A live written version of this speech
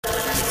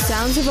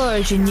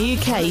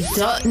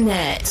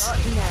soundsoforiginuk.net.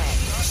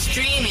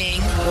 Streaming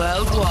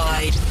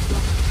worldwide.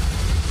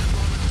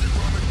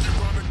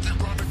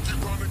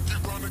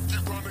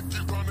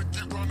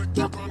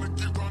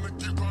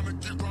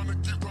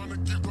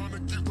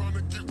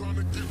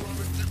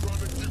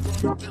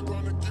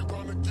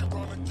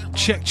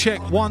 Check,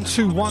 check, 1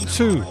 2 1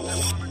 2.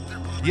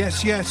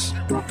 Yes, yes.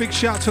 Big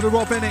shout to the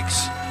Rob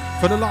Enix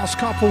for the last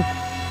couple.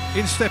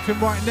 In stepping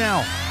right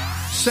now.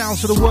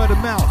 Sounds of the word of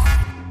mouth.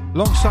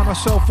 Alongside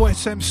myself,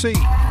 Voice MC.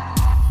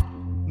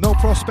 No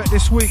prospect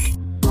this week.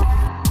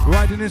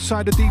 Riding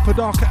inside the deeper,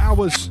 darker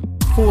hours.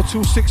 4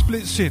 till 6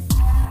 blitzing.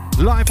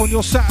 Live on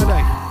your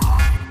Saturday.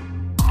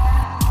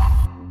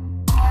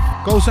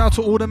 Goes out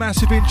to all the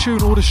massive in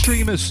tune, all the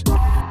streamers.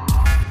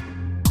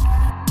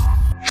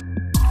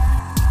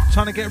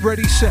 Time to get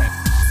ready, set.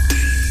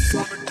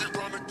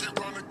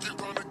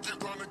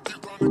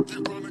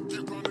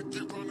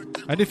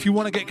 And if you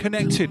want to get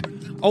connected,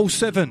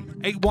 07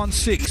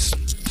 816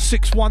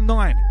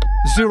 619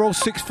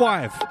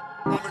 065.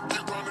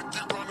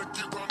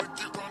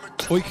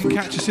 Or you can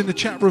catch us in the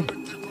chat room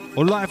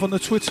or live on the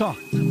Twitter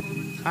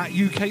at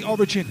UK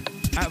Origin,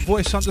 at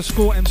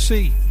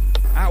voice_MC,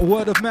 at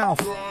word of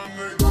mouth.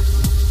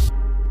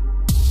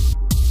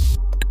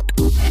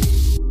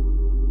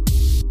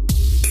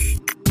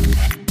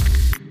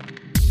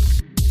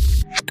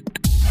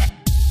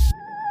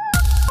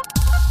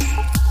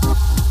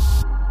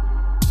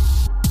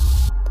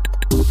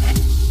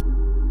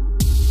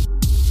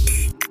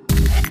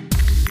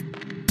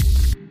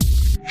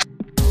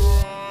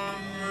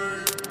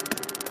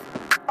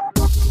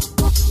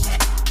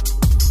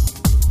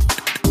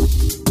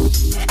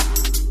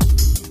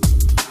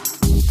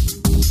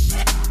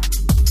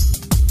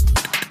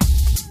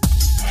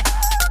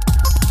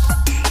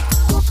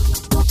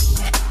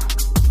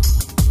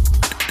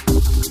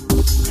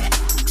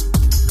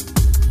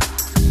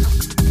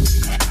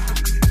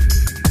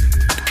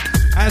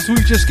 We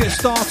just get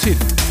started,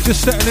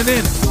 just settling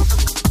in.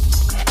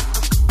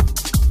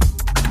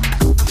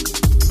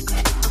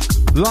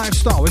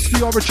 Lifestyle, it's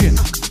the Origin.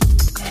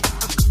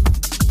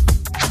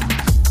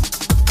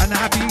 And a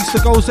happy Easter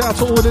goes out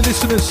to all the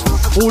listeners,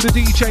 all the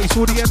DJs,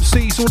 all the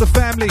MCs, all the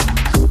family.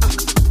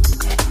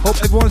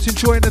 Hope everyone's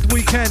enjoying the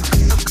weekend.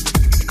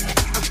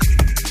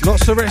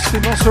 Lots of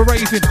resting, lots of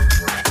raving,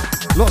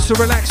 lots of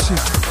relaxing.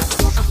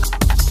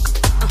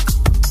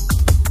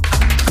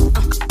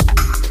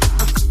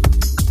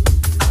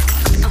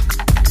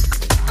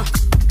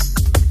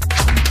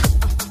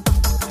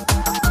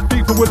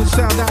 With the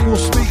sound out your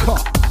speaker.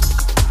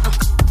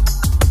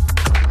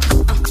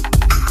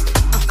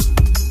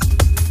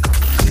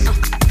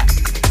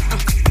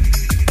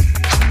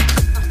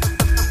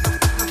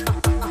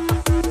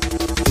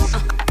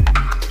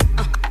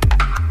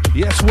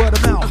 Yes, word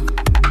of mouth.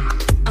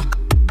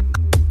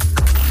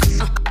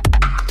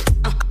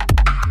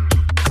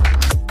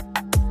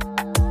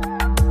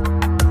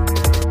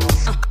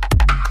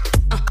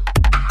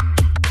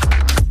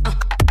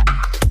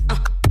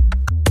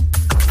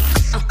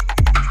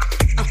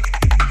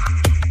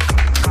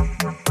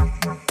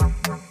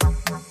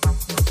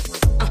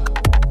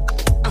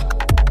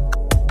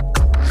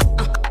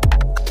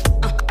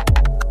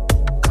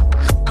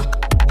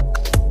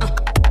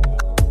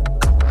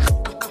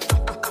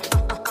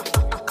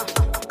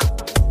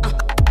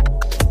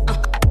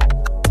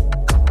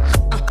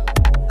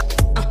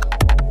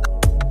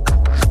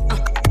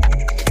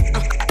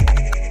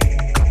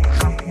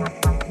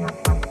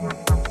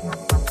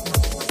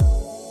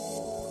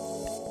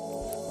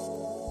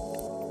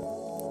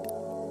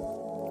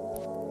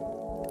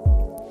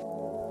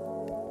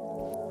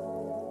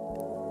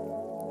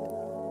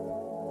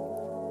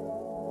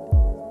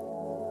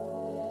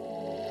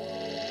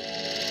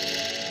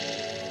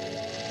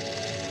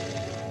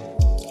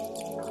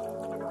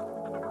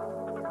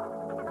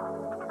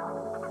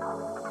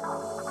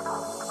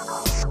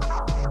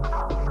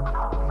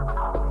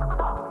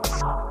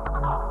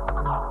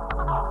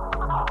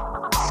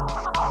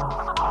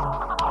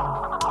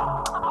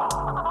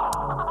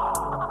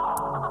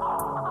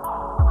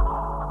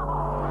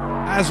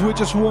 As we're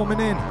just warming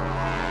in,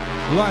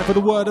 live with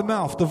the word of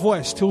mouth, the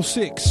voice till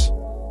 6.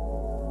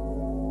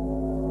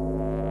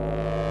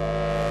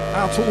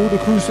 Out to all the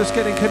crews that's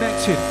getting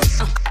connected.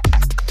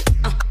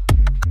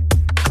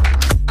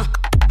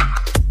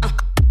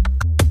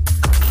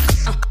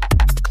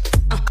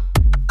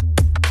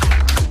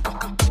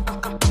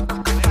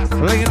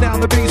 Laying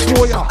down the beast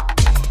warrior.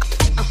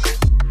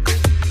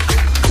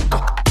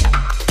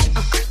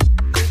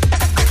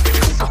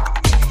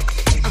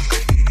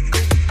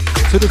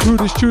 To the crew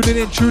that's tuning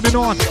in, tuning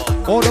on,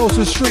 all those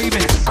who are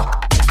streaming.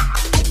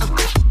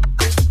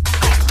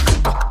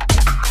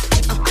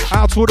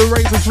 Out to all the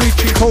ravens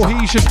reaching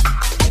cohesion.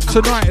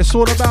 Tonight it's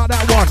all about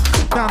that one,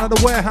 down at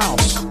the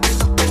warehouse.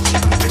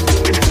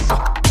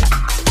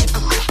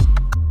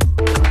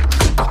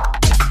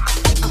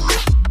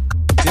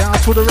 Yeah,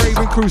 out to the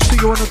Raven crew, see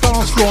you on the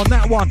dance floor on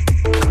that one.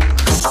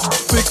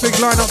 Big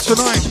lineup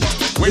tonight.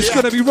 It's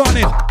gonna be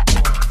running.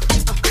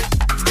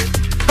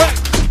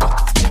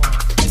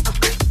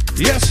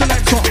 Yes,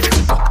 selector.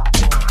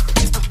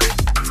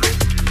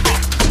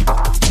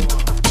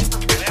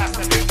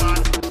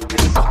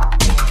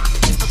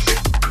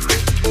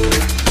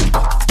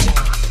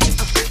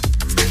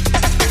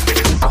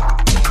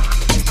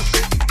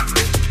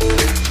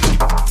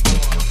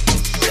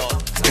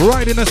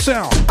 Right in the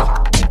sound.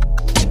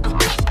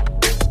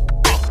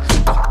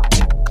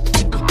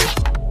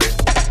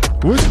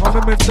 We're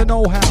coming with the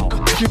know-how,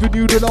 giving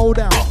you the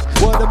lowdown.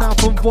 Word of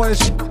mouth and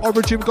voice,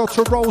 origin got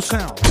to roll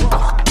sound.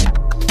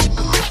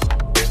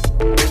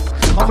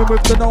 Coming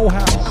with the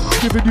know-how,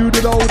 giving you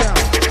the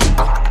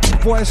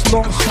lowdown. Voice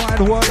alongside,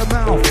 word of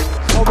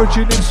mouth,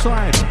 origin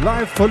inside.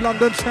 Live for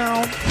London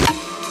town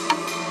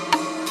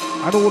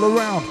and all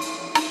around.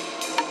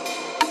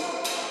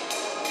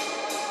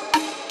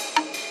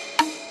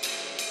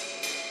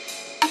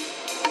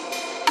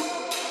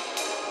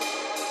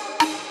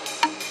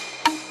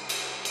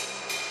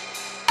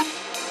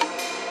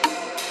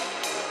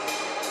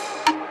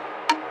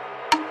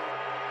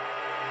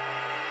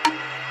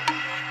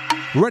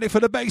 Ready for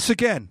the bass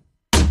again.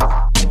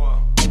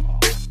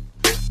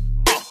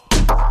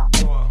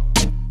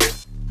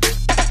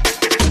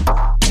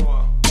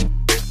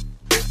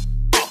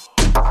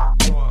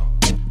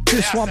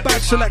 This one,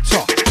 bad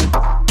selector.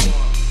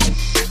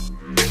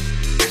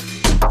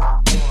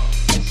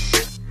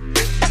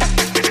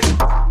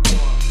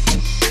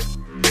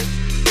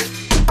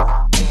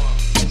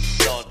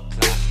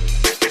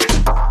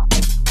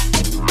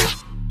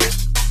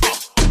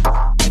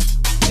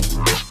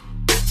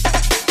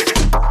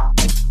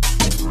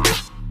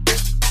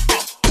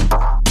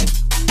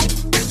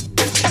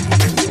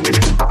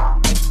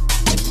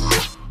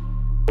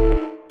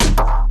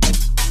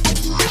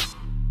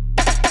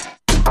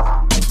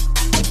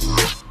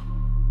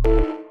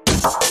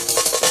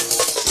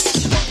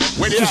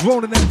 Just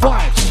rolling them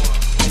vibes.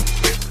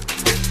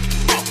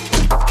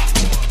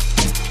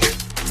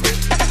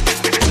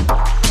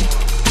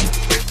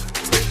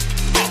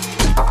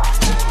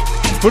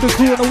 For the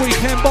crew on the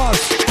weekend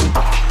bus.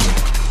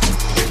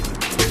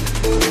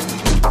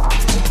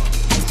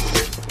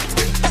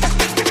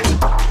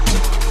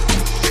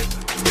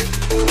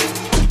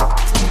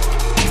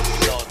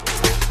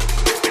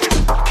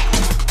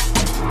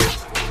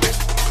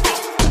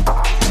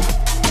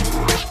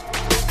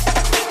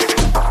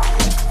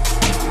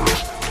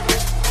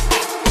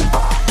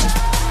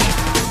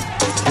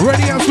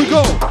 Ready as we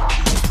go.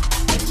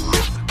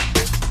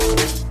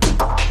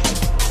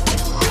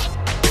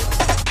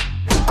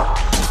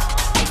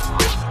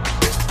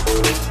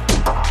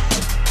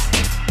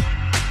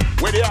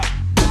 Ready up.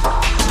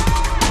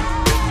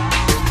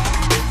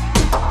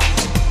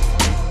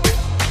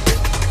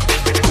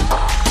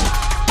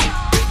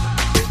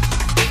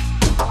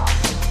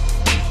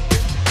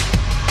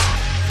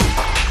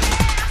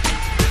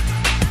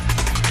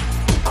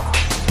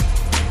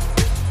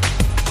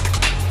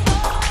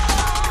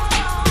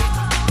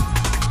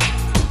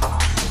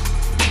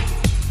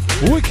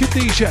 Wicked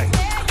DJ.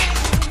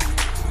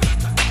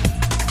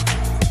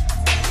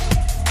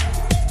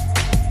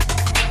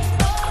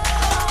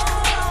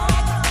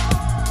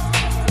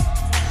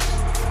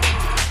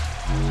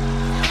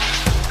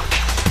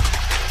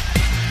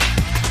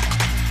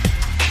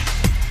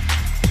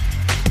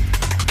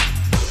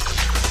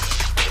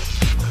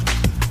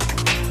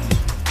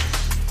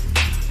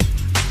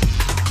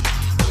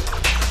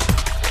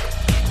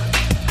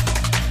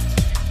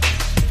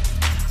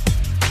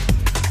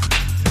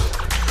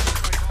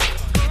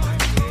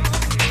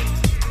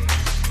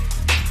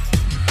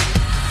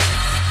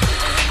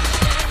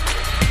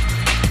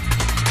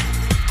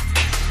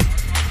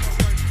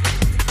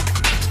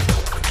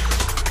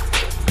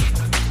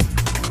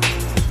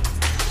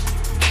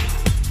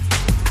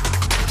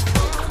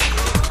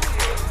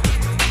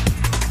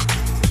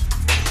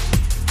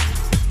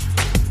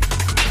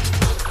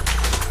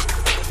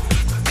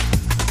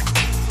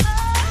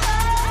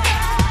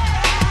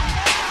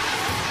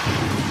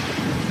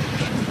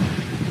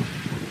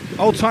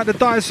 Old time to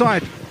die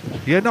side.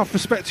 Yeah, enough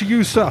respect to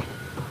you, sir.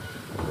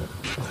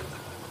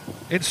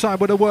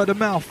 Inside with a word of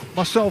mouth.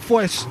 Myself,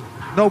 voice.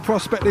 No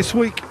prospect this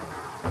week.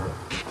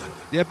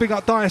 Yeah, big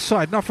up dire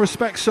side. Enough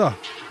respect, sir.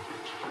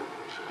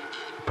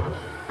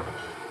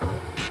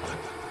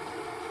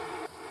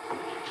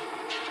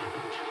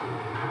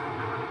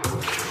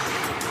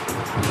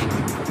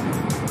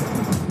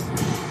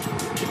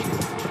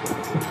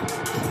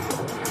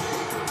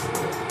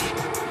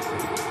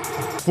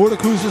 For the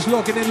cruisers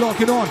locking in,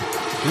 locking on.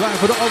 Live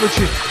for the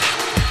origin.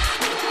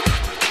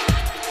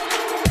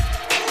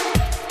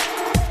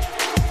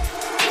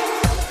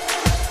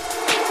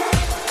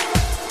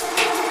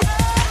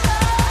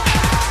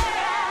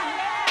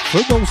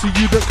 For those of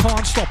you that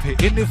can't stop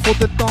it, in it for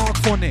the dark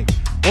phonic,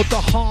 or the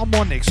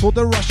harmonics, or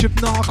the rush of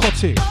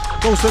narcotic.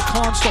 Those that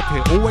can't stop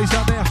it, always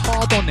out there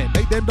hard on it.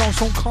 Make them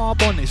dance on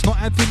carbonics, not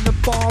having the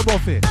bar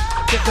of it.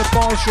 Get the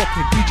bars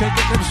rocking, DJ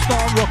get them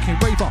start rocking.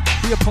 Rave up,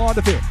 be a part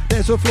of it.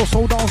 There's a floor,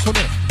 so dance on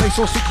it. They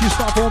so sick you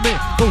start on it.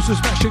 Those who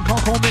smashing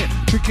can't commit.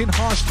 Drinking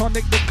harsh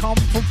tonic that come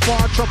from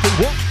far dropping.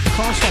 What?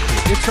 Can't stop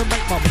it, it's to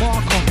make my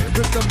mark on it.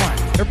 Rip the mic,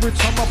 every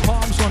time my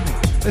palms on it.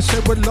 They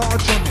said we're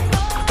large on it.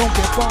 Don't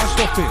get barged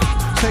off it.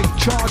 Take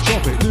charge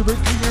of it.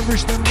 Lyrically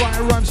enriched and write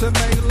rhymes and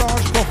make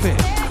large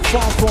profit.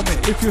 Far from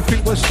it, if you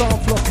think we're star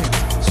flopping.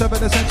 Seven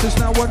the sentence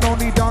now, we're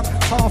only done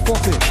half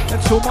of it.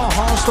 Until my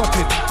heart stop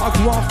it, I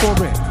graph for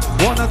it.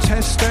 Wanna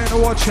test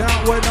then watch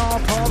out when our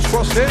paths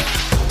cross it.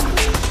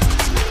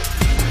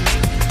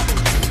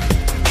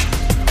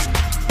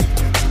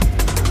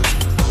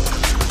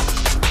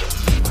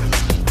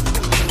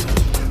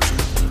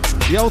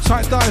 The old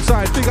tight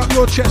diazide, big up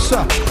your chest,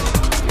 sir.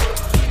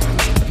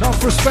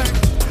 Enough respect.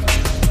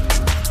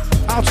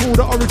 Out to all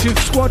the Origin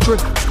Squadron.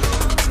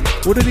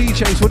 All the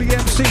DJs, all the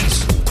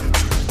MCs.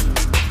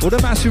 All the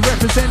massive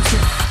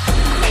representing.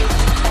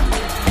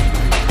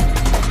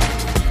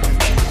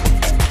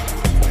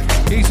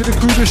 Ease to the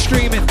crew that's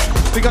streaming.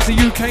 Big up the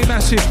UK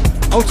massive.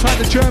 Old tight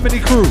the Germany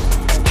crew.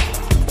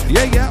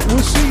 Yeah, we'll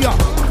see ya.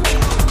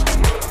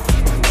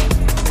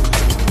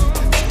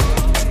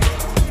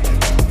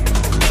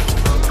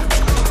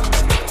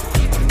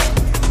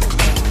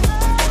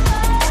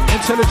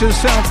 Intelligent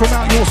sound from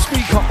out your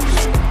speakers.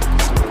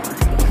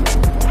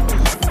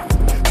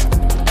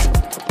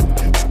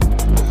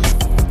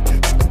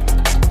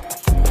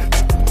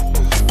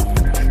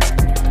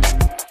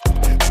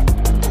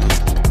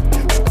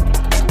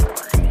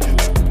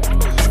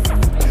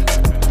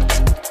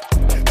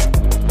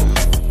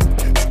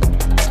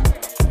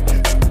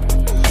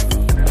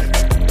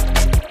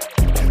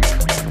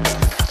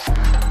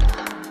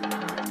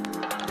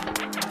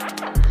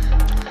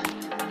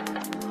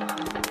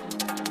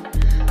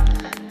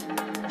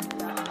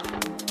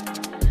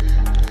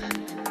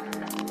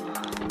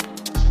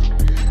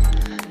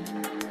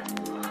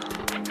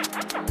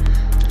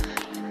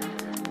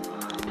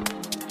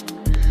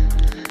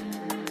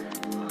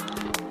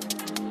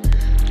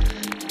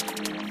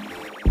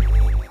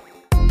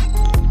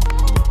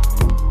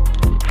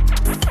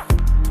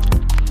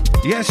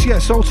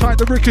 Yes, hold tight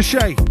the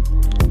Ricochet.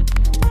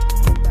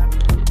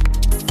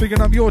 Bigging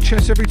up your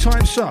chest every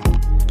time, sir.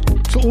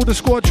 To all the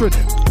squadron.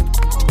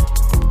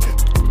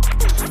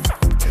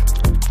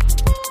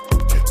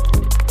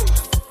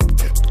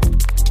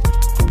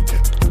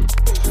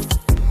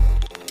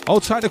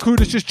 Hold tight the crew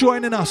that's just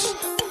joining us.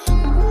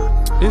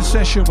 In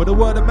session with a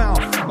word of mouth.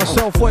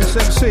 Myself, West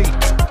MC.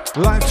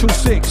 Live till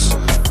 6.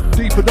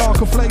 Deeper,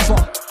 darker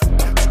flavour.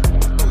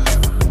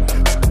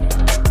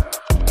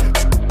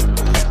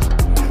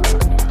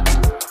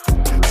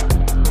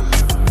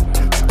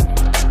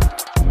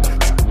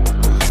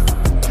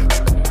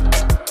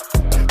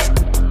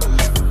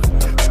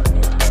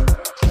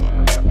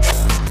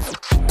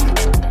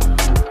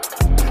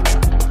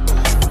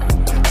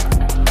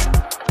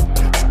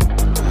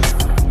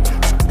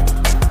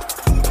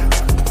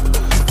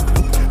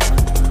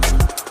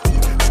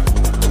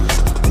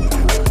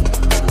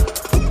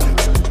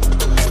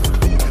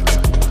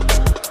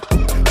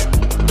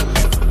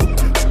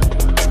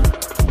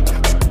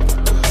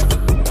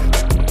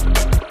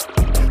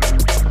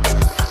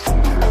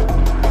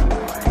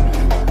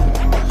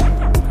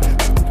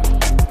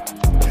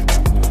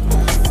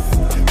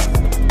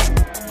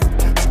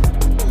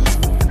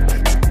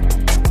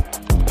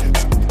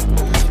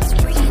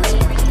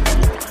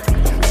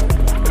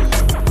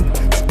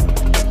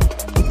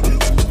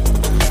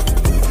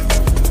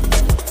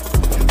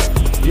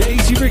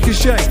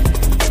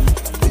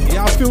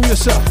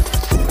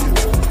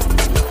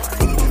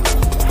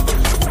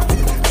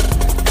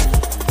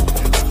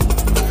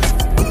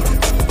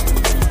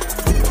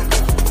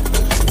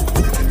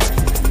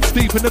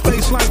 Deep in the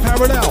baseline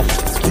parallel.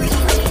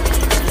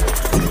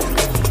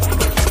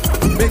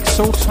 Mix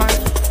so tight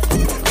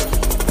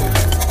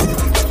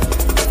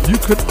you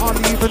could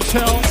uneven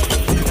tell.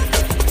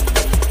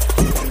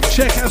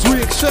 Check as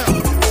we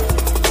excel.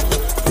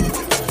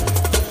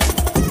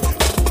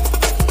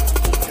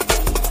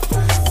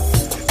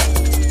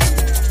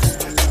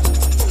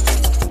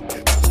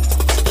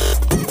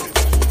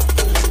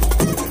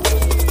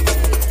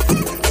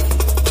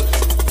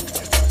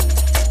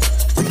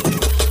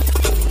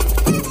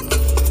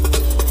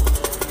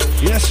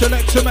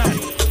 Selector man.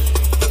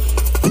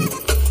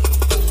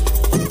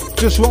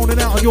 Just rolling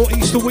out on your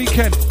Easter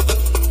weekend.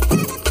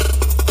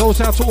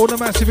 Goes out to all the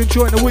massive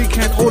enjoying the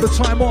weekend, all the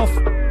time off.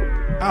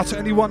 Out to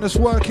anyone that's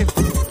working.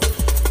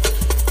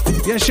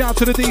 Yeah, shout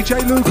to the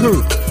DJ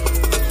Luku.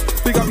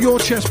 Big up your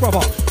chest, brother.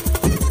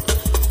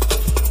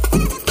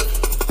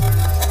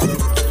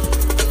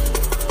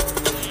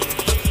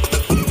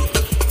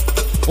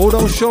 All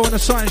those showing the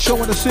sign,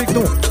 showing the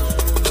signal.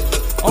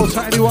 Oh,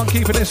 to anyone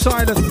keeping it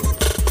silent.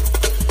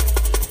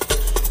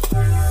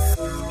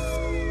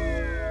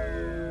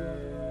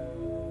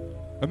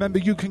 Remember,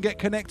 you can get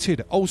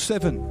connected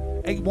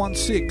 07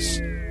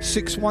 816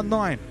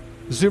 619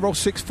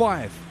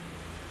 065.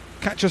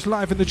 Catch us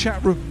live in the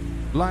chat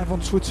room, live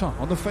on Twitter,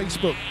 on the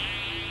Facebook.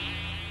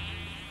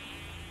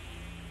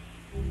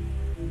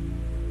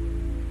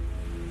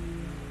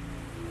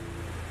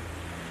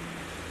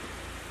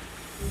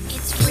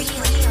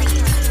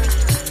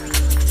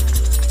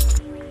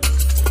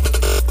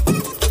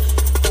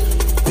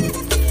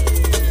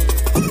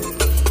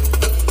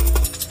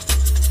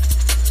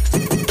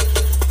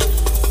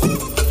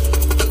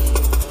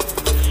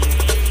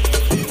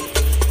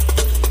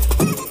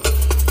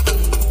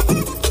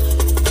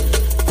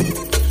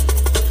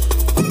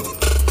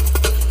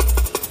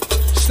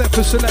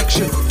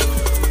 selection.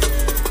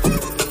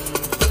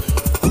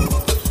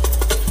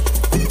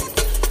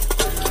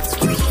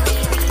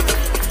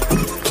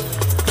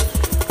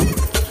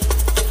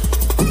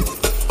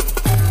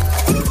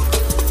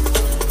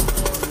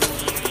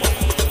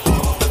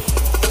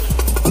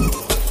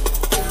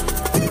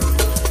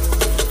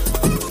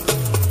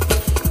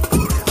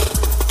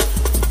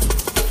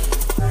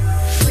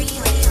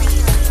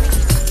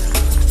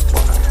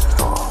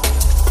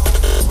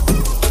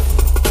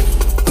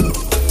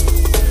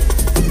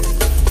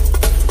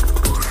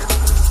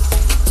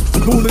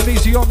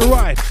 On the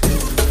ride.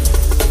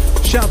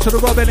 Shout to the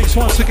Rob Enix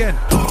once again.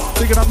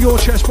 Digging up your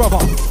chest, brother.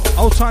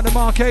 Old time to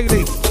Mark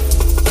Haley.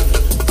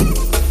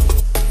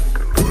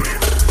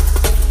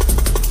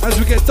 As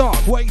we get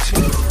dark,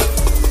 waiting.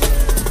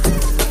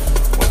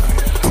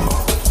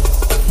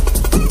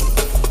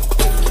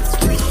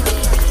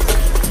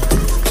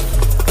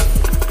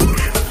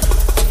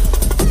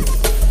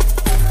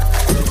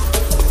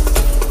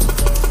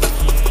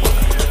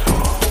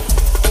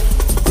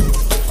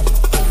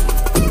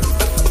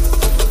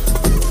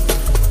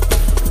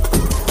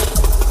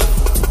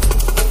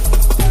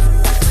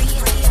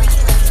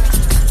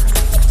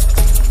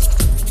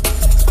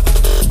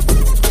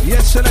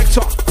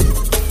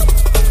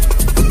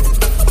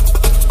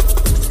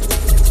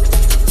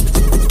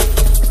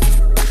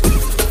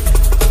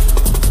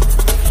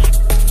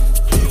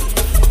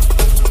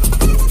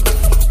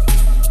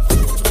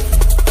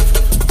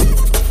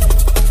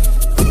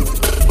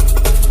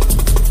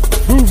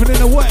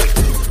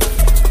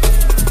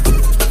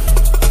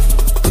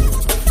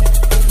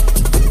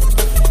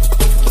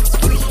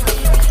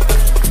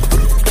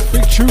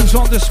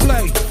 On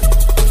display.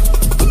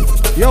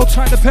 Yo,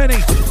 time to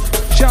Penny.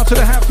 Shout to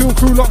the Hatfield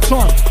crew locked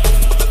on.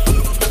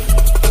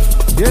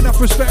 Yeah,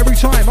 enough respect every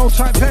time. Old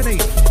time Penny.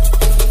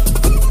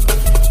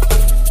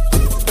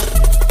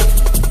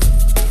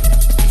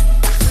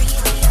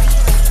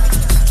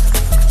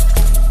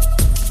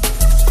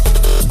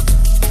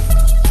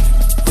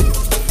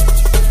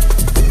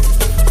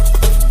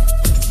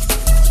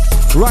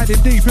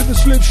 Riding deep in the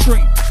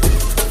slipstream.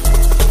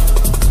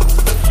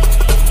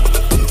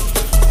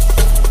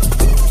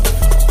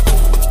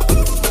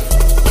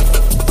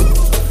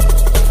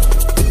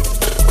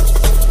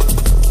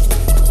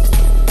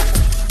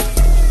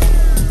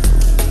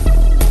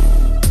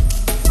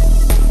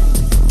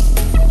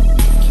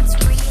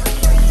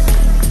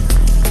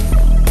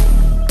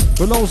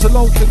 Below's the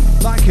low,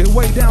 like it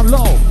way down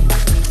low.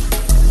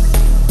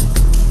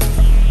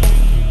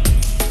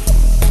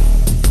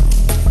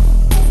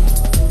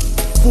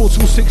 Four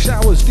to 6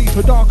 hours,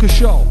 deeper, darker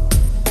show.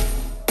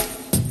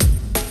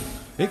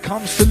 It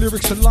comes to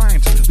lyrics and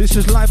lines. This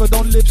is live, I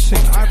don't lip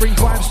sync. I bring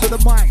vibes to the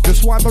mic,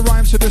 that's why my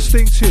rhymes are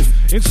distinctive.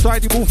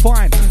 Inside you will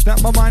find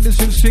that my mind is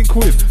in sync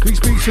with these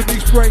beats and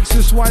these breaks.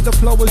 That's why the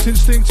flow is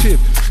instinctive.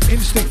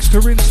 Instincts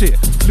to rinse it.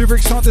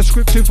 Lyrics are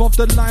descriptive of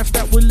the life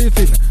that we're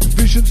living.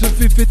 Visions are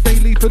vivid, they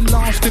leave a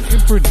lasting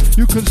imprint.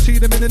 You can see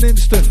them in an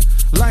instant.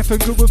 Life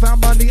ain't good without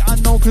money, I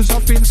know, cause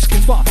I've been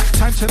skin. But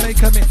time to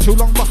make a mint, too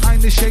long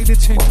behind this shaded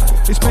tint.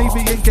 It's made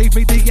me and gave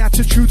me the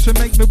attitude to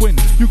make me win.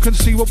 You can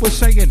see what we're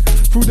saying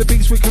through the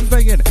beats we're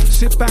conveying.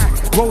 Sit back,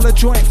 roll a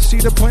joint, see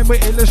the point we're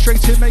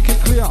illustrating, make it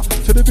clear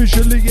to the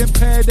visually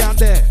impaired out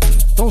there.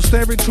 Don't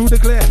stare into the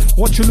glare,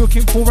 what you're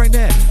looking for right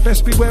there.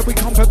 Best beware, we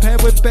come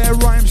prepared with bare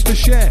rhymes to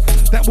share.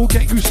 That will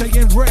get you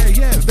saying rare,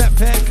 yeah, that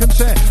pair can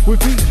tear.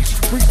 With ease,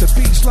 breathe the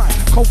beats like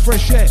cold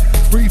fresh air.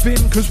 Breathe in,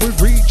 cause we're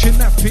reaching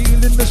that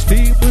feeling that's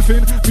deep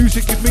within.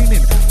 Music give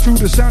meaning to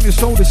the sound your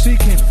soul is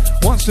seeking.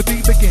 Once the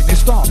beat begin,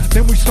 it's dark,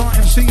 then we start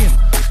MCing.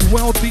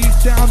 Well deep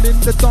down in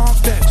the dark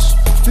depths.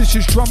 This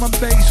is drum and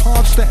bass,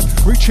 hard step,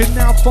 reaching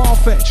out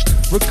far-fetched.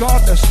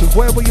 Regardless of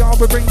where we are,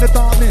 we bring the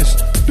darkness.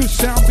 The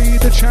sound be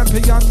the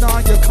champion, now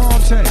you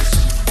can't test.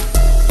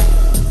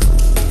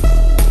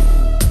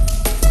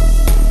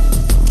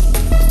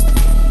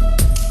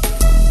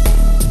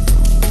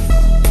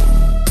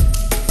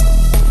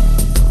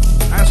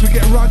 As we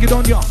get rugged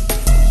on ya.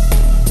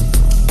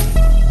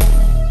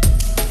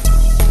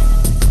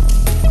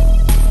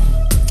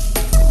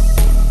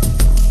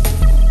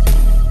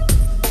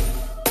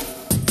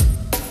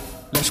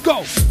 Let's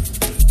go.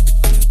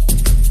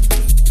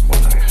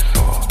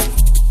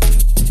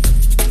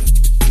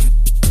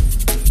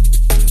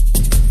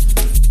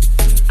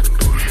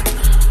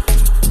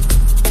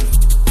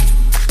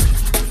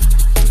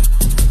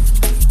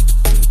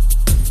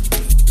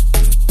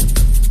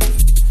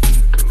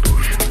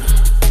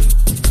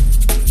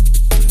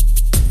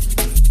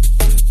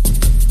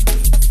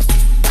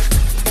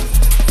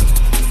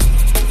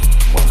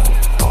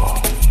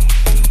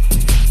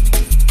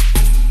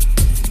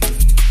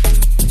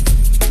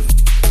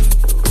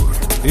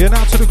 Yeah,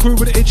 now to the crew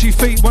with the itchy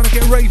feet, wanna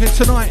get raving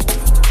tonight.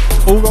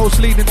 All roads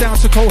leading down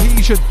to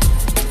Cohesion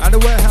and the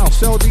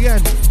Warehouse,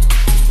 LDN.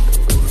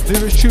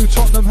 Here is Chew,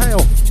 Tottenham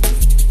Hale.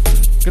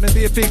 Gonna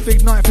be a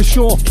big night for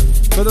sure.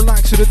 For the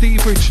likes of the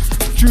D-Bridge,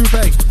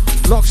 Jubei,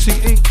 Loxy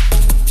Inc.,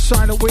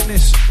 Silent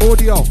Witness,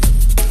 Audio,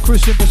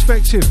 Chris in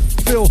Perspective,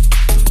 Phil,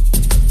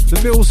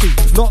 the Millsy,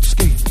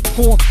 Lotsky,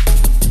 Horn,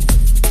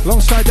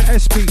 Alongside the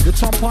SP, the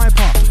Tom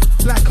Piper,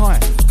 Black Eye,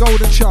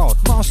 Golden Child,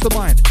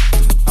 Mastermind,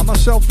 and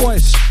myself,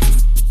 Voice.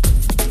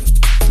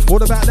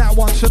 What about that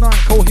one tonight?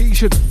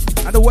 Cohesion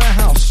at the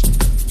Warehouse.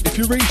 If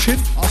you're reaching,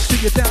 I'll see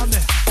you down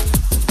there.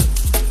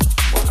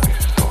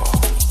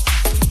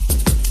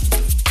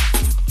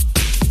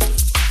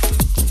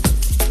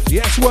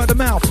 Yes, word of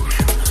mouth.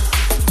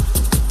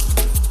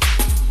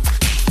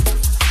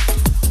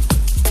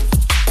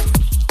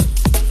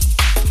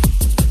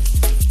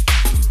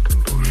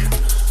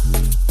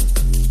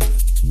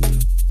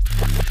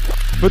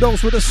 For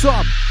those with a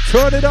sub,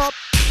 turn it up.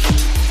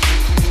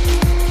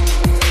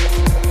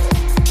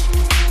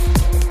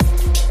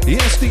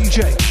 Yes,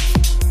 DJ.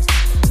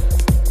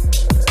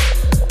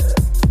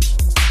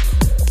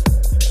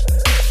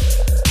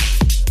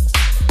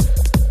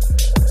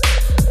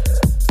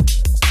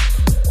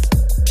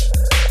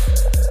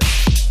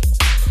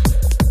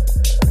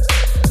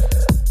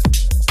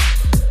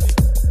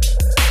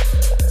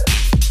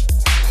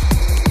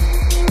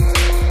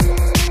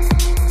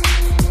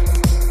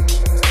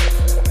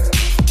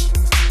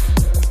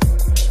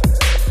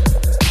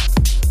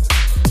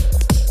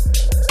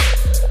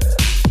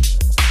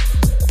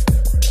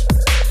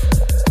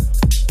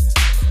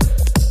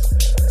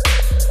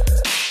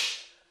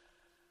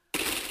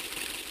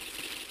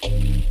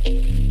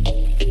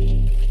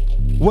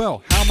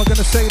 Well, how am I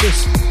going to say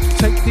this?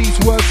 Take these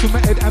words from my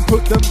head and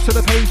put them to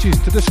the pages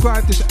to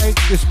describe this ache,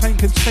 this pain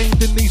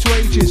contained in these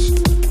rages.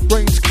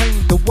 Brains came,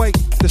 the weight,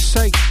 the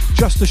sake,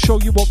 just to show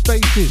you what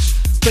faith is.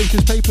 Faith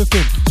is paper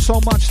thin,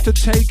 so much to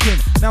take in,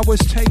 now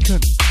it's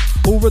taken.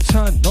 All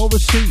return, no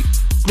receipt.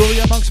 Glory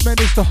amongst men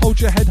is to hold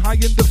your head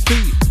high in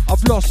defeat.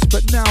 I've lost,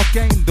 but now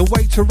gained the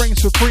way to reign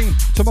supreme.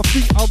 To my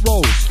feet I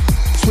rose,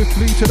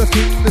 swiftly to the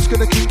theme that's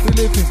gonna keep me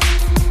living.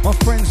 My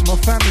friends, my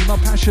family, my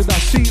passion, I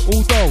see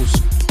all those.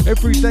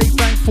 Every day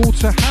thankful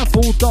to have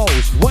all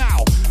those.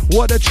 Wow,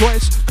 what a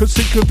choice, could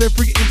think of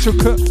every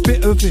intricate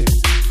bit of it.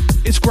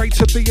 It's great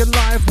to be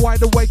alive,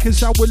 wide awake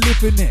is how we're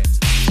living it.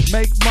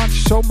 Make much,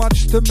 so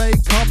much to make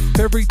up.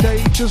 Every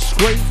day just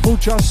grateful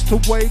just to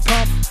wake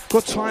up.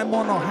 Got time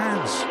on our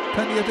hands,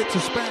 plenty of it to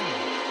spend.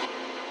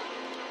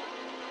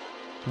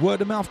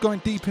 Word of mouth going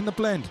deep in the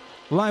blend.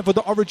 Live at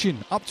the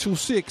Origin, up till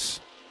 6.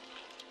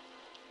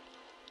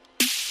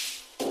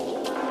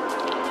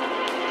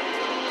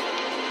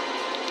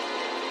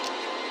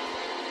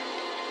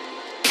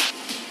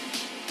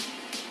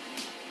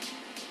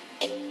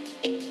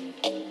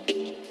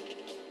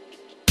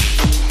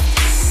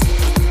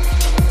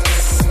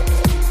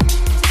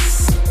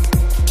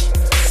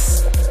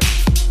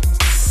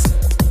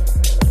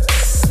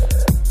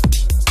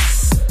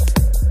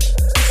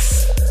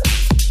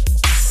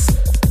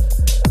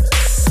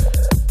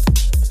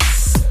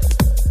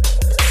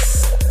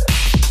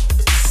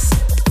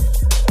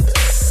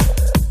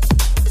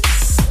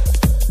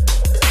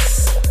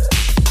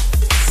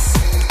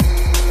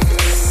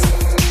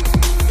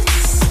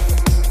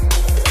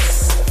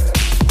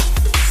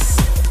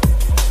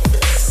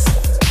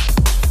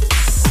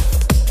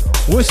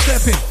 We're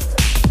stepping.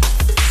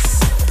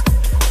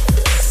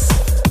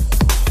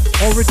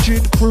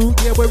 Origin crew,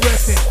 yeah, we're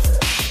repping.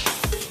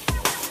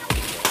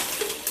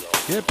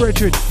 Yeah,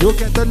 brethren, you'll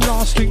get the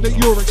last thing that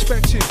you're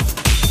expecting.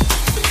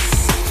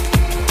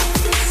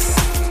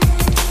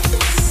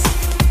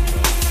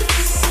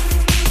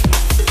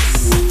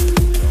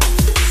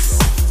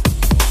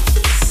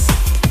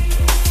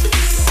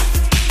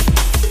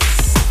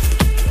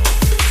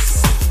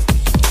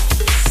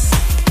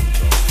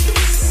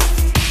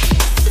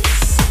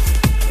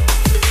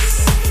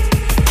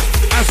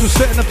 We're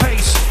setting the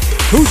pace.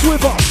 Who's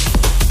with us?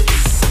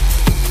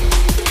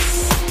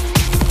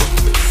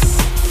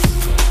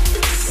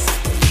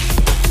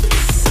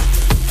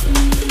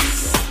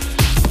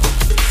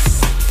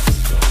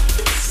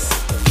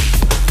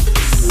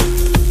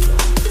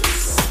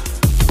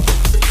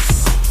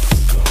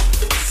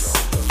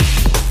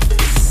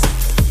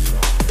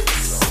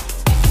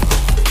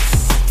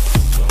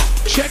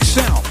 Check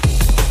sound.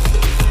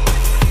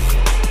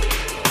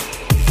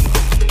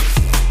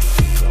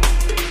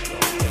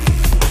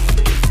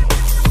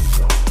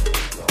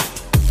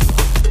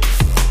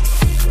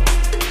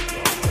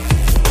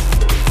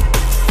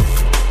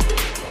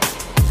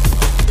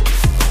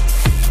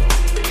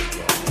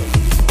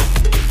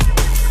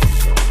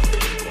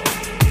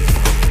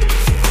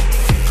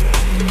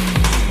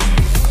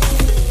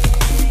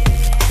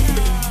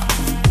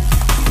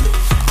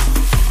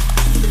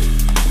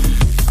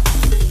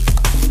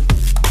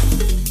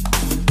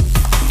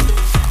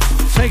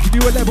 Taking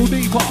you a level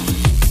deeper.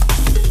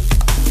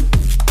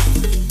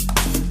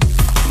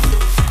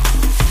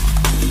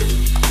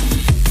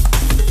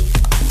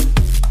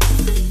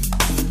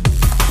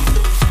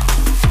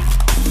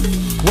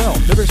 Well,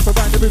 lyrics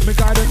provide the rhythmic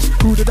guidance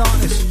through the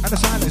darkness and the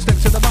silence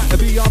next to the mic to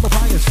be our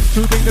defiance.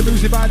 to bring the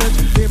music violence.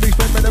 Being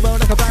spread by the world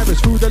like a virus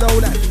through the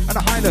lowland and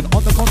the highland,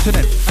 on the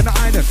continent and the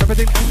island.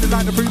 Everything aimed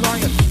like a free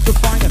lion,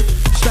 defiant.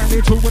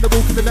 Standing tall when I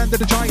walk in the land of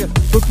the giant.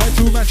 Prepare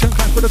to match and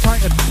clash for the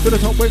titan. To the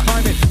top we're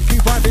climbing.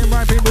 Keep rhyming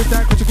with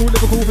that critical,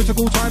 lyrical,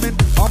 physical timing.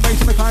 Our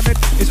mates in the climate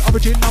is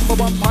origin number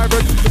one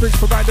pirate. Lyrics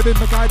provided in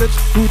the guidance.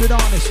 Through the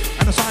darkness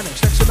and the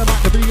silence. Next to the mic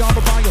to be on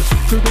the bias.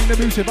 To bring the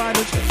music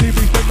violence. Being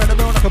spread by the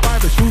world like a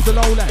virus through the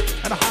lowland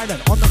and the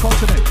highland, on the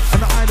continent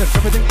and the island.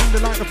 Everything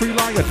aimed like a free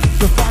lion,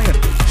 defiant.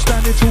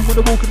 Standing tall when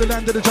I walk in the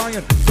land of the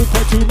giant.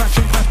 Prepare to match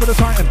and clash for the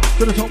titan.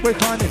 To the top we're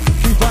climbing.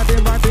 Keep riding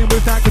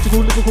with that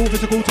critical, lyrical,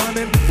 physical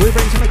timing. We're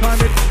raising the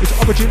climate. It's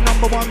origin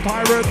number one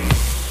pirate.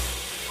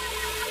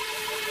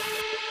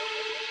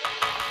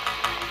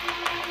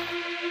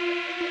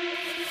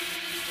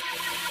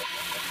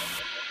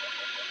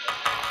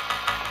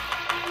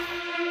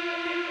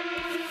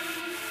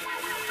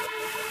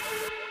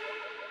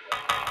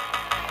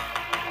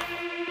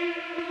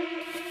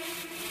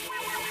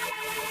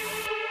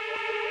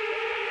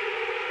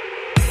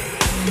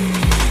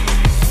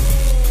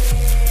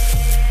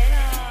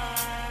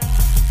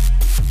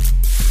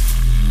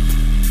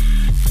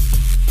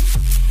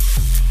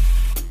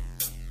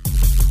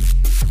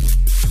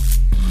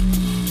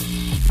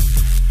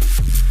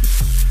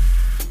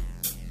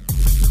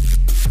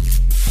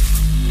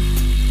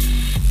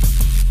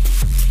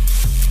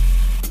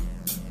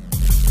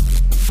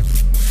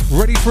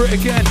 Ready for it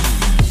again.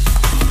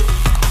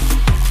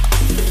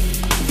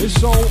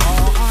 It's O-R-I-G-I-N.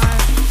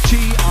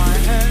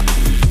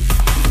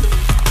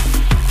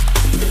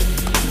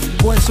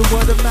 Voice and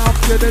word of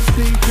mouth, get it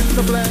deep in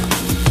the blend.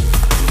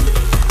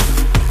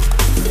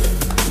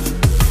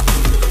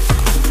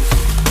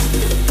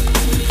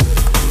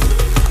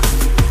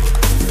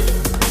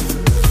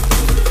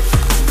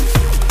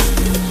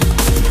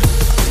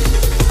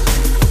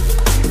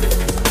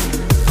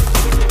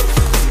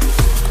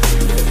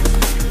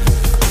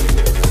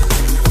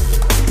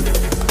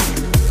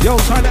 Yo,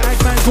 time to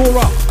Agman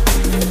Gora.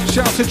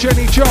 Shout to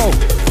Jenny Joe.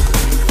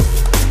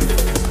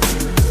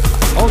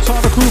 Old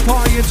time the crew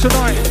partying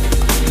tonight.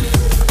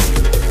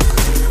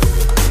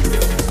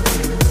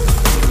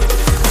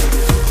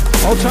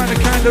 Old time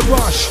to Candid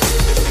Rush.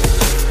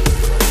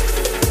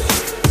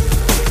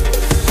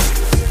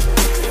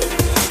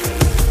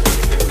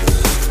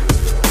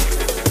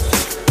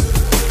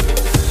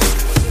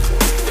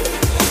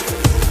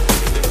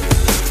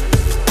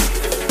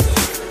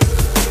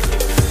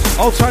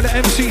 Old time to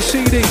MC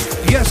CD.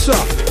 Yes sir.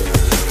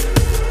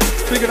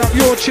 Bigging up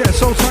your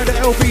chest. Old time to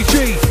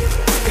LBG.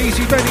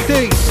 Easy Benny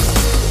D.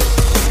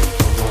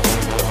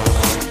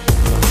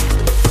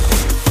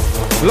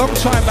 Long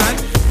time man.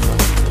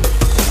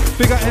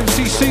 Big up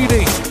MC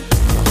CD.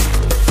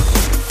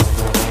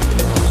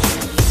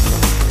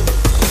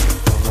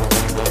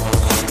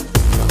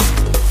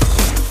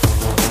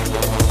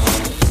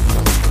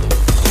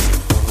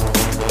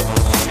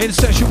 In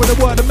session with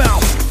a word of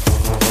mouth.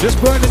 Just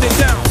burning it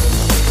down.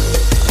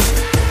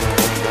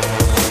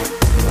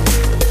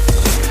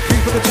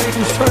 The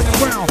table's turning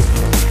round.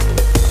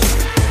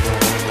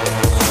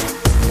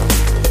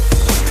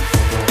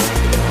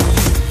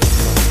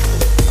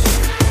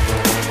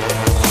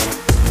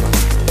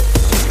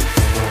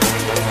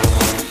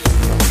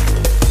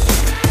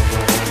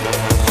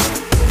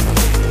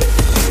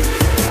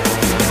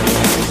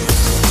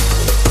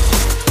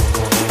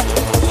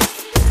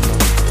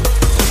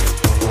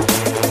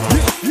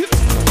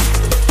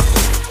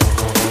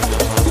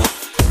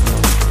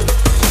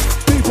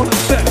 Deep on the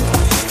set.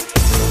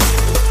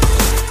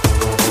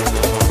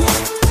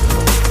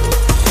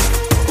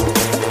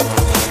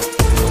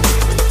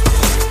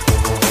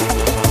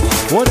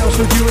 What else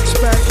would you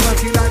expect,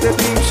 looking like the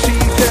deep sea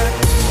deck?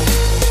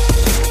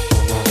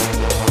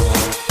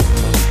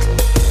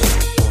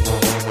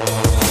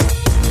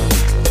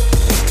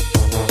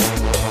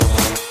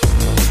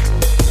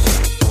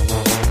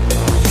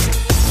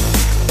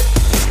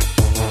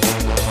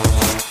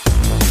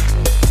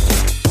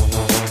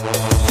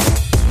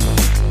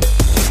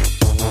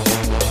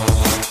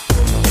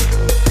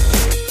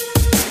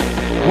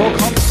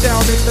 Welcome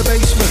down in the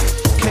basement,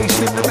 cased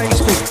in the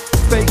basement.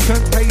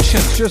 Vacant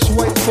patience, just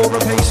wait for a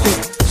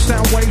pasting.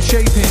 Sound wave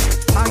shaping,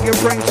 how your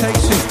brain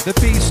takes it. The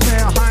beat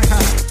snare,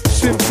 hi-hat,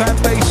 synth and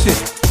bass it.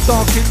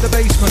 Dark in the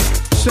basement,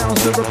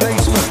 sounds the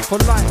replacement for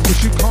life,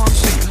 cause you can't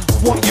see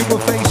what you were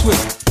faced with.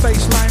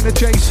 Baseline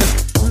adjacent,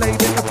 laid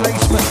in the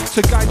placement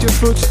to guide your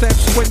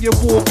footsteps when you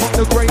walk on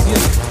the gradient.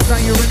 Now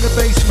you're in the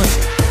basement,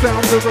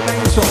 found the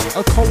remains of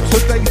a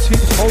cultivated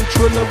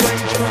cultural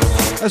arrangement.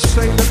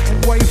 Assailant in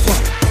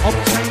wavefront,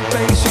 obtained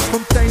basic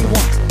from day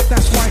one.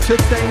 That's why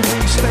today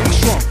we stay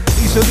strong,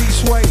 easily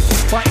swayed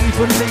by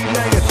evenly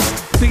layered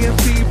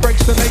D&D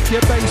breaks to make your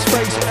bass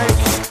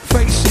ache.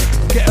 Face it,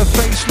 get a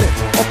facelift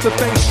off the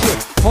bass strip.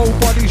 Whole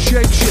body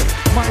shape shift,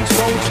 mind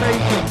soul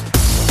taken.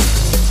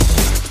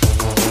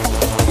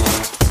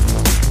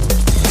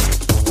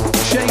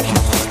 Shaking.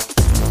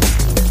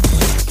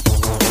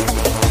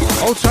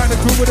 Old time to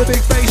crew with a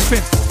big bass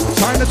spin.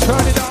 Time to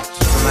turn it up.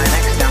 My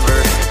next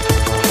number.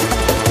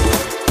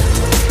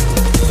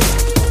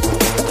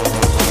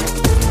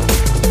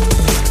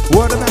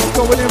 Word of mouth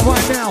going in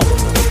right now.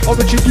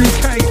 Origin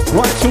UK,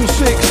 right till 6.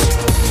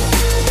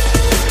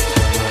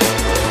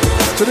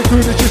 To the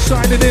crew that's just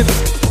signing in.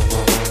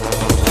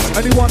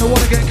 Anyone who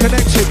want to get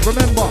connected,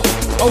 remember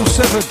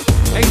 07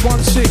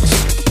 816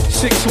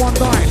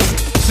 619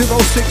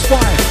 065.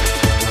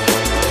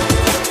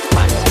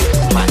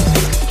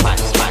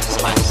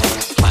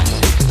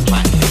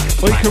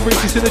 Or you can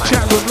reach us in the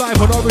chat room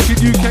live on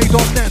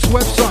originuk.net's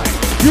website.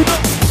 You know.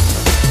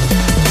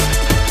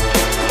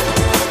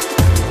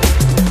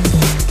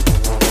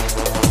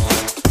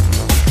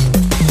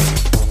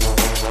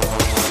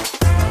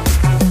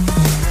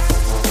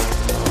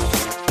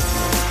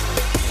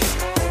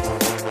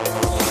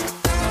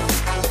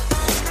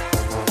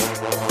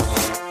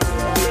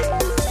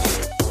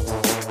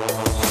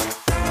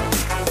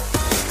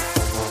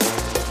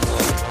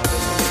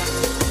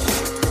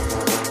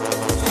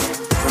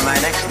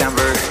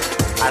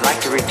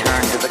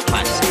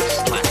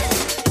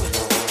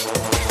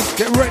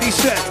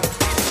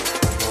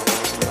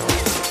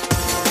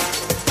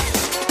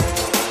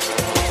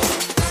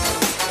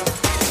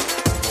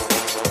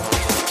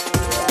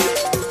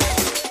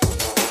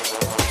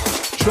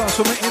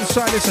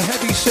 It's a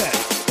heavy set.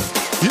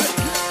 Yeah.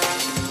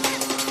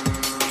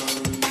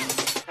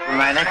 For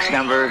my next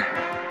number,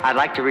 I'd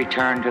like to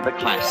return to the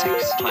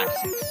classics.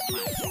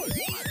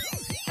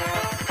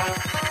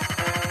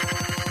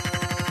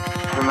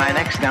 For my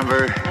next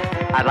number,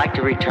 I'd like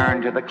to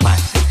return to the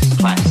classics.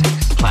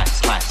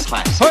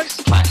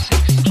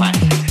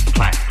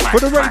 For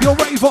the radio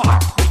raver.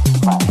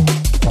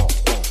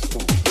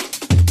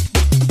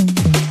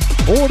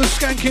 All the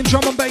skanking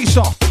drum and bass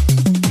off.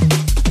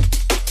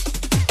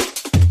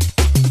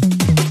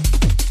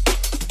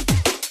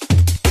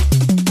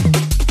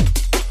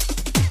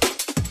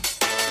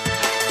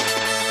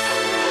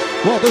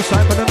 Well, this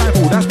time for the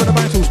rifle, that's for the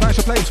vital. Smash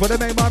a place where they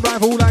made my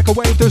rival like a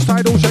wave. This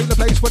title, shake the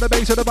place where the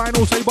base of the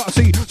vinyl. Say what I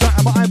see, sight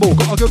of my eyeball.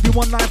 Gotta give you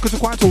one life cause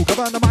it's quite tall.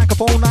 Cover the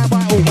microphone like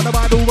vital. When the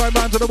Bible right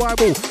round to the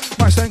Bible.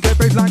 My stand get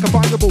brave like a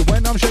fireball.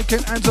 When I'm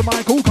shaking hands of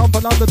Michael. Come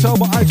from London, tell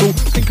what I do.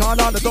 Skin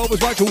card on the door was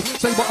vital.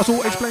 Say what I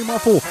saw, explain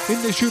my fall.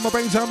 In this shoe, my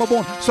brains are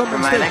born.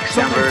 Something stay,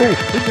 something fall.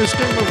 In this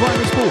game of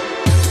rhyme is full.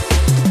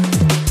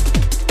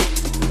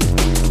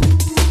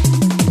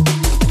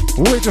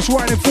 We're just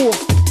riding for.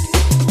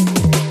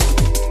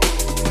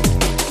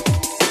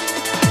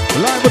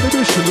 Live on the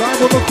mission,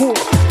 live on the court.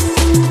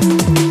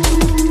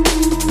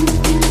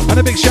 And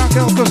a big shout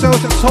out to Gazelle,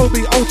 that's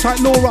Toby, old tight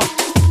Laura.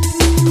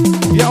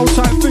 Yeah, old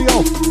tight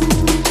Theo.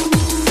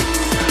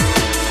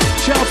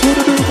 Shout out to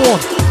the newborn.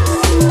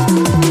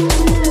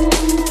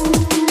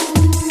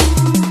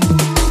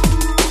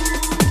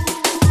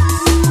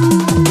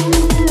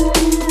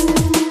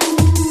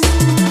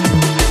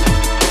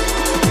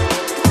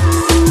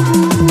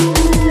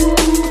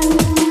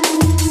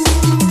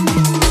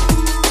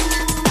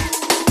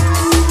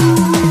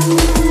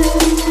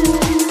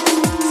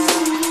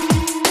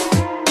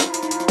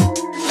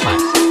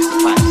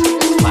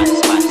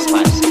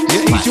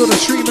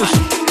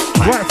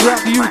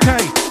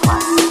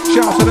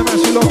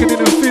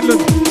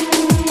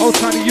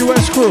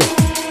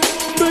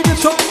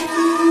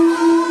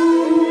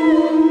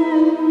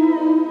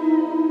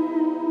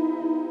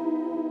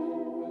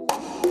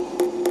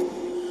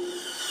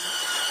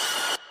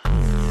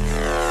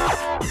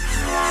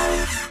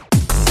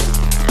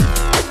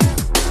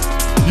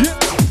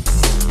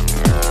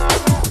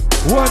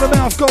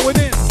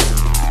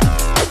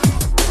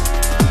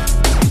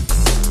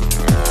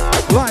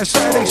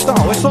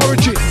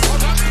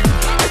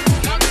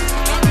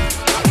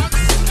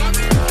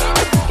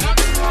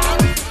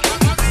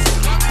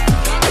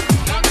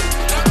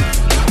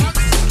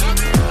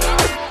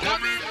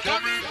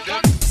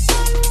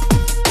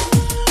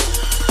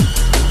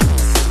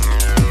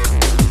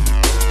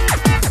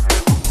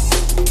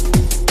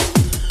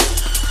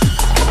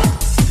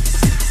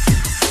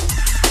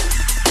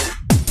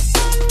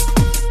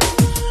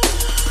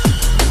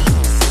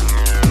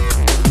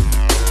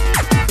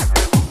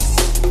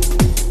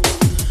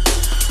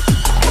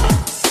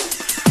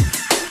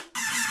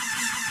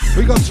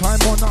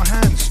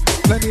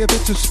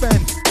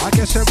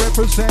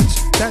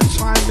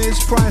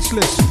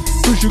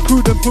 Cause you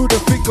couldn't put a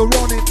finger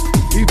on it.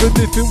 Even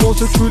if it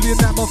was a trillion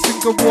that my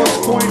finger was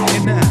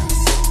pointing at.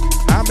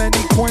 How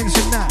many coins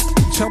in that?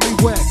 Tell me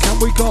where can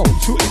we go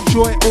to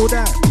enjoy all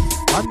that?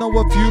 I know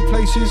a few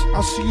places,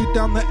 I'll see you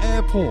down the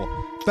airport.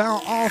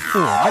 Bound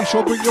R4, make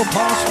sure bring your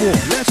passport.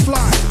 Let's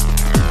fly.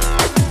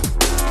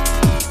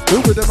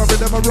 The rhythm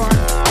a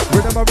ride.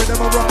 Rhythm a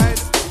ride.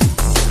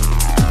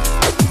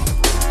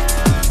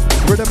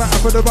 Rhythm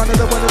out for the run of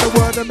the one of the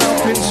word of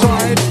mouth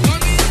inside.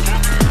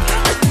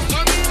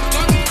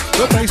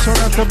 The bass on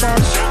at the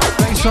bus,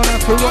 bass on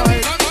at the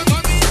ride.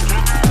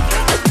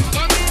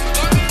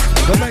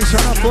 The bass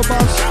on at the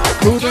bus,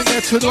 couldn't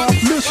get to the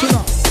up, listen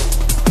up.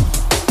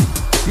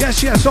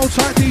 Yes, old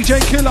tight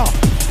DJ Killer.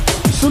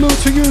 Salute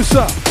to you,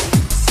 sir.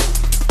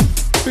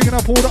 Picking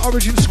up all the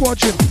Origin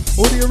Squadron,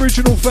 all the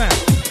original fam.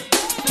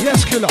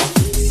 Yes, Killer.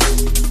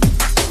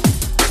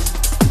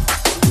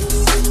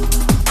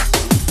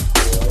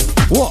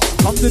 What?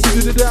 I'm the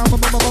down,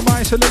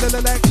 my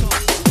select.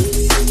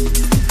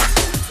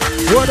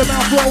 Word of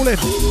mouth rolling.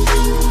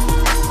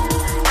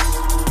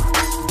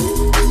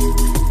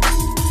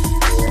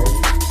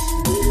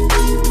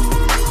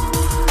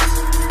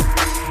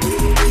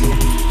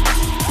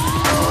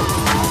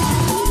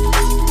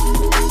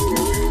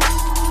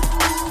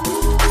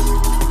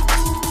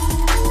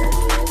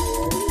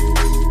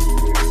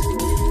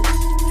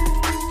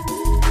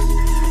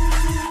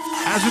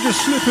 As we're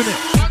just slipping it.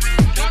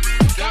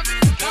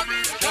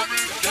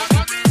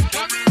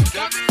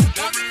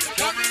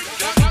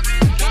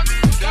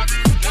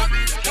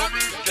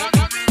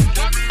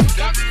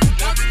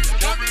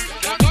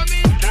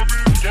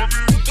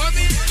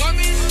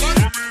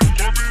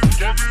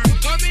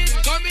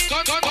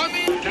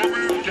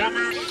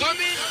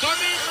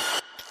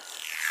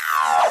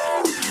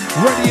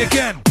 Ready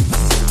again.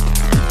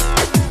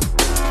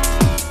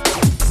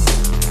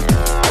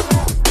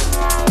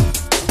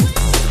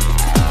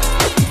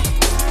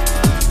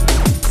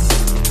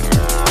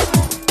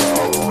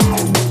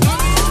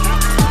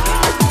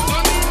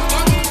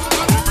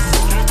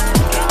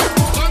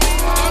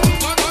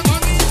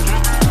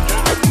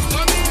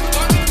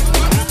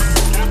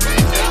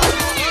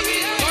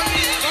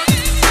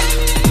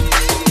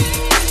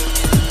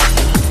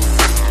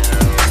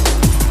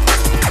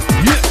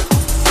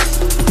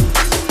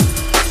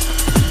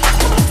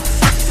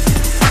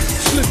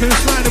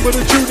 With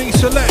a tuning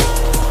select.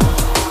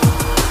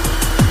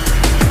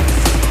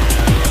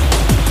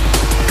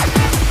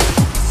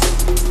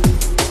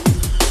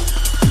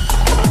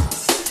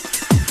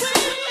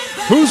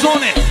 Who's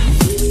on it?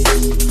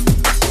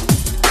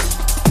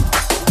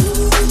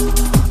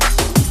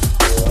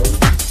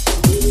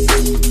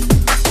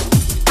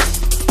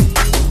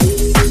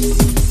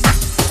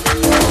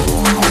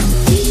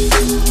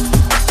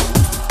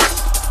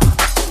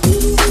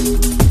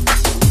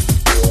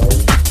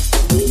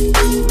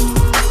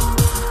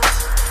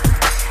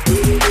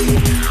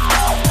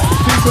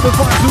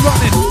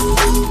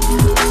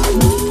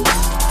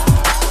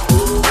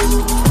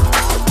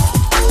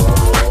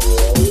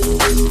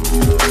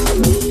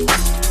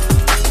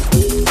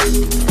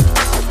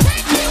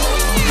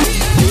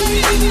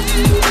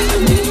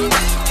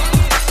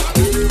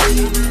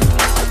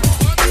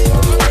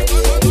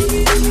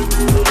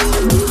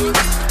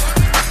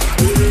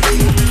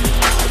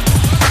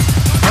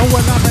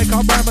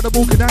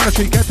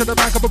 Get to the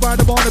back of a brand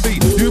of wannabe.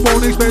 You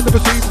won't expect to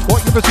perceive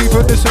what you perceive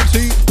from this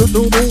MC. The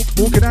normal,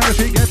 walking down the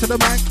street, get to the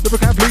mic, never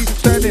can please.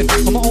 Standing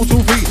on my own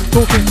 2 feet,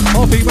 talking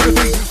on feet with a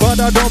feet.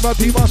 But I don't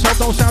repeat myself,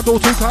 don't sound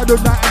all too kind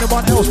of like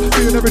anyone else.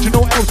 Being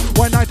original else,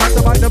 when I type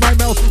the mic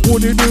melts.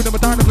 What do you do,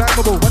 never time to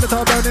flammable. When the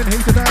time burning,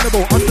 he's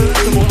inanimable,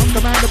 undeniable,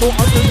 uncommandable,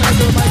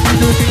 undeniable, might be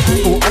doing the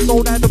angle. I'm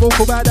known as the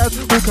vocal badass,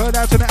 who cut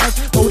out to the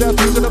ass, hold out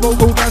to the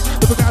vocal gas.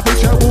 Never got to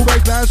chat, will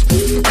break glass.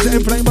 As it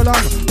inflame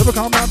along, never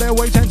come out there,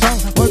 wait 10 tongue.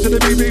 Words to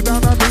the BB,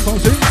 bound on people,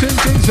 sing,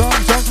 song.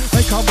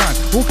 They come right,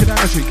 walking down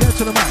the street, get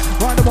to the mic,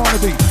 right the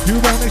wannabe. You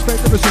won't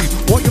expect to receive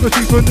what you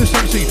receive from this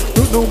MC.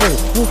 Do no more,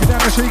 walking down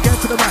the street, get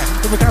to the mic.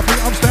 Never can please,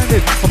 I'm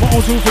standing on my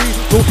own 2 feet,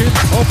 talking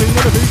on feet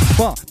with a beat.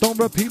 But don't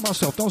repeat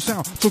myself, don't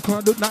sound too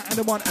kind of like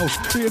anyone else.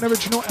 Be an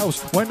original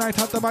else. When I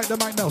tap the mic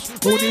melts.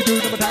 What do you do,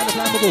 never time to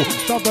flammable.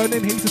 Stop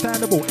burning, he's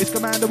understandable. It's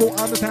commandable,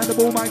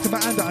 understandable. Mic to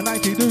my under a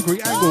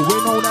 90-degree angle.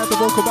 We're known as the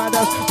vocal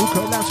badass, who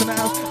collapse in the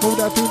house.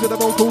 Hold out to the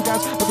vocal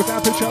gas. Never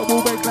can picture,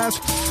 will break glass.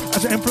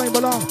 As it inflame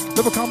along,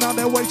 never come out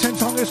their way 10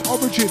 tongue is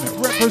origin.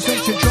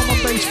 Representing drum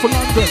and bass for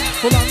London,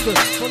 for London,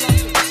 for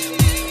London.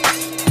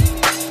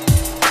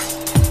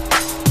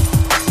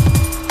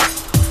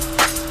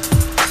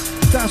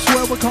 That's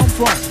where we come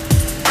from.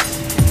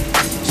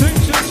 Sing,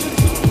 sing, sing.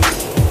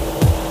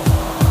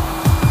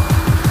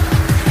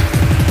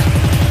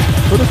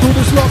 For the crew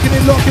that's locking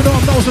in, locking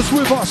on, those that's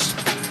with us.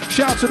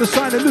 Shout to the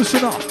sign and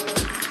listen up.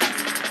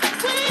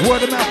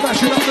 Word of mouth,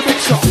 flashing up the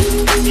mixer. There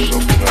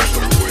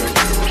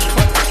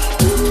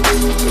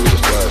was a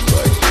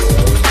flashlight.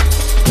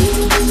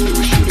 They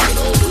were shooting in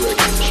all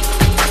directions.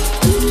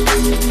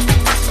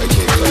 I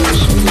can't find a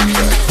single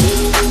track.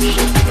 There was a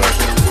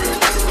flashlight.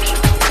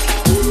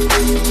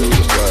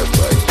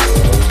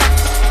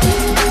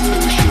 They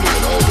were shooting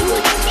in all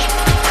directions.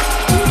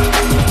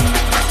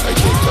 I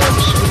can't find a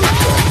single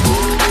track. There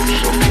was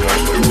a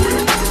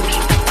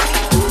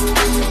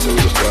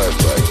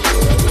flashlight.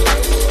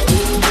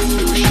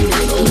 They were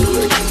shooting in all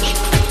directions.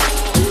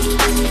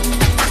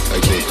 I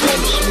can't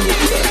find a single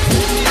track.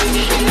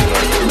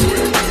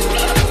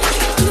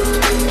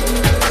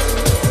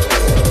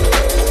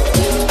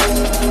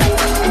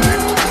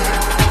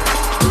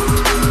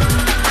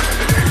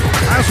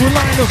 As we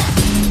line up.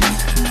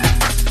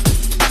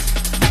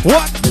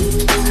 What?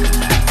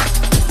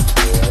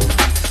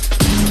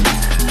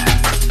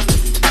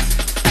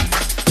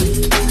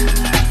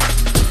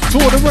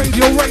 For the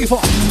radio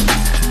raver.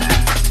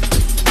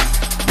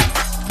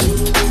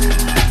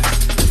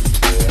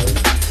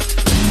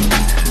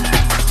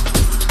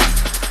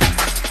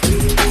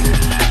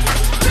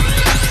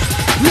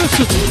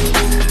 Listen.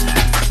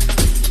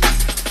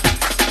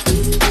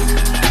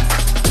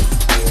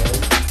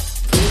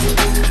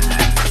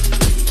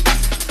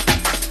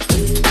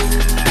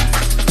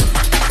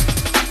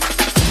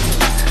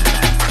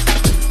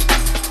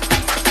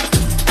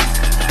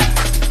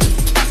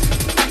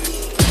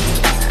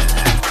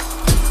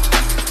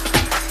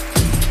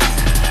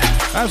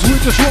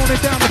 just rolling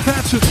down the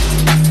pattern.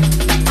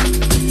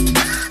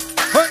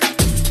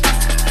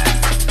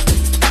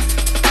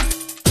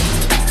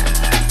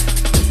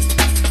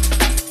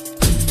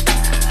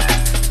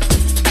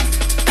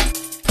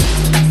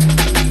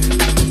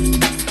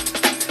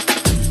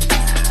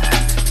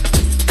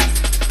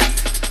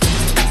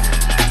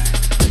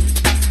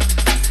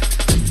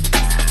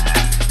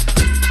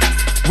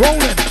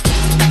 Rolling.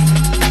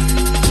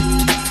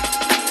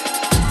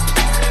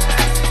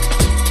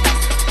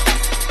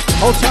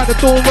 Outside the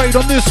door raid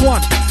on this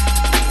one.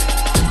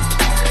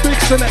 Big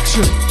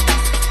selection.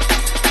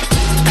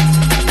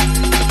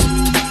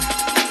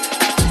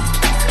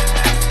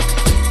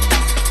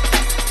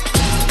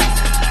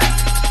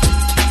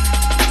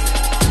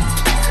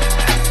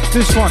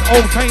 This one,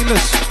 Old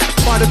Painless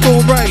by the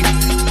door raid.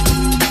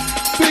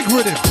 Big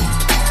rhythm.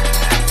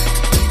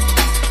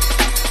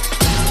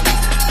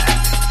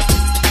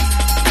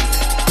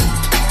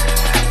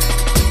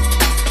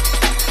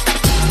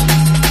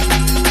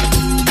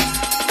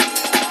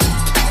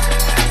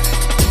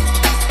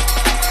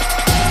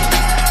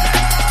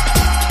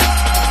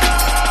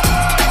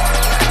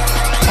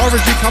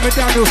 Origin coming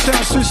down your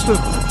sound system.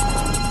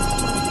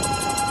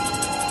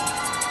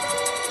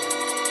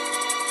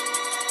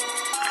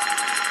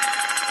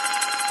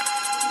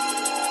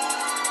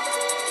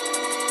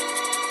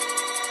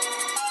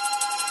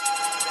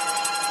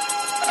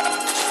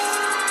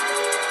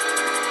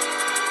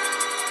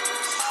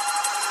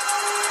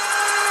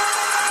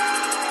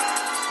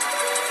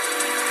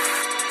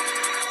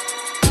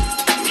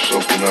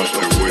 Something else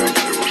they waiting.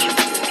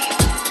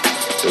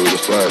 There was a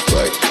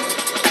firefight.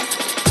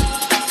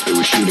 They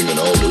were shooting in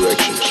all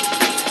directions.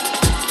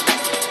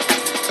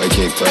 I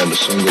can't find a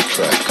single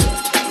track.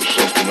 There's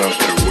something else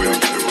they're waiting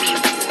for.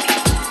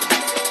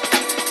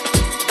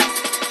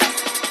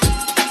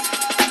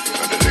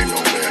 And it ain't no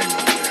man.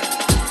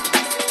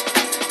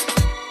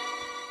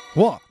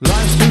 What?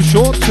 Life's too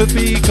short to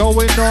be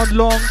going on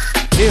long.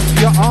 If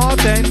you are,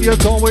 then you're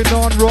going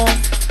on wrong.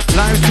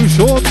 Life's too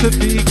short to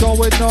be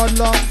going on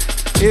long.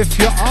 If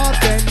you are,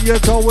 then you're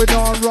going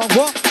on wrong.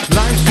 What?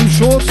 Life's too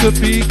short to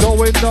be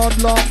going on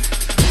long.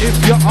 If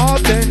you are,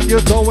 then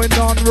you're going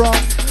on wrong.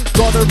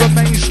 Gotta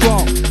remain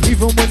strong.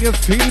 Even when you're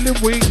feeling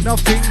weak,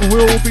 nothing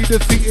will be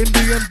defeating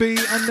D&B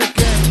and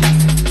again.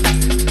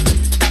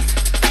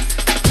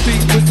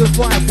 Beat with the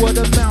vibe, word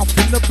of mouth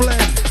in the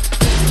blend.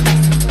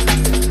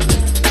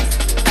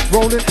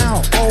 Rolling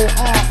out,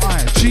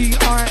 ORIGIN.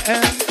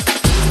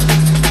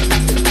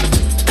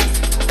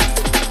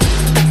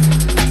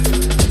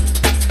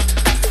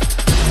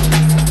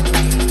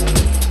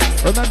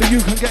 Remember, you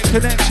can get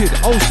connected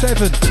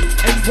 07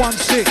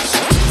 816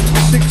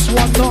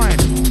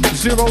 619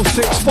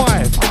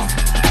 065.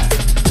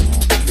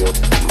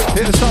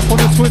 Hit us up on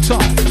the Twitter.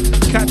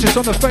 Catch us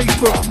on the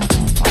Facebook.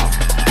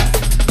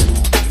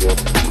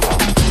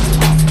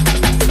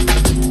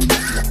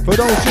 For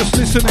those just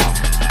listening,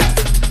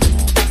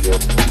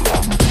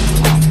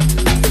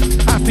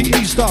 happy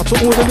Easter to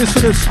all the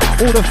listeners,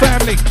 all the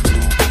family,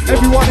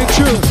 everyone in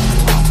tune.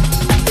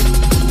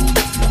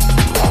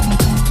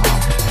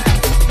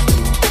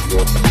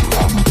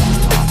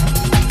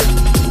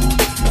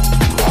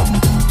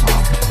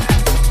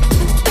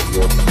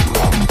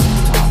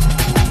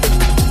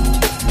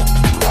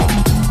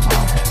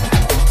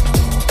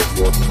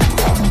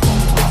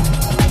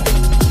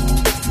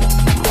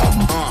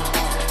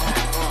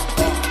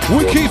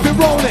 We keep it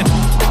rolling.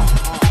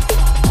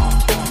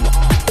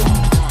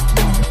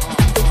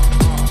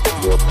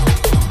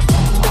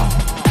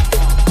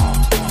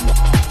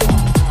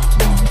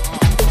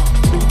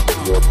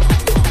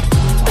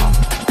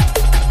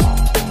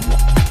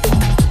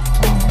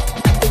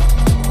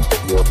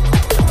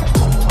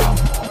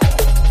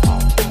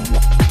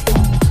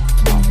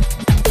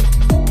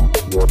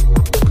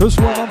 Cause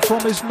where I'm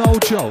from is no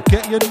joke,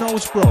 get your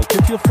nose broke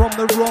if you're from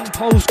the wrong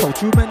postcode.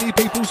 Too many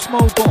people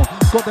smoke on,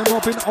 got them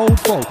robbing old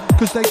folk,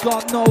 cause they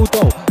got no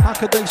dough. How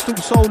could they stoop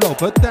so low?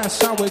 But that's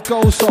how it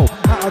goes. So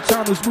out of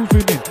towners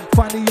moving in,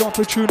 find the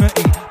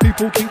opportunity.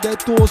 People keep their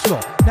doors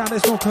locked, now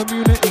there's no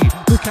community.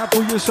 Look out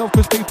for yourself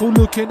cause people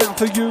looking out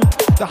for you.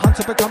 The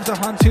hunter becomes a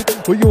hunted,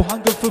 where you're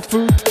hungry for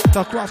food.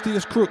 The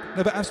craftiest crook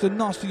never has the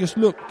nastiest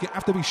look. You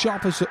have to be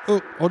sharp as a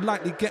hook or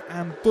likely get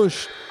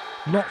ambushed.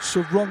 Lots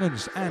of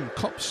wrong-uns and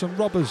cops and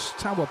robbers,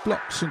 tower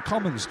blocks and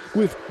commons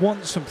with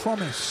wants and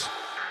promise.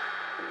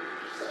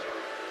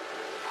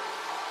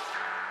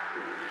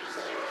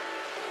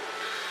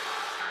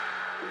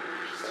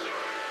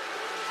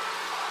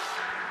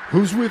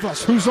 Who's with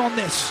us? Who's on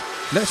this?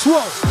 Let's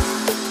roll!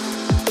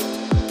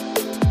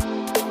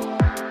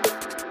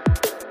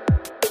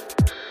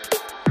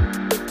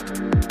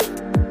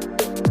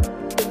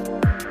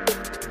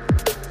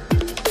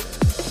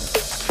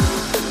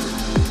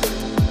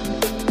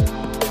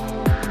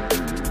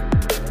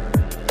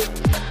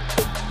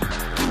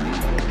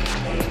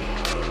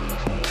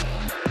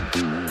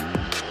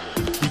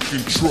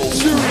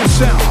 Serious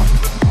sound.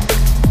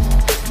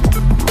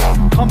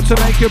 Come to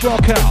make it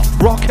rock out,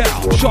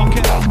 shock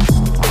out.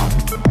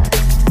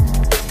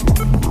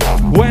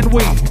 When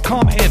we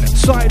come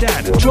inside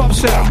and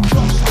drops out.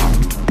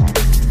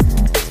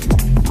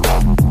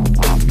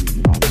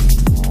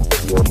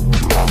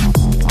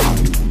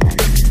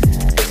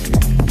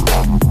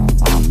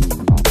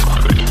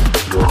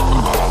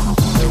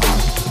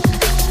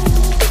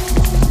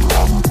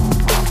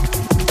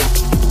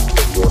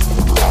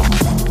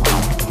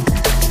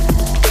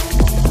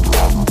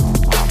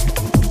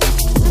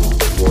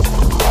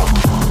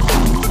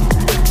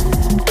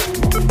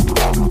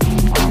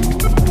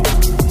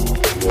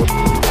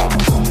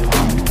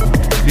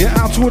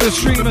 To all the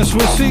streamers,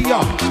 we'll see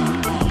ya.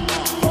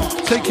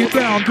 Take you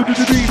down.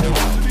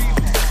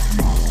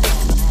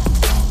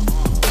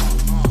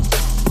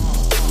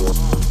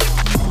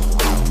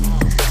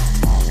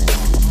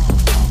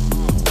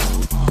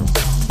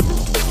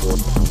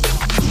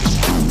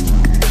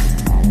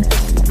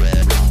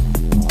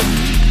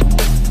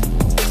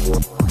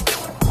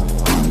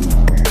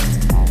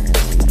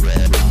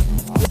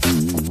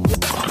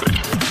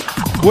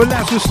 Well,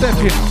 as we're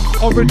stepping,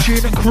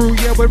 Origin and crew,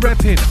 yeah, we're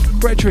repping.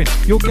 Brethren,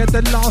 you'll get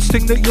the last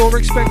thing that you're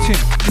expecting.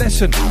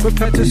 Lesson,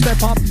 prepare to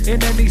step up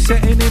in any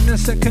setting. In a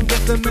second, get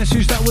the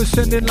message that we're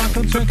sending like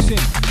I'm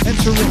texting.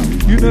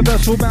 Entering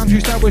universal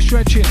boundaries that we're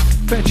stretching.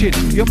 Fetching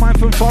your mind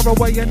from far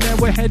away, and then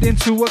we're heading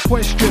to a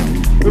question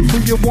of who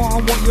you are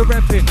and what you're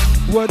repping.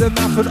 Word of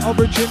mouth and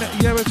Origin,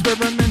 yeah,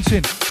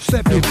 experimenting.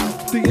 Stepping,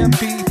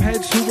 DMB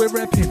heads who we're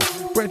repping.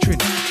 Brethren,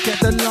 get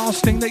the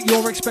last thing that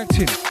you're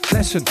expecting.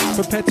 Lesson,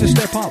 prepare to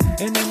step up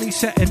in any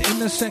setting.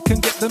 In a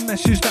second, get the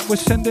message that we're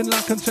sending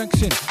like I'm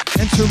texting.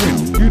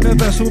 Entering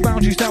universal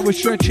boundaries that we're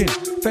stretching.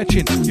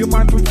 Fetching your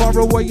mind from far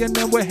away, and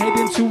then we're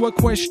heading to a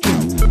question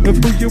of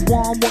who you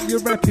are and what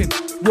you're repping.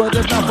 Word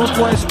of mouth,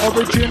 voice,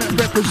 Origin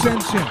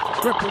representing.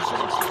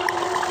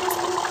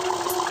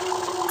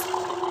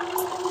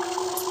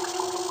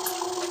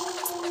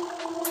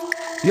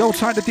 The old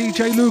time to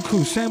DJ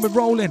Luku, saying we're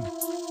rolling.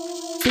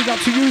 Big up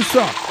to you,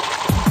 sir.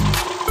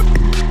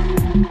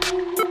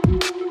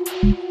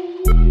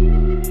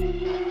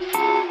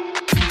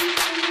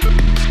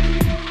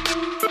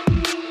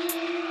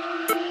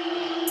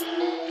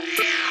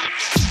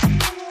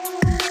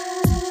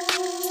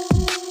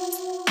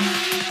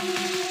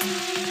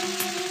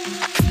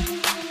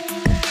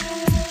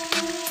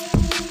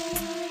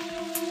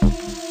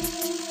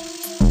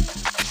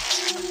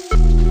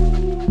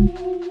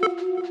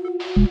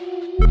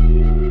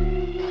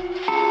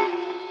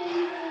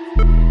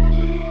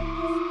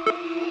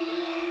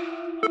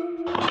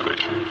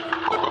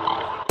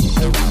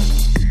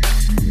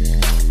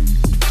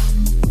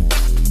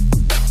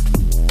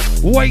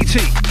 Weighty.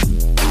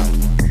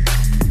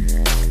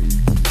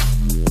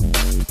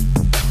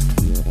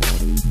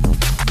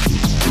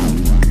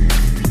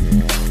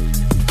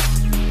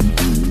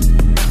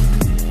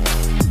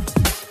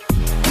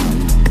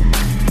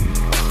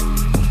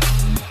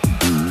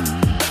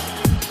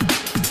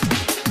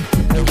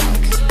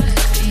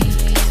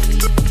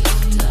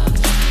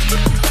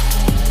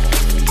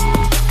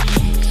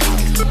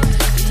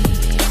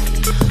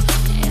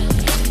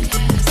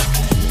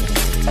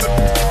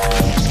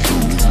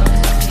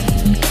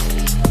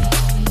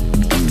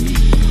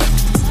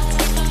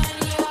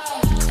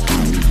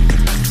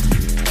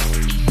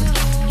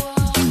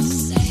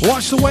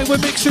 Watch the way we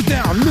mix it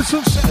down.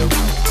 Listen.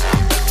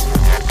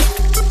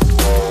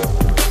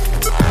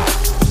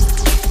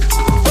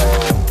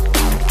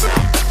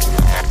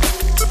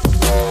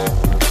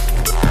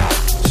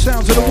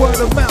 Sounds of the word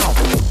of mouth.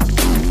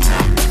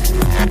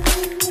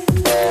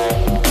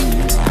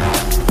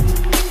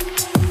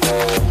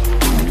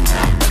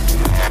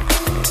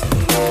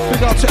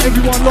 Big up to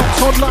everyone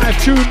locked on live,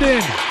 tuned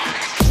in.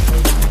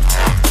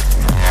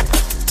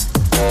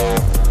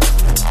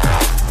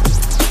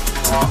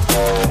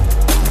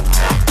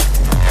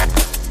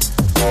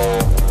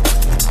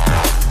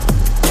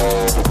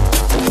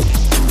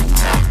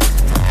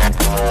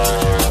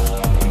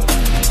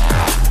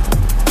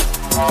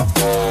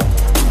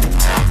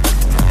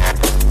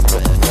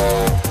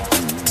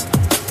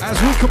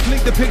 As we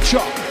complete the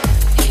picture.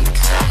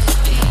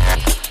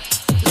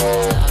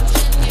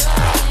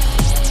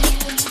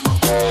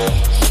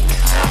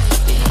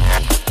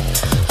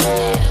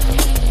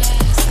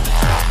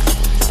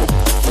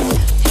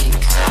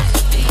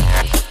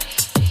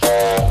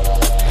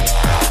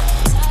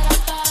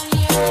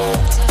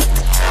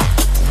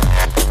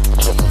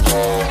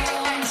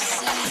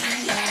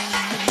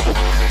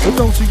 For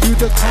those of you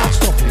that can't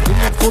stop it, in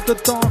it for the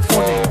dark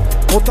funny,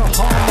 or the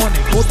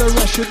harmonic, or the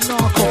Russian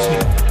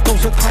narcotic.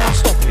 Those that can't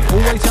stop it,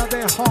 always out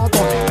there hard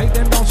on it. Make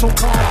them dance on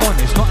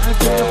carbonics, not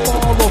having the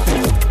bar of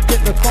it.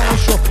 Get the bar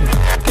shopping,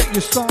 get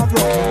your start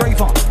rocking,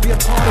 rave up, be a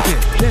part of it.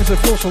 There's a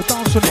floor, so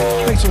dance on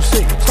it. Face so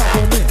sick, start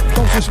on it.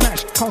 Don't just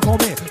smash, can't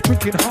come in.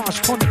 Drinking harsh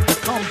tonic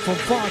that come from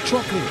far,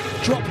 drop it.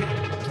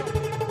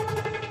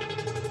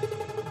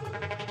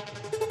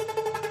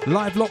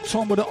 Live locked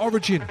on with the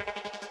Origin.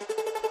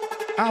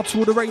 Out to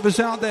all the ravers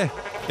out there.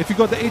 If you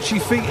got the itchy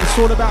feet, it's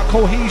all about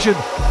cohesion.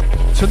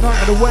 Tonight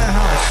at the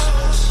warehouse.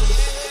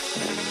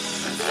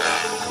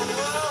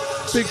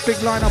 Big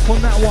lineup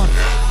on that one.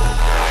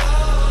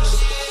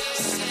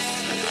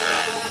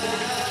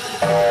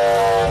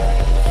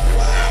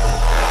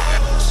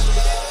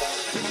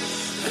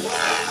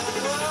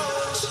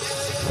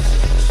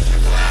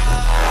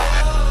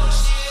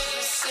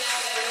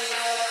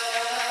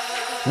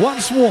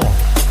 Once more.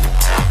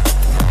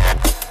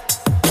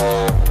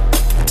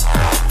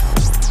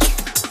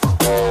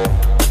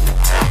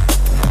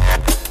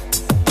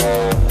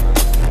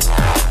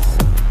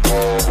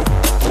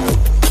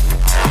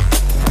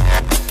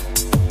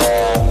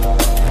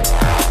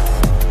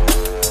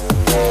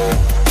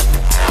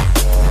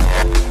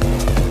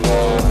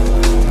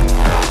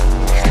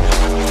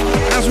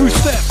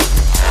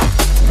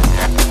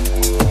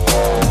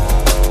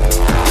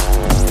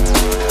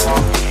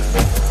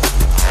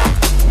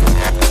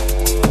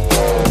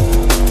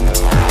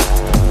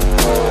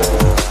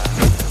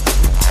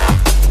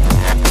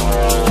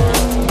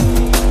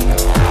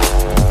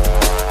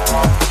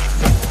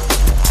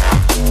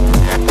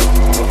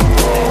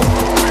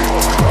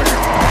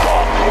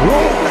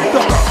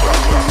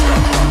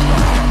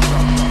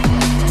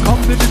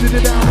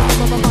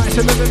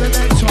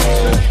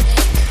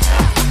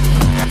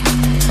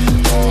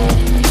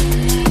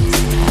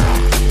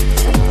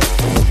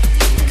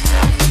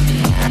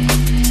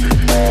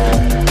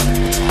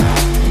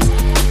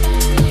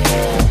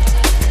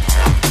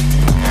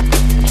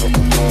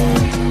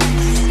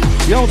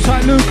 Yo,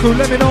 tight Luku,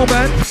 let me know,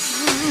 man.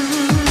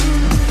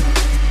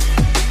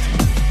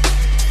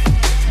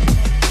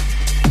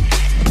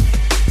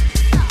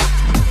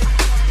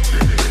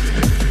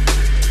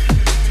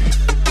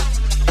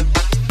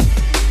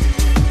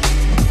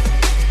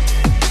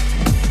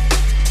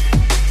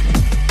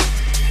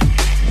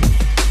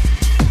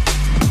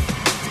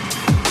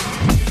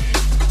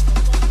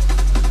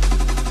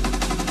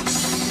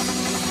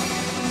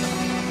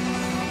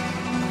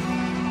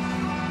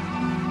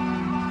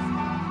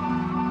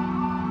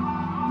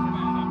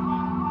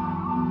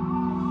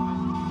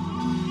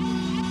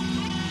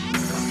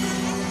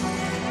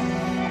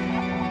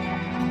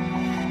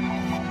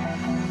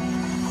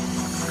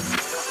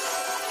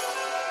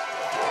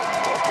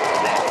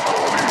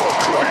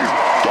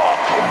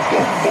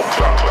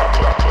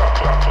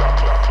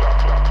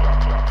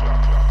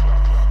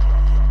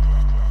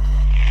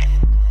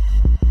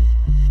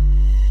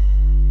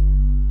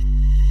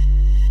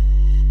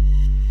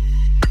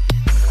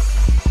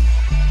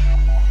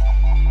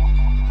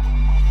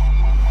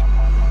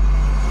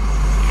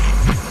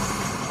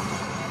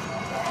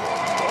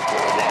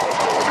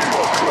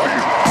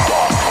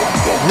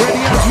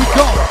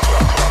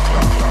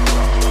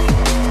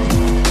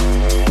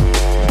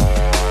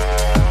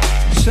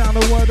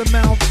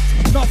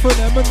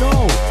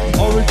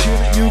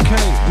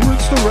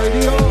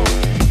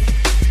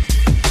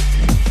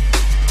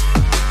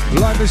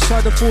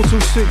 Inside the 4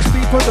 till 6,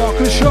 Deeper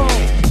Darker Show.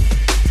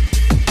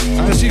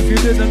 As if you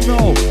didn't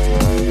know.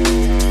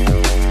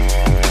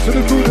 To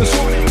the crew this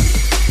morning.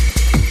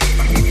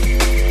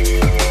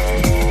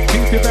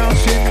 Keep you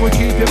bouncing, we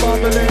keep you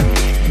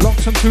bubbling.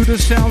 Locked onto the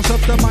sounds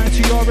of the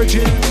mighty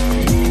origin.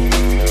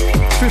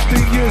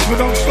 15 years, we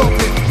don't stop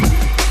it.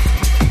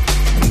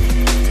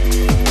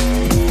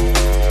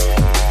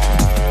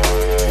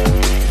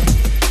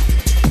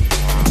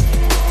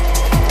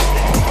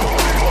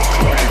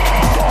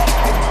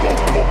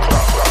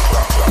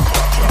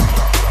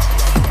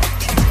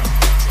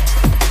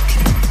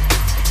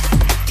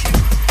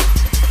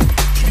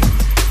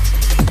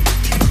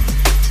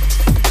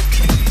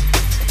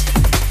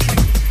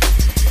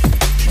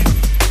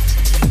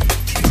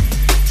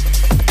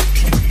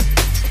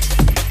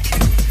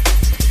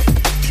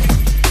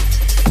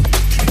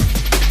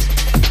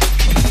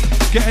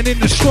 Getting in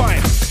the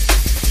stride.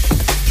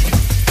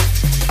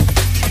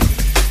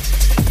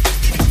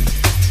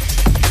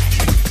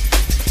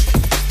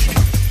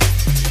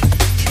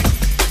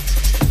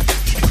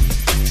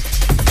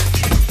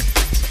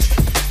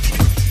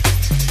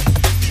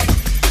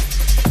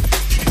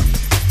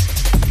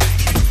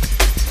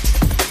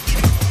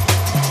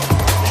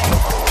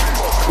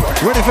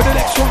 Ready for the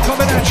next one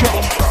coming at you.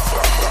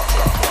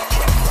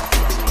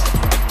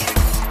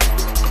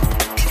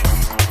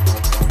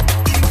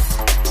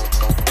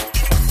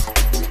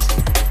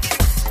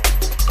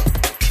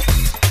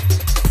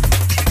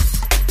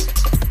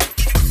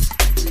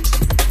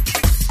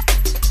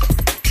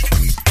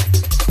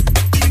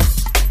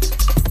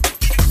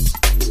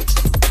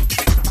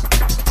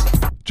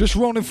 Just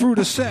rolling through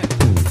the set.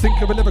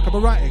 Think of a lyric, of a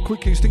write it.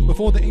 Quick instinct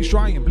before the ink's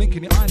drying.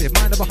 Blinking your eyelid,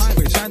 mind of a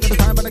highway. Sign to the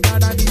time, and the guy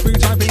 90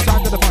 degrees. Time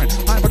to the fine.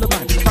 Time for the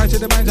blind. Time to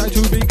the mind, time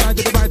to be kind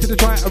to the right, to the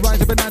try.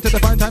 Arise up and night to the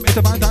fine time. It's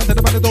a fine time to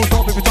the man. Don't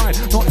stop if you try.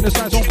 Not in the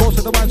side zone, course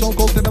to the right zone,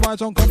 course in the right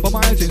zone.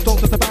 Compromising. Stop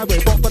to the bad way.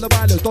 Walk for the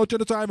violence. Dodge to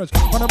the tyrants.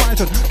 On the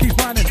horizon. Keep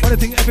mining.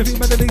 Anything, everything,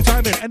 melody,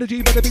 timing.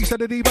 Energy, better be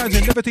steadily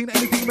rising. Never seen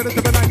anything better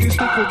to the night. You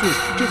stick with this.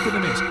 Just in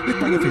the mix.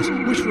 Lift by your fist.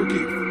 Wish for a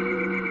gift.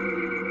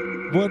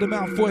 Word of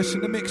mouth voice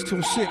in the mix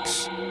till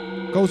 6.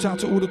 Goes out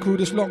to all the crew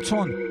that's locked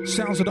on.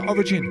 Sounds of the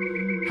origin.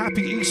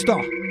 Happy Easter.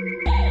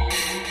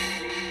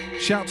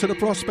 Shout to the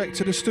prospect,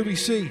 to the Stewie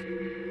C.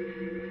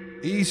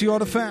 Easy on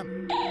the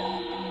fam.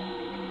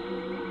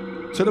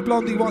 To the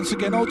blondie once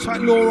again. Old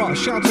tight Laura.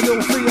 Shout to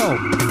little Theo.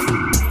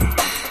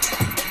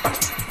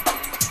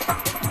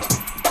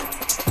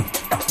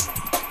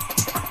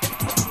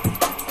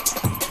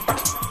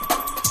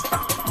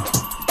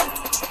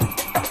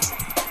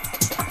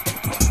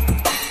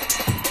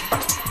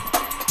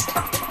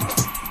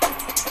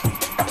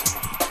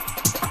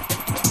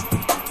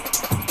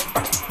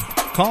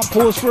 Can't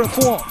pause for a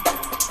thought.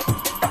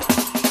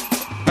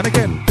 And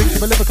again, think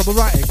of a lyrical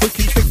variety. Quick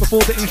instinct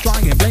before the inch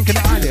lying. Blinking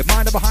the eyelid,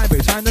 mind of a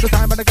hybrid. Sign of the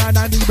time, and the guy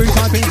 90 degrees.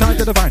 Typing, time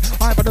to the vine.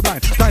 Eye for the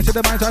blind. Time to the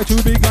mind, time too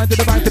big. Line to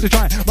the vine, to the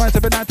try. Rise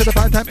up and out to the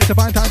vine. Time, it's a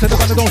vine. Time to the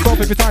vine. Don't stop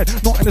if you're tired.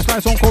 Not in the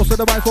slice, on course to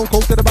the rise. On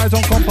course to the rise.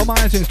 On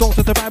compromising. Stalks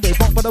to the vibrate.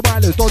 Bump for the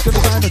wireless. Dodge to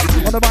the diamond.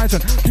 On the bison.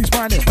 Keep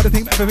smiling. But the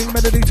team, everything,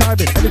 melody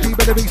typing. Anything,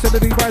 better be,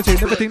 steady rising.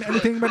 Everything,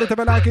 anything, ready to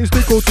be like is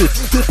stick or tip.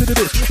 Tip to the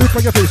disc. Tip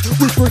for your fist.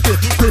 Wish for a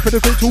tip. Grip for the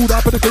fit. Tooled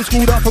up for the fit.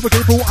 Schooled up for the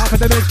kid. Pull up for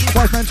the mix.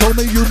 Wise man told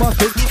me you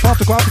must pick. Half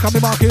the crowd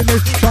becoming marking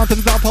this. Chant to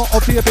the top part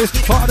of the abyss.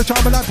 Part of the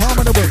charm and that palm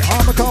in the wind.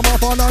 I'm a calm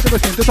off all out of the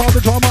skin. The top of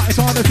the drama is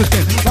on the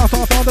skin. Last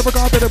half on the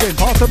regard to the wind.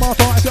 Pass the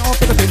master as it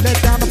after the pin. Let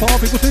down the path.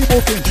 People see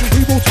walking.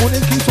 Evil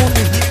turning. Keeps on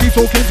in. Keeps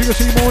talking till you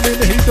see morning.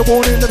 The heat, the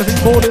warning. Let the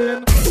feet fall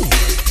in.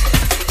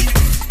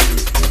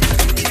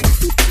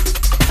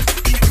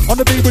 On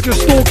the beat we're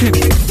just stalking.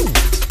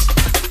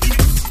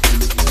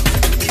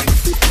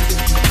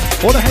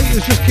 All the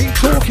haters just keep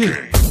talking.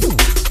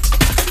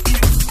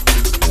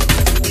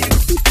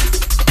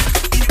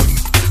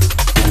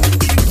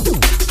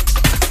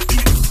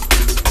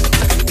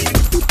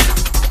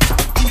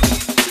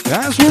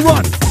 As we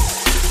run.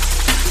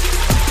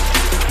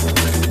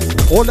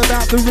 All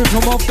about the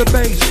rhythm of the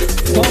bass,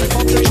 bump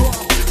of the drum.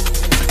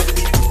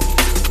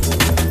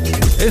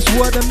 It's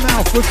word of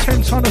mouth with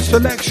 10 ton of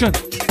selection.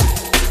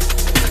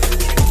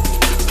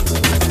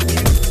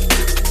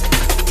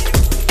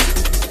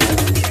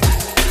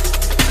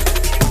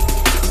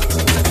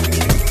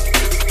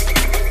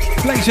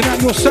 Blazing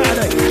out your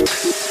Saturday.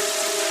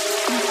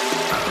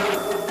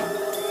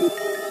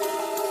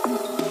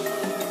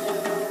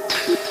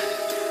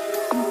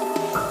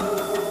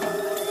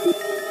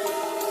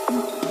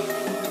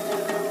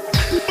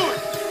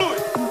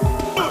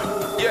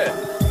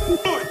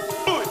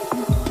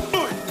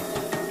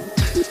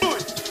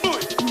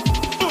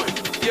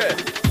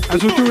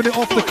 As we're doing it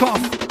off the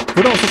cuff,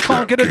 but also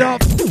can't get it up.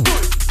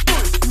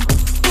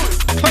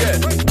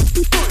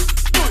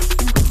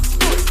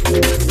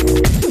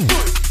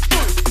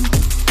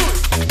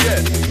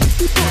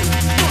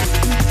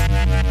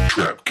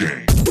 Trap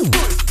game.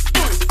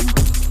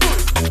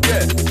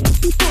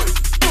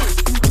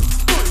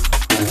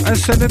 And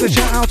sending a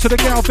shout out to the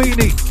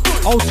Galvini,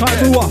 old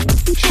time Rua.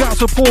 Shout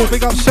to Paul,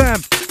 big up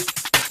Sam.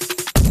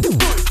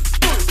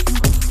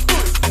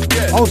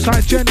 Old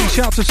side Jenny,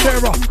 shout to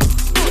Sarah.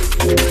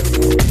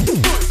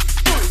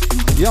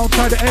 The old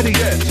side of Eddie,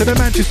 to the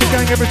Manchester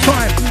gang every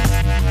time.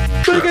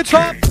 Big it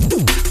up.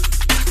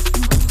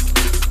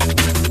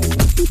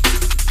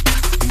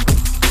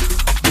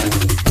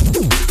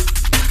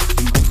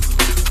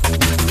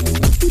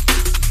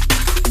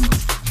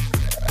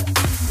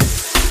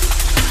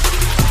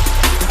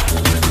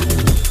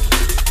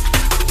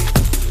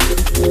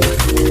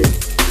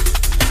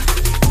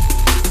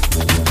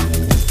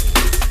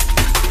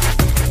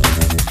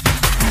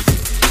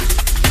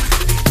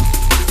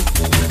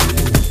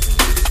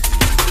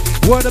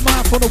 Word of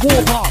mouth on the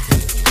warpath.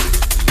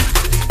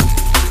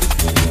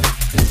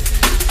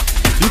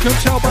 You can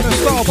tell by the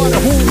style, by the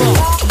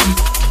hallmark.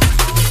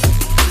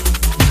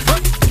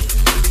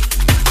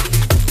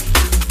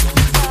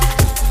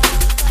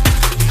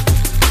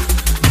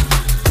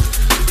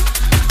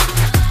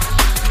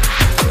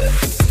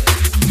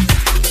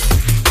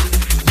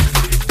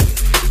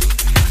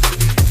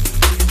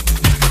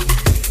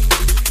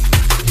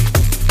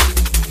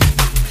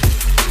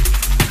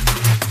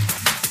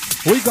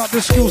 We got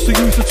the skills to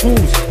use the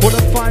tools,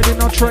 qualified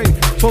in our trade.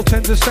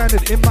 1210's a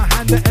standard, in my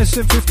hand the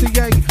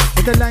SM58.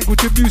 In the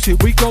language of music,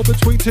 we go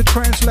between to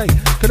translate.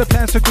 Got the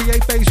plans to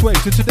create bass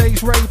waves in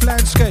today's rave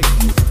landscape.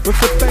 With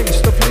the bass,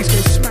 the place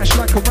gets smashed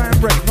like a ram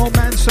break. No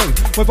man safe,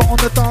 whether on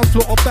the dance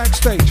floor or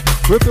backstage.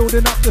 We're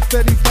building up the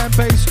steady fan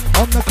base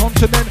on the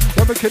continent.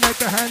 When we connect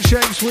the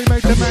handshakes, we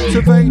make them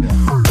activate.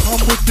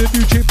 Come with the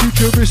new chip,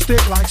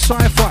 futuristic like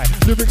sci-fi.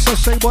 Lyrics I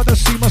say what I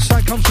see, my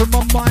sight comes from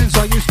my mind's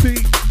eye. You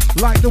speak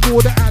like the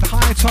water at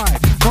high tide.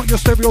 Not your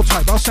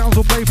stereotype, our sounds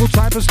are playful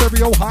type of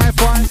stereo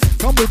hi-fi.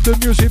 Come with the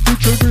music,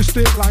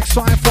 futuristic like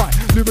sci-fi.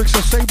 Lyrics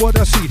I say what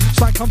I see,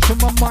 sight comes from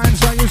my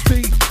mind's eye. You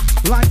speak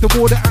like the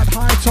water at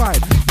high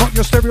tide. Not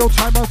your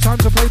stereotype, our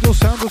times are playful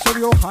sounds of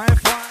stereo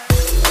hi-fi.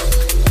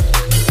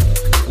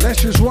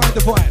 Let's just ride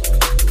the vibe.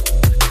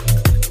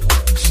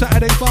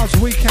 Saturday buzz,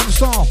 weekend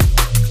song,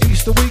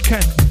 Easter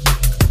weekend.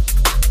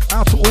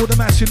 Out to all the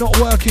mass, you're not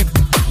working,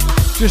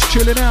 just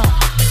chilling out,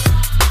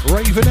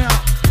 raving out,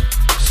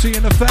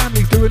 seeing the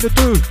family, doing the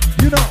do,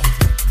 you know.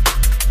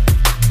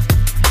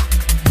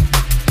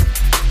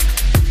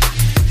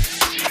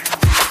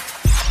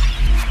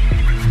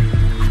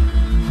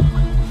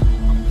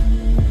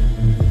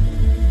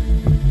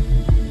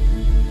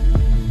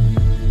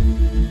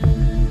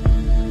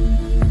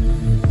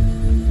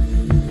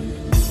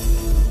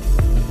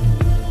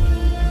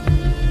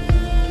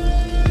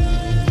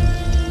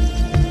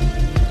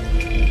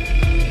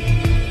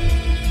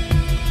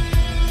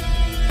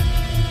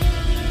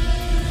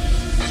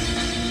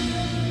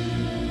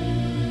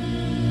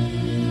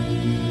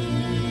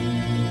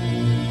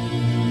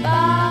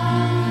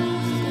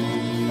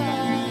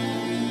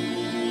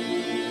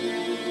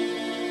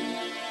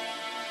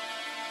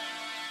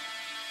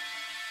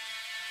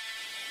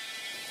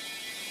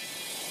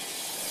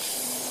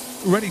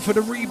 Ready for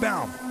the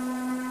rebound.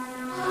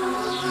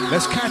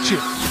 Let's catch it.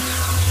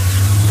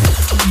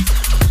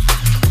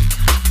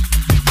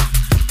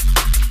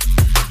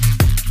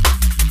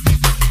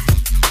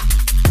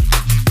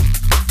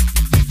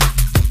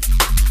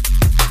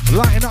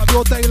 Lighting up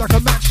your day like a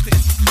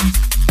matchstick.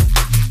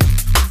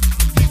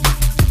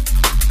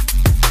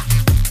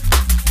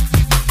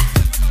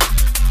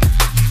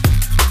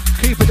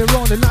 Keeping it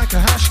rolling like a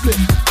hash flip.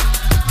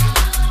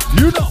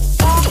 You know.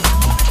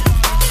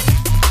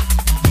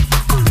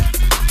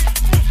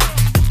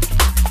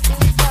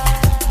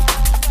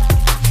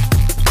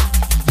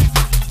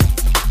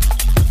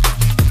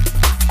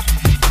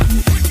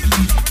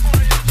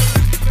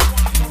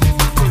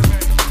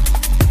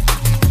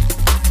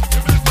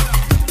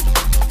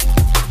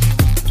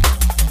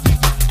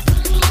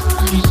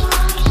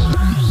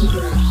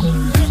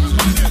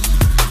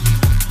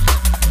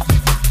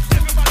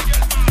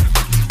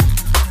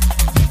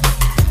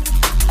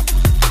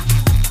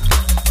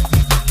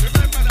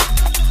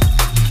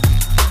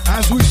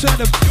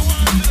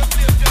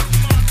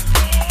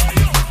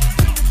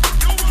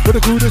 For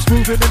the crew that's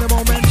moving in the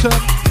momentum,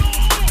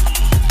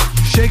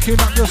 shaking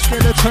up your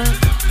skeleton.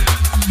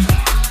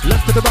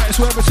 Left to the right is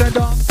where we send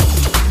on.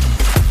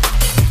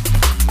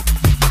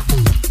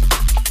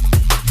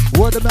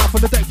 Word of mouth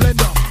on the deck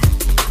blender.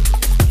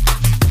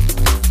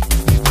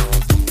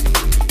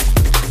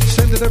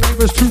 Send to the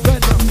ravers to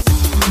blender.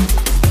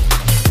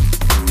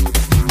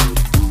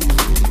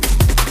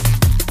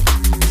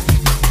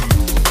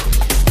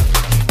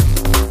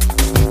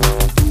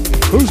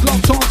 Who's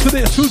locked on to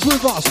this? Who's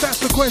with us? That's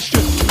the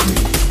question.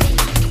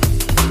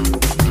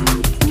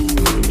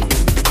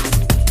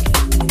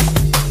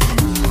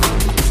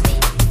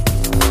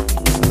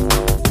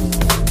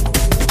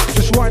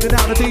 Just riding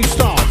out the D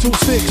Star till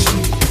 6.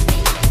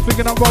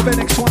 Picking up Rob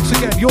Enix once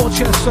again. Your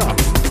chest up.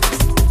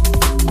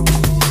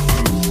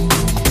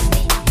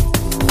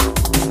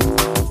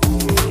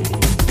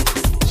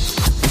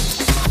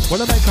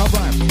 Well, I make up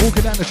rhyme,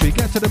 walking down the street,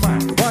 get to the man,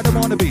 why the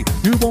wannabe,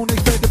 you won't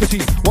expect the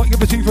petite, what you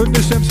petite from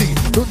this MC,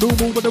 look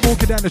normal when I'm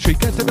walking down the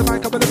street, get to the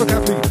mic, I'm a little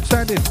athlete,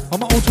 standing,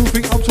 on my own 2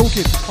 feet, I'm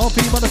talking, I'll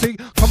be on the feet,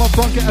 come up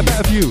front, get a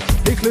better view,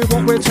 it's clear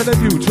what we're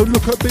telling you, to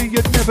look at me,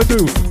 you'd never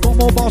do, got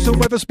more bars than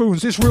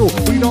Weatherspoons, it's real,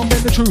 we don't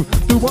bend the truth,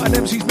 do what an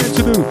MC's meant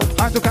to do,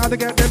 I took how to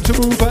get them to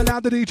move,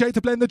 allow the DJ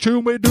to blend the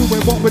tune, we're doing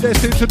what we're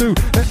destined to do,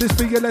 let this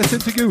be a lesson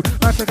to you,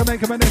 I think I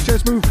make my next chess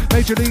move,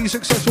 majorly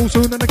successful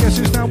soon, and I guess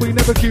it's now we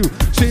never queue,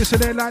 see us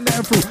in there like let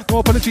them through. No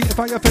apology if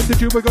I offended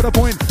you, we got a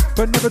point,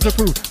 but never to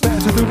prove. Better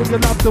to do what you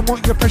love than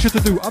what you're pressured to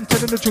do. I'm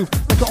telling the truth.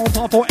 Make it on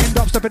path or end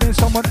up stepping in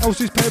someone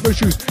else's pair of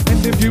shoes.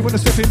 End in view when I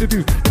step in the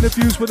view.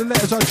 Interviews with the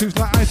letters I choose.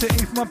 Like I say,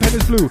 if my pen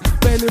is blue.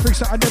 Bare lyrics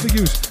that I never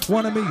use.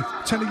 One of me,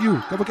 telling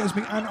you, go against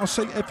me and I'll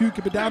say if you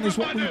keep it down is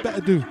what we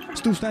better do.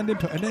 Still standing,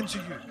 put an end to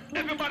you.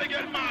 Everybody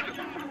get mad.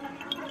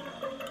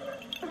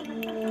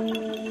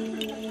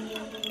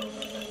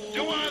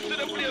 You want to see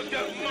the place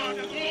get mad?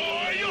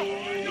 Oh, you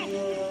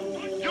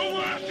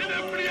want to see the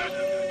place?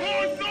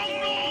 Oh, no.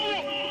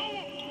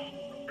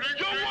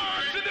 You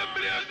want to see the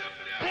place?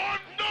 Oh,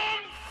 no.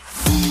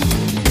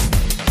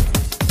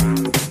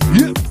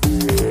 Yep.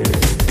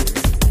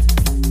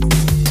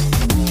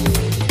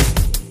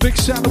 Big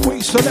sound of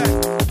we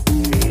select.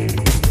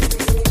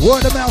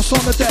 Word of mouth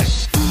on the deck.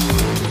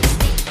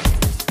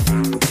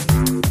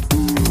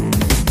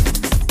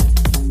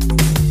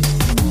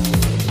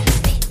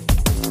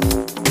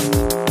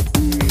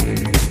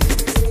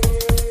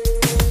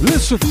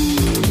 Listen.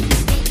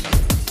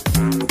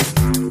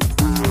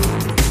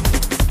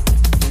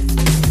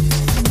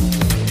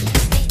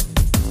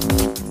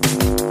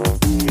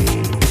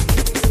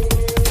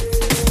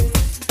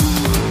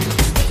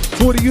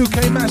 For the UK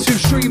massive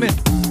streaming.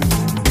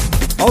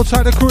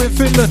 Outside the crew in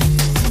Finland.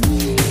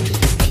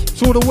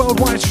 To the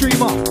worldwide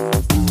streamer.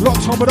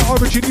 Locked on with the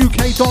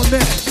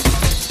originuk.net.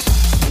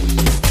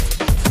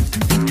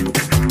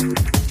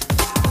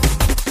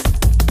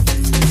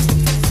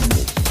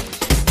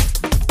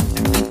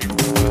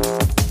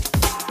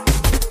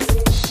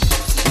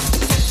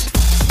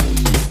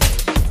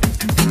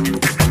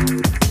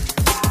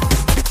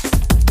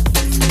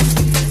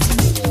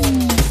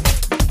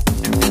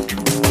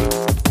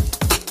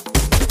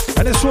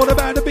 And it's all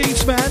about the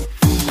beats, man.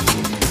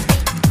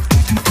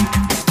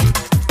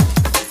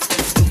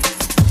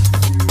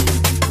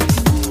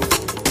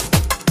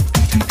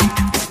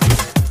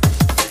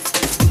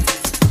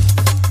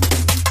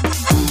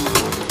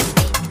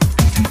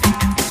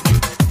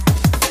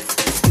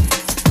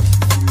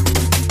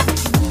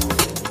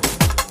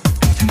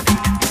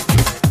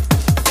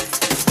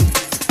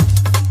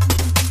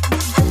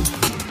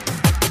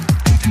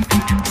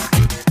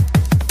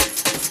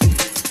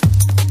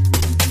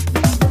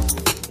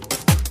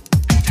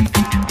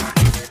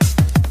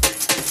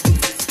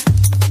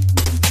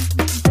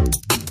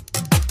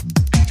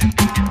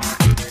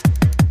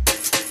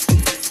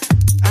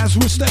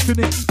 We're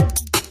stepping in.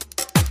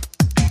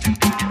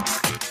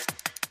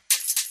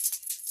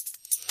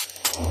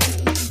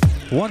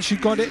 Once you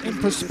got it in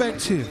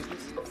perspective.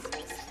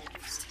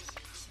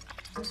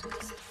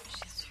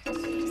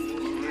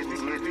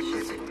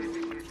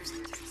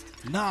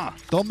 Nah,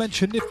 don't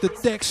mention if the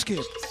deck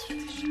skip.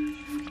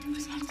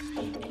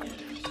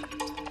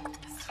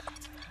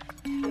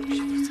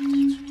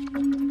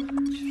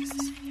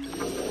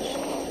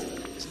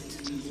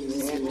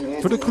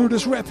 For the crew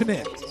that's repping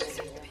it.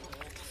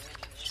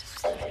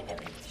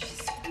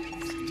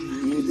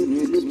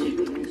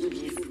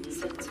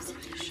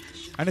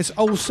 And it's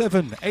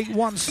 07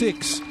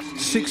 816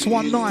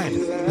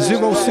 619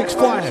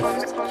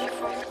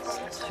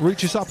 065.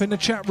 Reach us up in the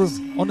chat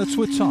room, on the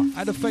Twitter,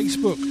 and the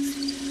Facebook.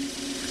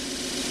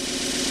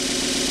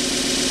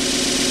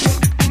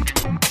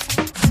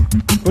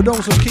 For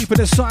those who's keeping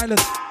it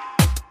silent.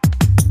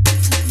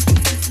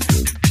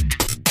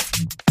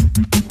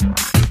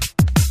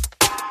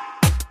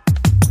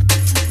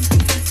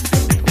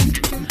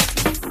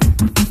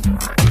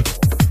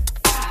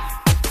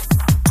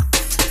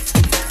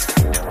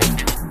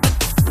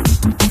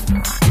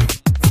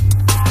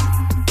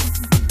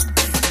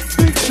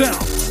 Big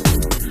sound.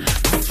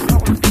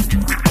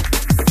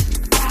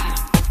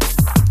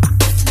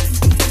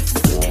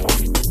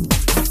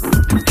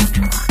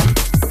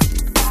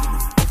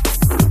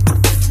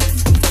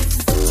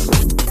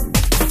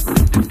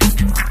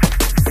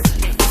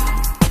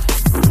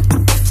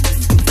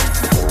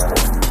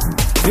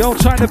 The old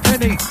China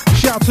Penny,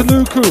 shout to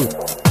Luku.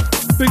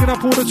 Bigging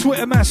up all the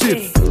Twitter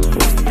massive.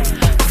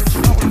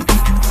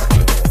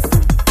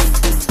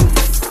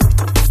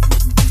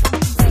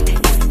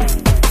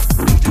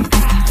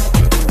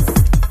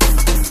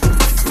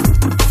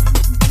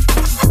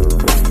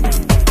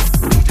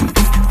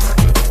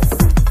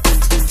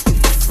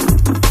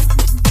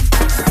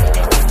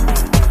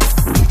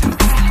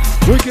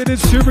 We're getting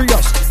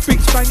serious.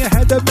 Beats bang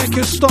ahead and make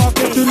you start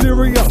get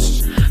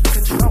delirious.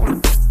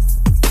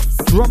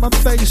 Drum and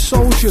bass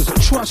soldiers,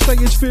 trust they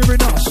is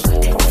fearing us.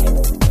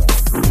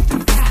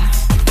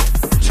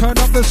 Turn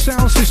up the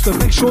sound system,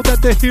 make sure that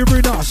they're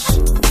hearing us.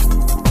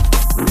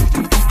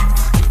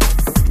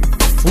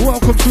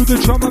 Welcome to the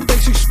drum and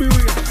bass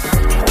experience.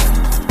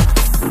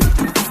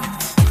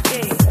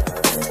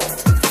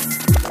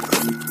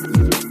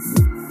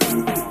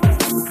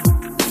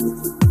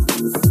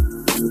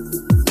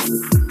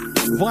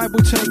 Vibe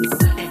will take a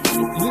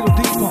little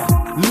deeper,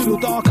 a little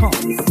darker.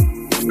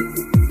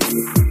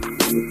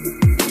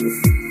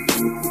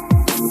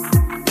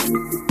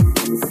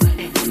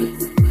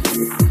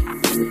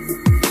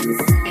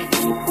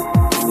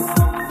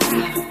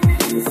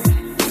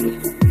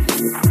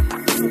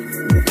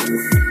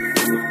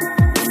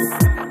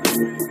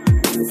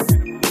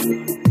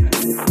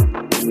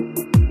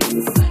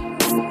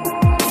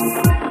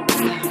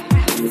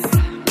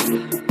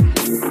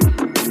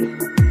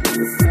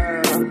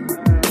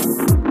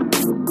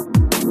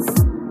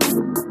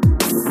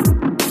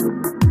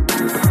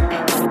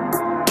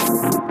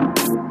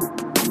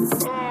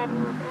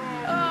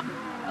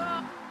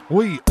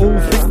 We all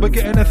think we're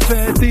getting a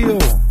fair deal.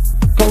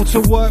 Go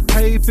to work,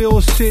 pay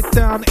bills, sit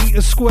down, eat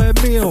a square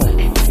meal.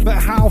 But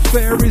how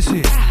fair is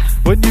it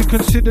when you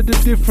consider the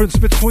difference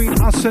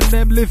between us and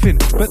them living?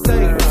 But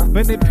they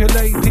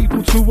manipulate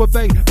people to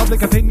obey.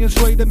 Public opinion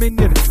sway the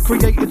minion,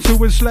 created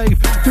to enslave.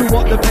 Do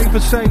what the paper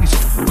says,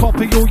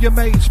 copy all your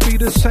mates. Be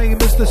the same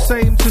as the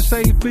same to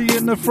save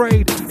being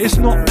afraid. It's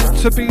not meant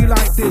to be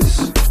like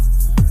this.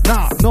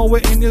 Nah, know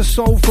it in your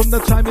soul from the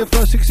time you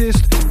first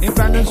exist.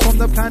 Imbalance on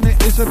the planet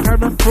is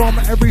apparent from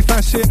every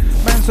facet.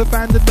 Man's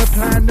abandoned the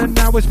plan and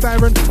now it's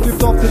barren.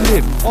 Lived off the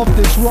lid of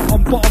this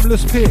rotten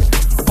bottomless pit.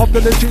 Of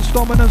the legit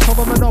dominance of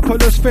a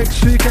monopolist fix.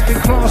 So you're getting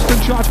classed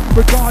and judged,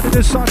 regarded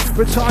as such.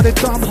 Retarded,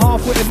 dumb,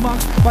 half-witted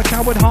mugs by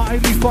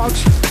coward-heartedly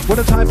thugs. What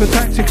a type of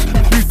tactics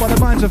used by the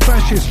minds of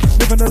fascists.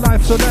 Living a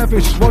life so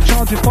lavish, while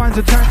charging fines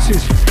and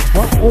taxes.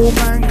 While all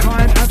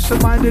mankind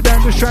absent-minded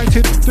and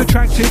distracted.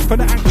 Detracted from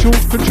the actual,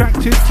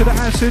 contracted to the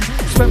acid.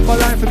 Spent my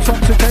life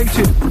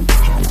intoxicated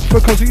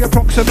because the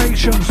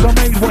approximations I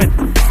made when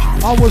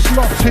I was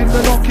locked in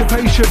an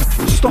occupation.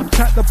 Stopped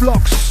at the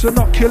blocks,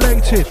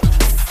 inoculated.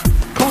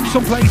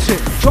 Contemplate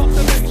it, drop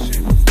the bass.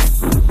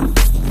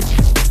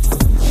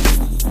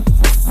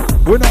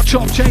 We're not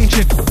chop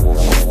changing.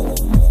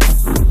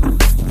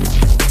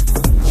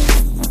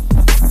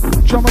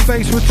 Drum and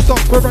bass would stop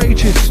for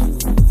ages.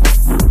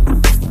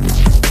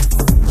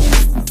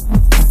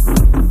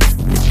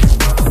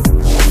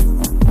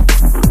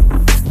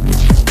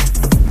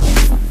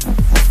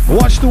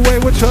 Watch the way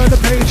we turn the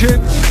page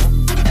in.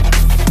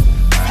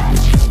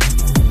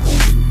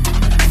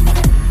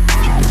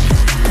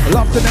 I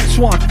love the next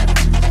one.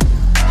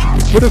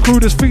 For the crew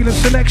that's feeling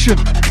selection,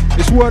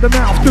 it's word of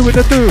mouth, do it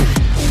to do.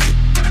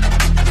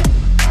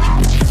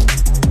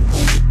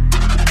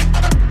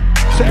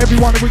 So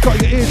everyone, we got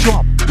your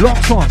eardrum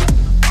locked on.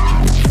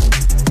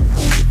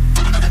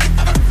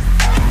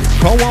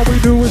 But what we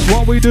do is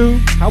what we do.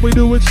 How we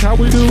do it's how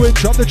we do it.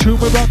 Drop the tune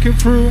we're rocking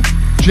through.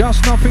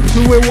 Just nothing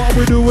to it. What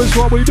we do is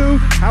what we do.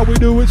 How we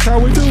do it's how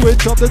we do it.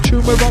 Drop the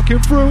tune we're rocking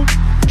through.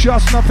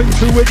 Just nothing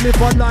to it. Live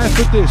our life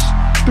for this.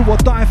 Do or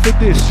die for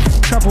this.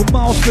 Travel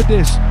miles for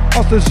this. I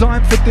was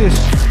designed for this.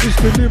 It's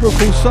the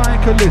lyrical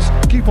cyclist.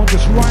 Keep on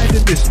just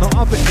riding this. None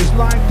of it is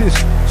like this.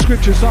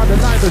 Scriptures are the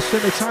lightest.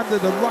 Any time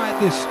that I write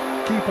this.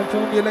 Keep on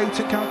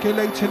formulating,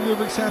 calculating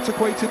lyrics,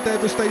 antiquated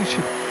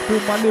devastation.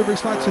 Build my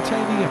lyrics like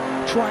titanium.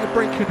 Try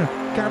breaking them,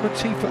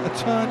 guarantee for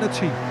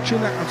eternity. Chill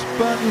out,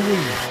 burn your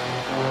weed.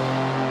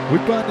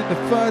 We're burning the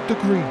 3rd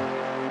degree.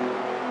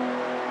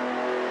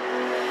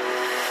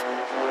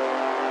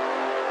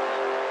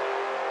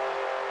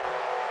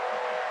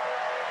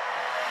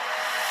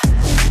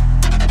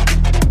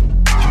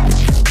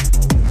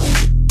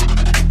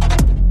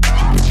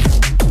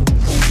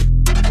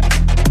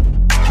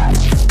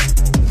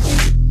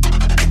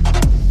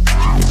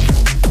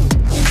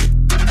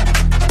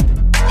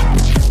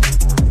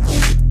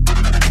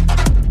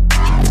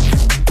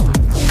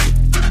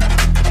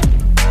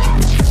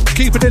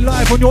 Keeping it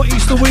live on your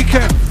Easter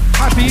weekend.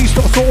 Happy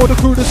Easter to all the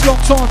crew that's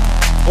locked on.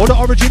 All the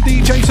Origin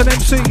DJs and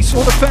MCs,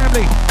 all the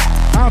family.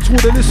 Out to all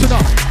the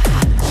listener.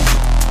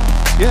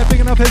 Yeah,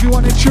 bigging up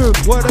everyone in tune.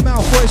 Word of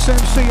mouth, voice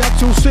MC up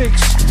till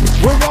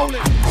 6. We're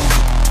rolling.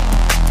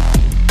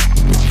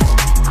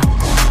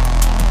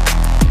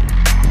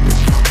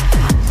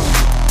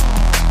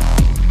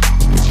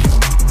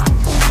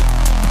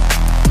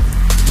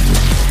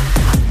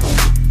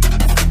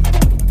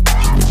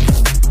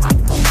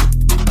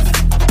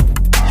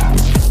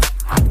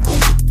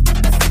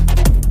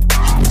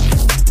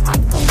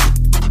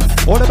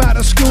 All about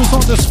the skills on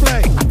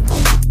display.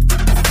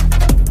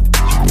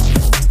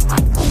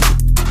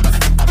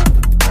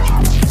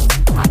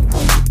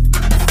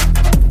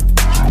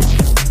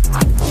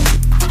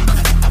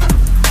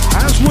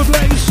 As we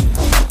blaze.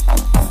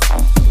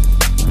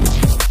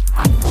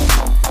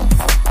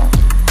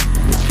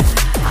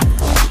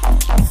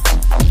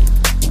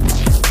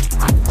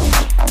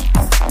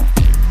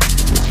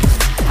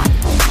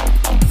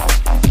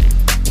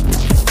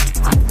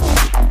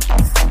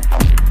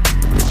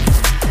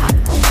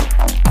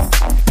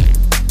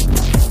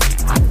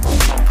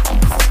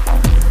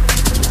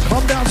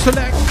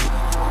 Select.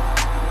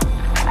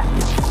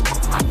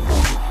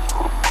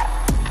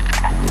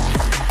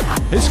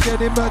 It's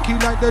getting murky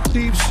like the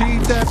deep sea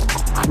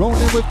depth.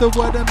 Rolling with the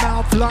word of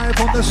mouth live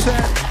on the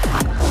set.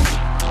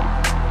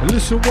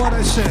 Listen what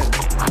I said.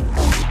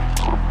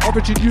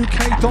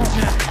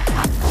 OriginUK.net.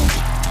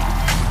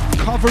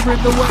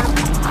 Covering the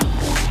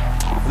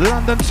web.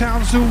 London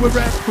towns who we're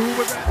at, who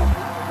we're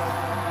at.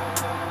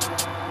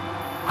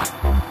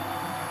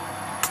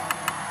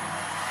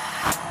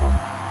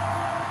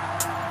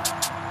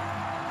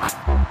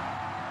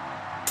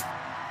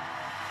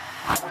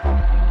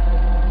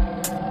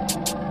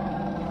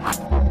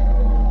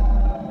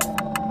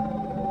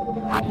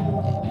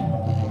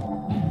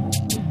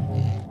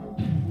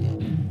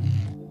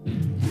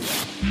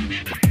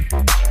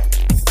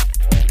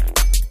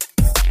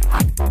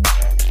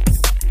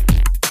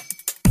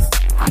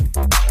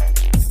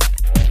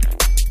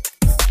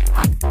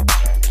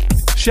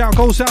 Shout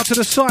goes out to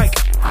the psych.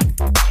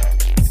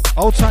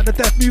 Old time the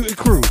Deaf Muted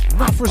crew.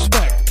 Enough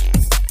respect.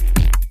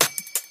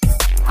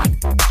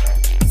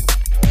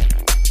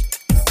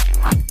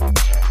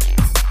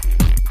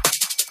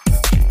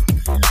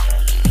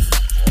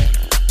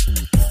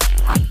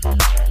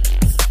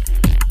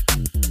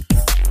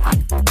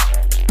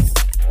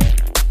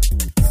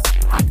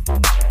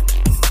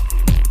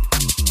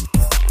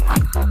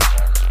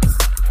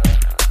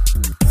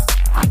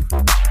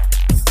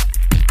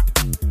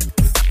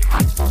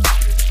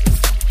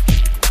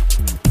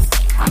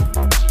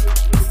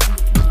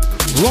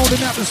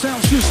 Rolling out the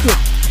sound system.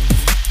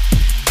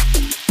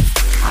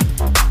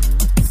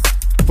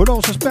 For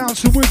those that's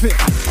bouncing with it.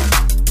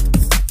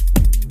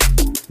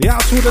 Yeah,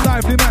 out to all the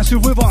lively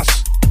massive with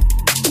us.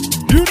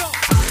 You know.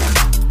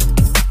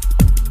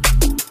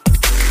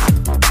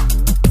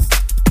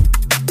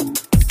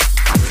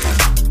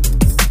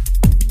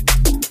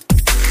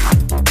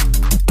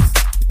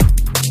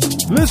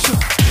 Listen.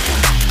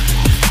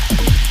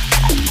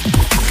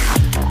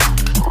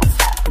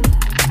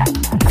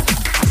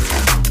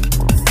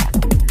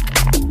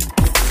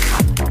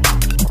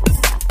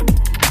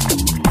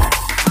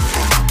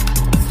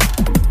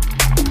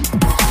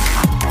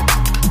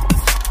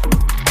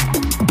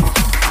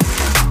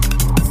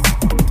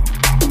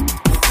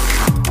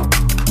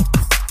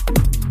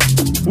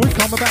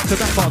 Back to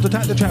that part,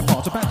 attack the trap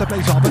part, attack the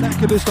blaze our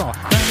vernacular star,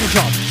 bang and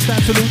sharp,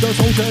 stand salute the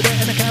soldier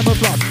there in the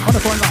camouflage, on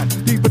the front line,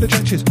 deep in the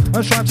trenches, and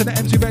strive to the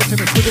MC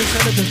veterans, with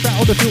intelligence,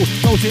 battle the field,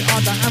 close it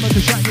under, hammer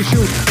to shut your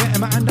shield, get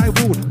him and I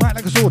rule, right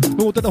like a sword,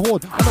 lord to the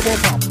horde, on the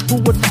warpath,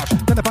 forward march,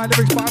 then I find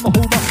lyrics by my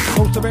hoover,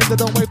 close the render,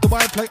 don't wave the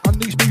wide plate,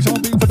 unleash beats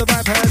on beat for the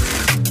rap head,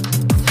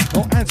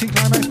 no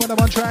anti-climax when I'm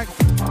on track,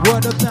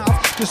 word of mouth,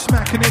 just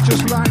smacking it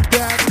just like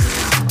that,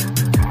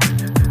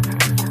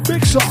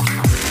 big song.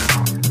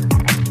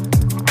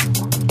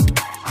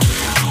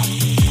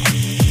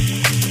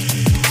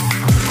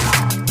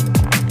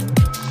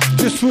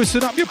 Just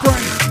twisting up your brain.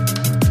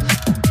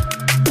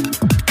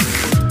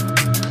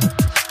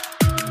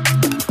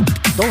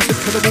 Don't stick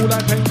to the wall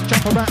like pain.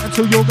 Jump around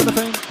until you're gonna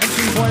faint. MC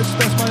voice,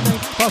 that's my name.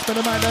 Pass me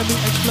the mind, let me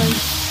explain.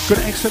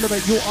 Gonna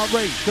accelerate your heart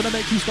rate. Gonna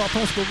make you start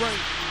perspirate.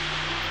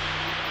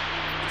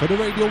 For the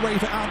radio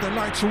rave out there,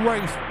 lights to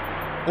rave.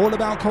 All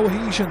about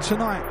cohesion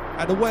tonight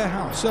at the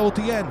warehouse,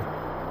 LDN.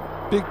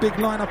 Big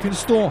lineup in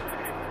store.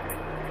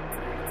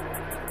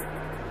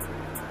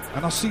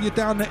 And I'll see you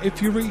down there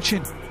if you're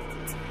reaching.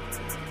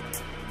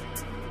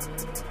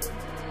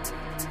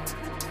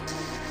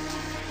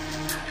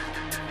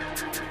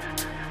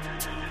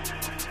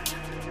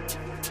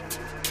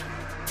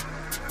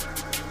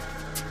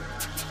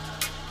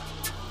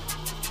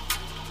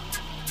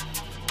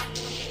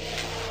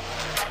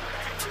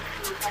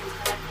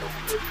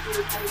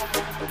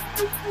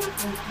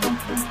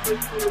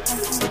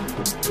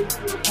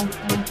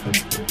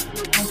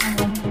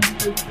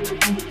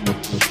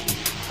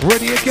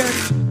 Ready again.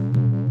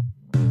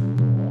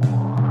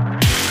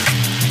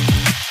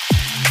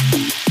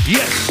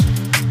 Yes.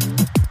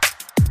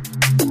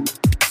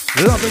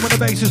 Love it when the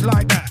bass is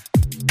like that.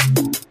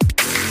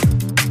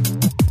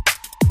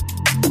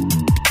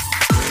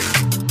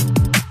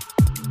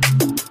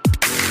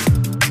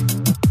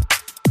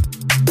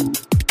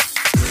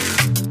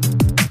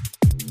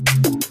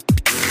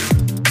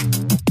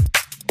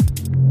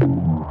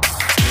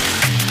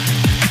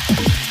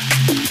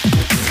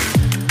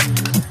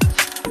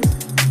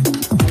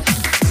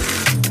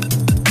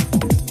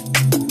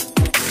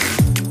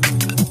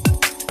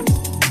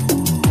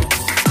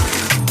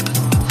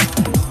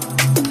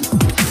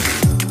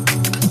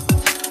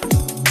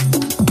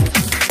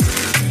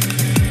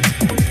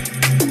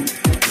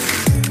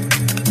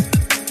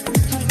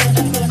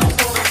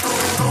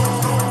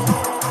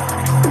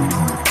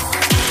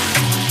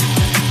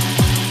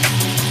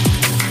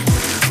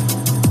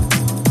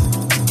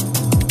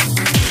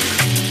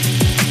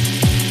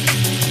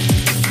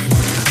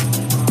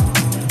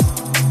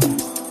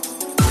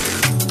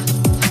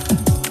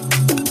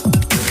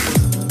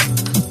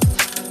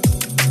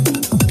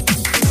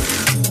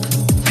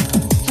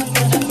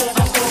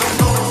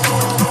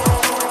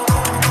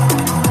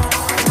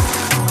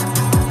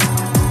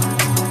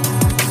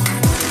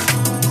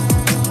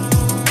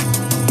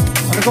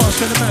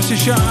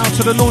 Shout out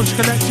to the Launch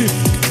Collective.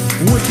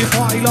 Wicked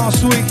party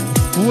last week.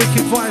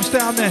 Wicked vibes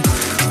down there.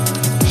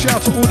 Shout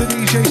out to all the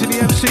DJs and the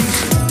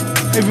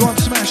MCs. Everyone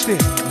smashed it.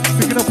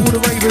 Picking up all the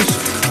ravers.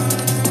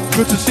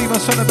 Good to see my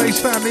Son of Bass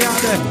family out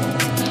there.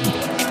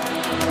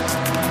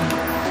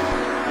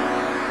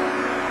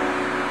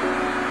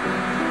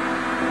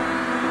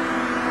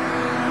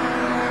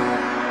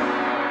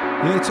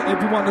 Yeah, to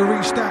everyone who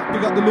reached out,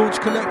 big up the Launch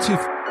Collective.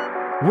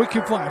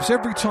 Wicked vibes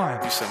every time.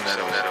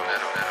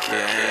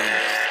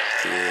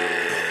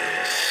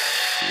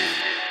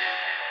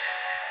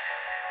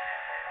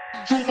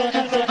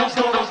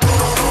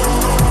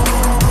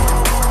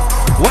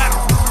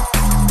 Wow!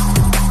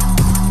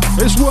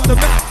 It's word of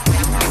mouth.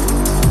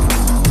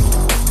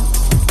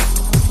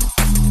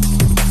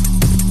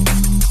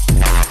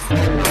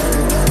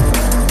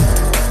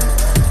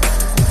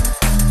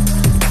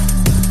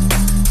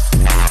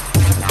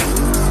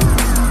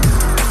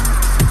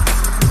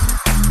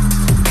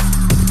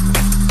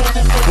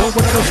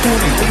 When I was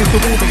warning, it is the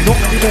warning,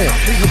 not anymore.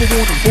 These are the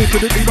warning,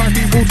 fortunately my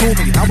people told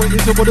me how it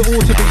is and what it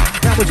ought to be.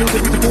 Now it's all to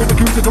be to form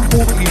accused of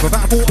conformity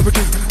without thought of a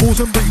dream.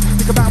 Pause and breathe,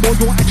 think about what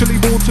you're actually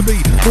born to be.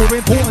 More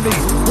importantly,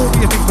 more be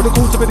a thing for the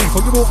cause of belief,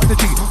 for your raw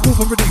energy, more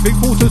for relief,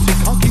 importancy,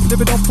 can't keep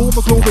living on form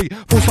of glory.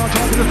 Full star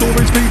charging the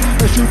stories be,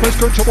 let's you press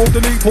control,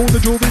 delete, pull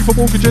the jewelry for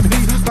mortgage and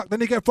heat. Back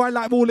then they get fried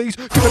like Morley's,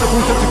 giving a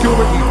false sense of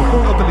security for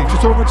all of the leaves. You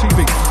saw on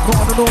TV, not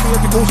on the norm,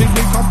 every causing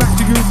me, come back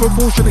to you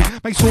proportionally.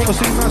 Make sort of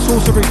seem like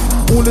sorcery,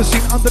 all the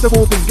scene under the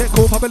morbid, get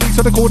caught by police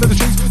on the corner of the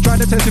streets, trying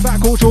to test if I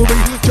caught jewelry,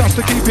 just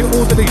to keep it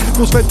orderly.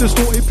 We'll spend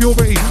distorted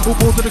purity, we'll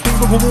pour to the cream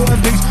of war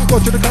and peace.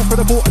 Watch the cup for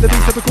the port and the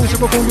beast of precaution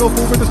before you're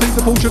full in the sleep.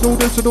 The potion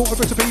orders to know a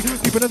recipe,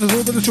 keeping it as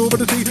all to the shore of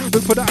the sea.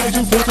 Look for the eyes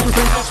who fall to the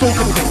sea,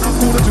 stalking the sea,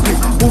 call it to be,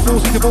 all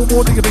force into more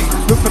morning of me.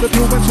 Look for the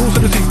pure when source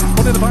of the sea,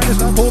 one of the finest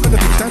now forming the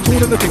peak, stand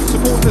tall in the peak,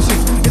 supporting the sea,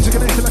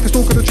 interconnected like a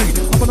stalk of the tree.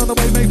 Up another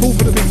way, may fall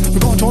for the beat, we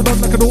can't turn on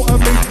like an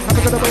autumn leaf. Have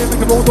a good away and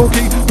make a roll door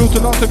key, built to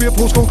last to be a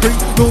force concrete.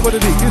 Nobody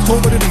need, it's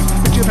all what it needs.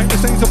 Picture paint the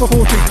stains of a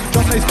 40.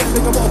 John Lace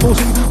getting a water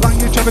forcing, like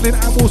you travelling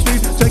at more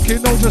speed,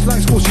 taking no just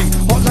like scorching.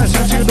 Hot like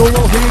Sanchi and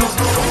all heat.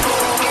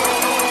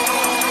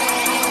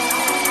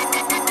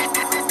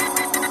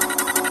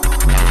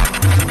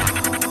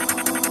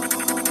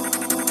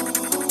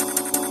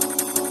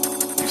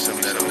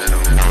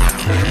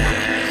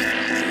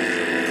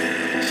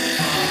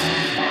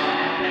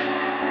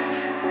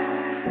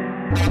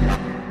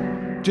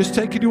 Just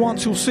taking you on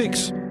till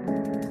 6.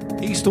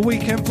 Easter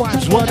weekend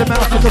vibes, word of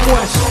mouth of the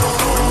voice.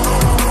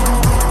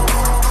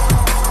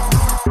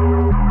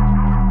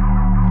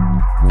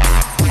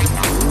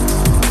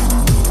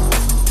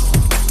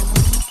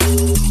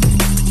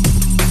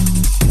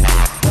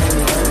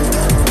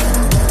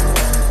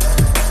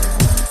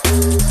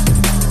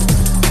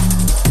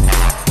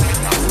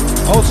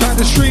 Outside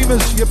the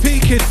streamers, you're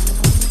peaking.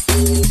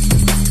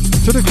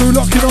 To the crew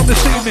locking on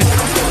this evening.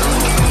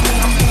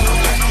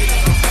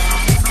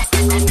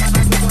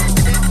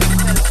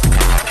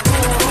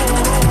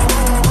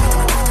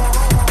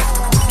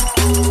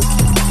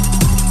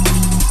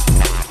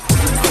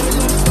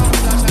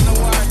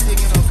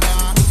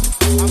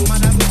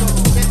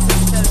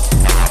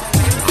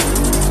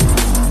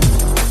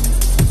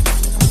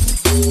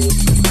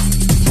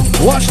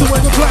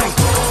 play.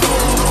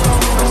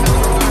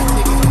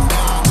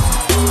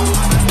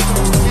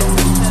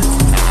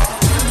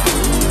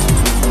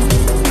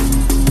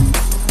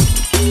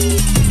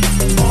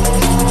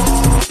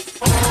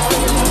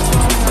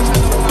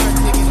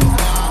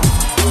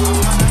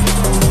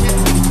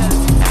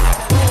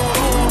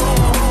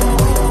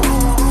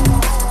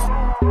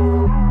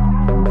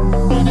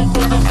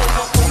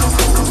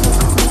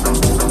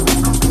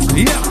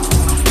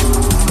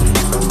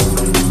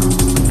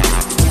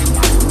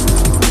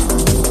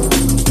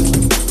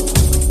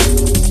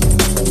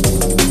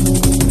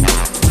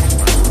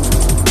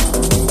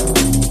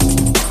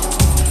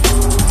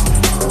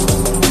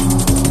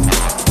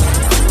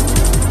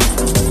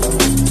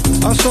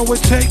 So we'll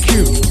take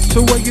you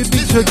to where you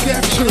need to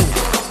get to.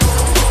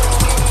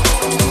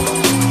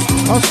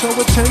 Also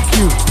we'll take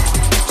you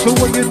to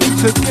where you need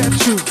to get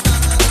to.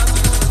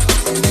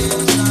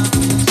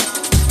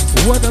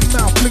 Word of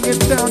mouth, fling it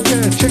down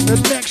there, check the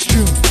next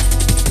tune.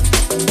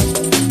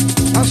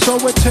 Also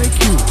we'll take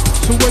you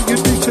to where you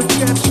need to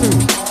get to.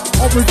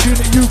 Origin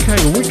in UK,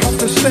 we come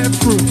to step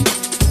through.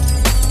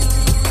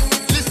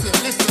 Listen.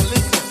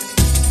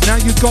 Now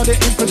you got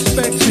it in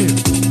perspective.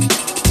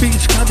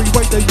 Beats carry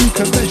weight that you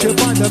can measure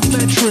by the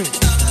metric.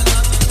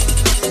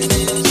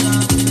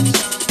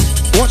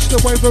 Watch the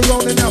way we're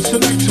rolling out,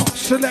 selector,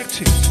 select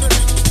it.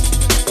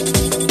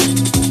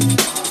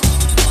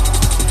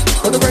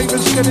 But the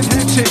Ravens getting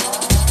hectic.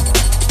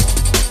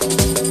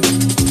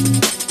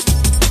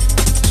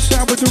 See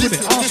how we're doing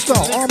it, our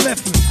style, our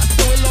method. I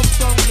still love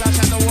song clash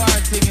and the war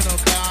thing, you know,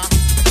 car.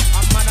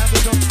 A man I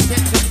go just set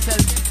himself.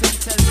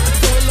 I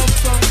still love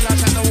song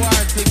clash and the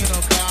war thing, you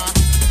know, car.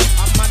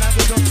 A man I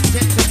go just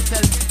set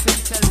himself.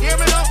 Hear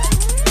me now?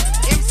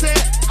 Him say,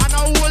 I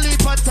know we'll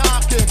leave for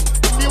talking.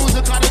 The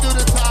music gotta do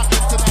the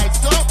talking tonight.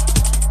 So,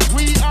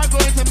 we are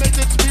going to make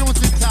this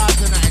music talk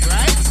tonight,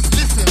 right?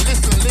 Listen.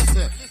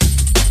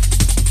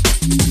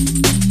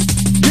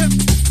 Yep.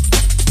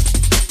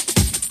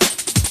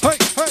 Hey.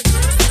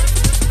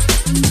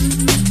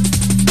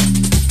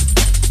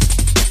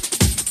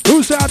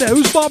 Who's out there?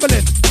 Who's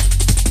bobbling?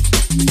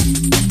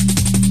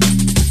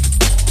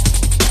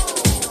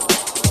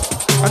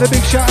 And a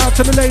big shout out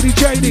to the lady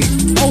JD,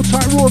 old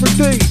tight Roaring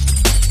D.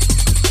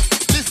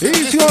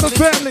 Easy on the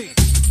family.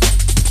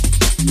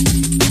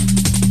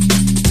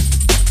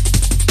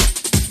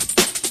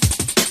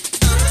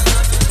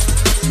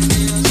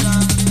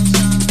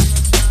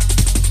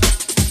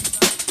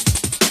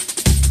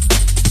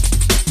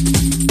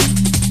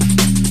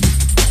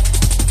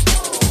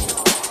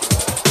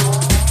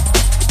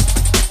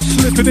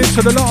 Slipping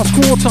into the last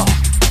quarter.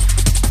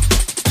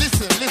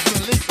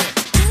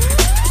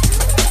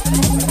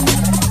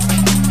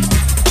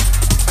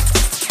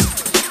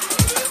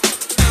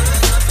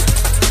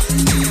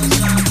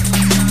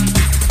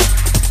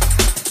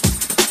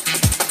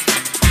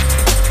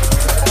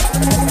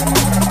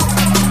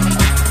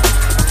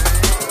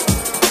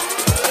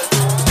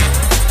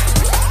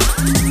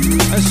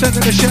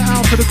 Sending a shout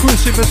out to the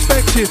Chris in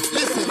perspective.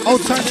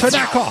 Old time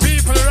Tanaka.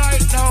 People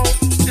right now,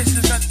 this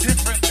is a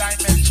different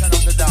dimension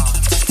of the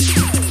dance.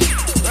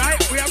 Right?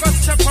 We are going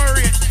to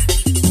separate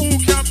who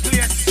can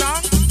play a song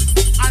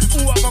and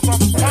who are going to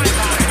go find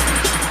out.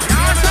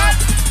 You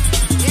understand?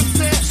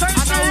 So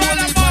it's all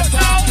about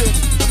now.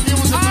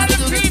 All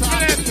the people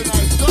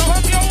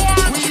from your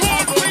one,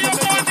 shoot for your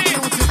money.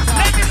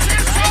 Let me see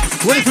some.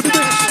 Ready for the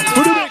mix.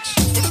 For the mix.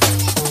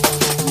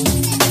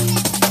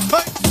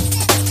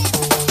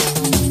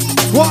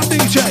 What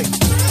DJ?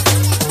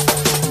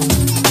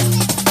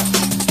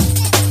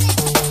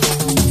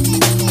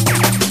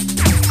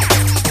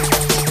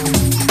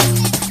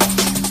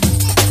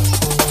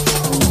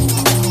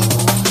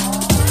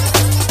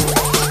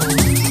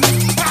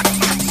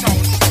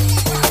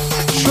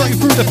 Straight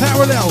through the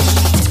parallels.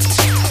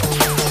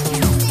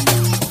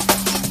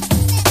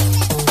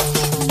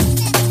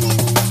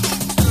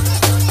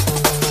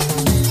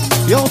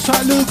 The old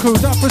tight Luku,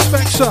 enough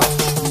respect, sir.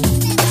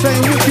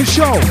 Saying wicked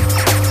show.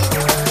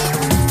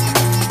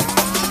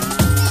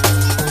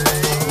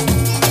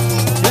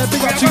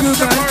 To you,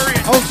 man.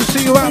 Hope to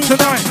see you out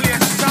tonight.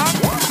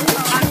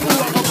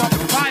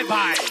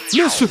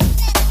 Listen.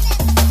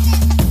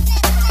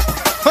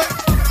 Hey.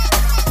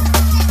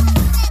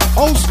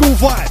 Old school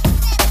vibe.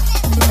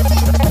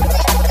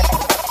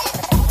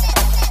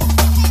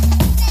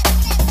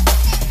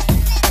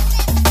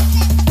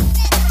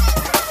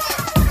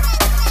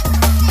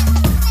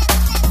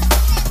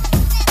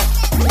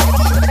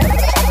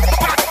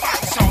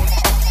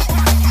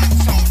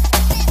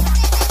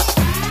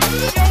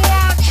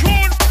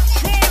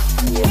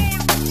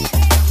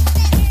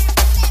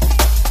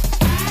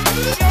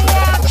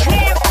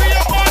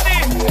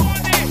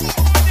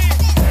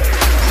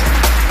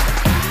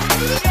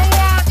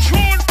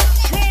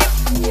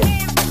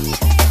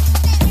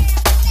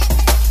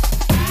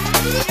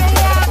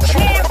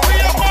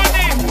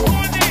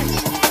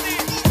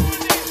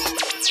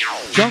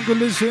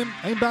 jungleism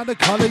ain't about the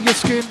colour of your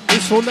skin.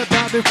 It's all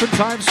about different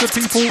types of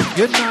people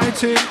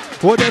uniting.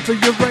 Whatever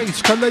your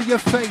race, colour your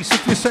face.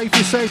 If you're safe,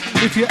 you're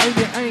safe. If you ain't,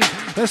 you ain't.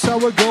 That's how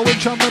we go in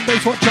drum and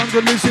bass. What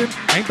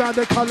jungleism ain't about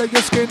the colour of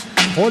your skin.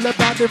 All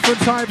about different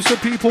types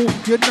of people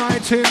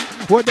uniting.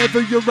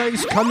 Whatever your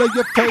race, colour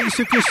your face.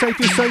 If you're safe,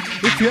 you're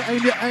safe. If you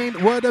ain't, you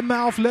ain't. Word of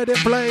mouth, let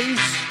it blaze.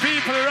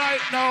 People,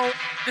 right now,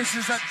 this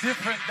is a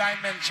different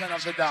dimension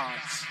of the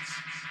dance.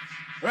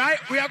 Right?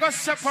 We are going to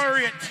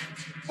separate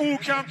who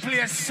can play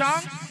a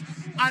song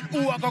and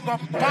who are going to go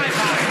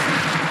bye-bye.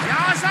 You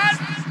understand?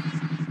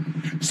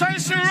 So you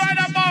see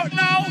right about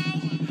now,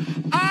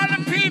 all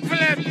the people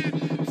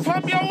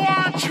from your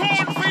one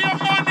tune for your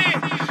money,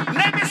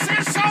 let me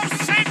see some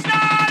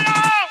signal.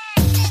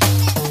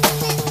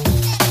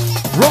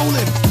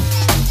 Rolling.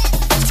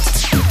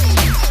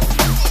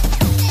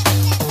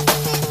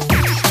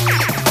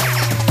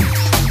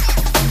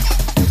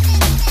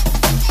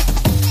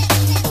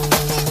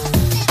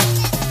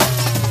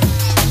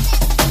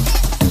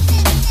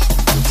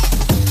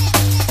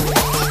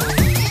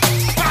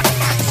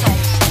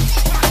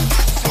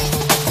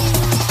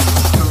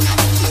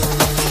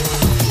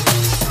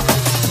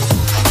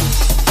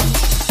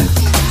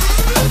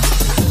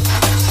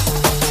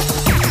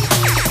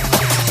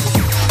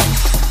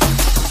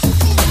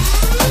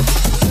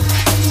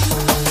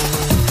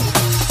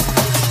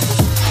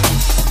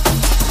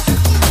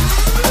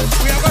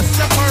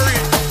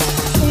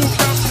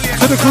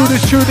 The crew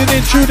that's tuning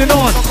in, tuning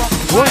on.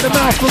 Word of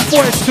mouth from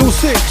voice till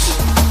 6.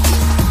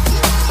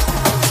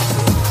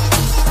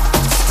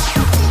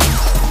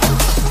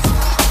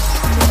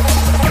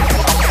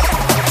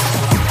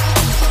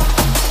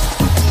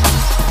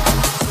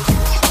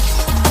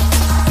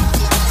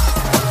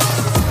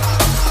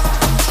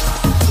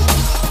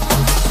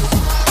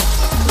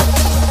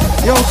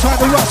 Yo, time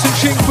to Russ and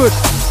Chingford.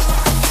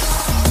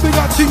 Big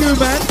up to you,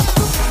 man.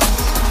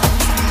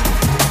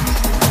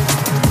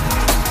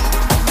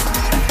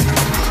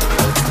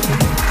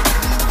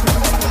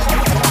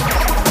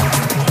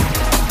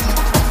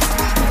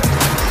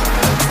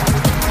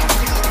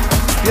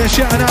 Yeah,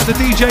 shouting out to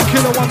DJ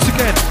Killer once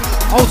again.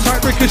 Old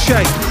tight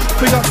Ricochet.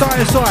 Big up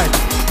Dire Side.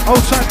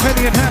 Old tight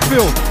Penny and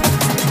Hatfield.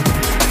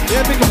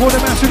 Yeah, big up all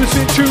them out to the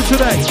sing tune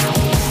today.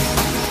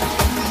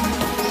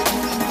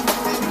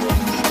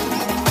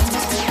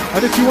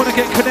 And if you want to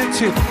get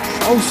connected,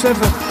 07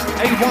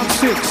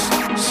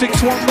 816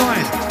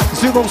 619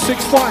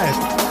 065.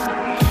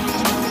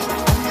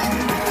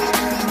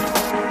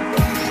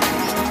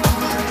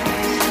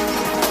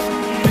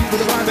 Keep for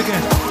the vibe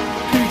again.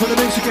 Keep for the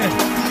mix again.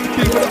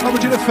 People at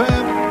Origin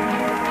FM,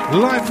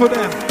 live for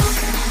them.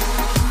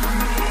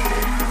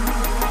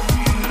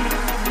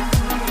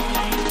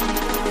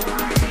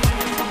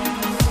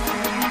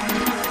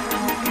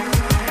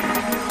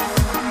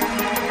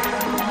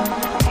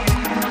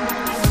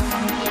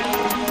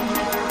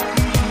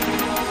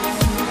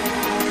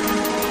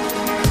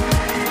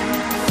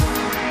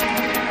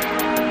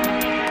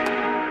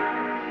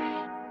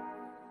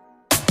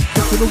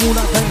 To the wall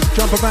like pain,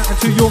 jump about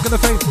until you're gonna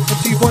faint.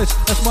 MC voice,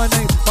 that's my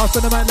name. Pass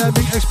the man, let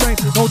me explain.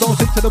 No, don't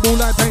stick to the wall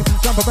like pain.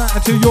 Jump about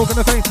until you're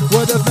gonna faint.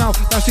 Word of mouth,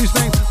 that's his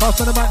name. Pass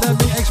the man, let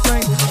me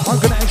explain. I'm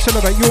gonna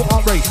accelerate your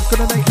heart rate.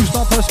 Gonna make you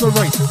start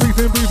perspirate.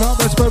 Breathe in, breathe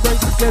out, respirate.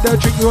 Get a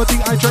drink, you're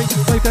dehydrate.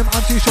 Make them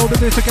anti-shoulder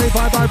dislocate.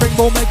 Vibrate,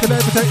 more, make a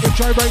levitate.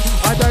 Gyrate,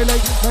 I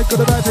dilate. Make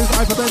good advantage,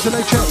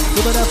 hyperventilate. Check,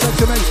 with an flex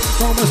to make.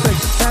 No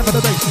mistakes, stand for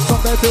the base.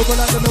 Stop there, feel but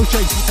like the no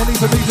chase. Only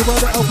for me to word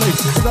the L place.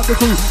 Pick up the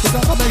crew, pick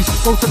up the mace.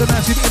 Go to the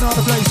massive in our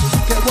place.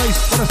 Get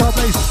waste, when I start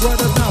bass,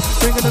 word of mouth,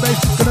 bringing the bass.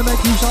 Gonna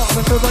make you start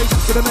with the race.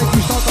 Gonna make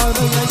you start by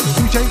the late.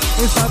 DJ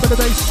inside with the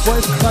bass.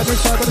 Voice, live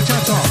inside with the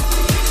chatter.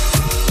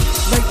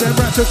 Make them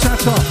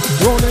rat-a-tatter.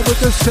 Rolling with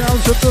the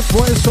sounds of the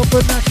voice of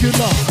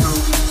vernacular.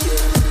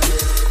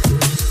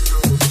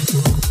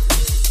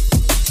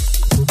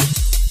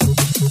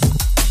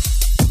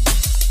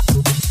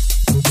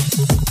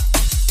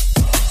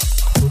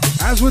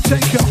 As we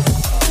take you.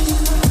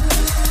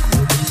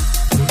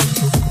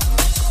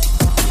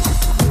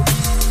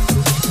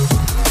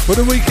 For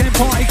the weekend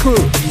party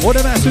crew, all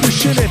them ass to the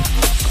shilling.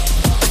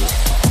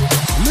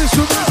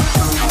 Listen up.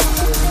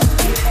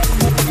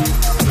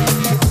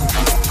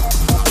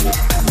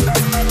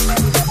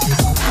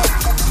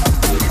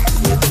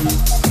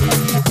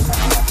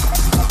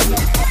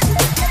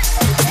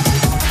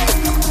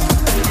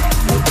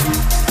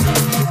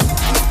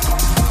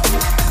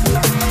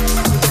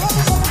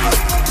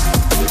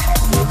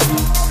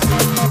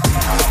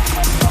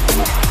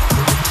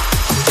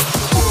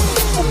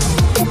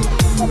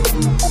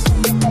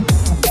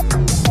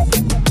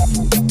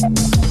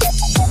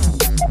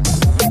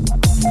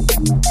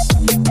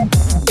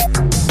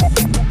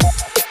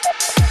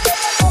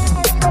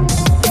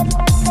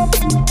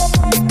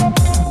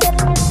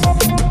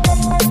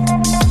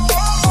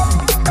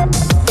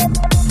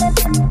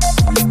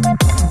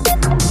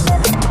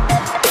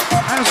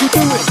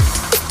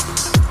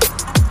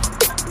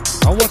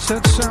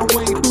 That sound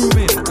wave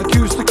moving,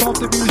 acoustic of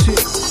the music.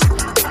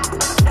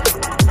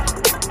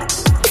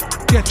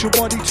 Get your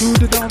body to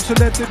the dance and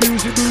let the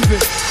music move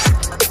it.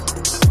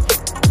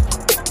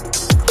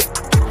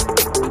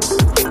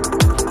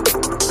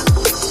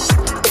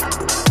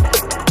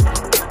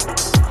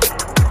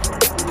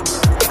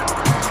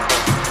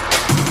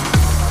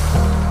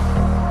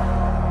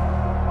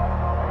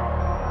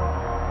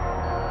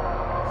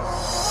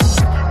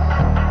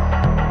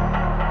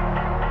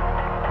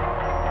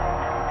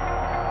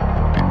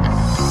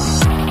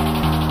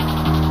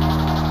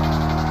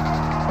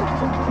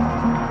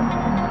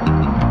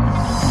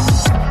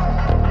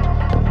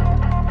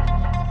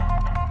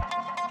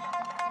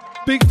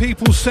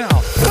 people's sound.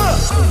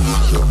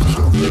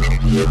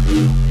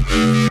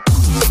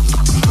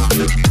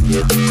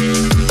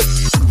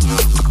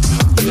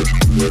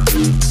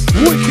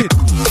 Wicked.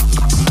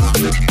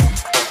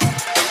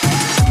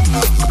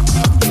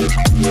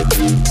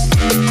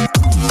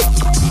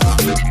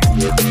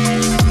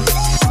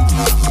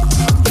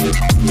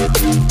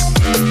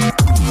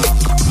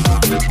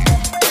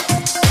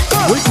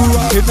 We grew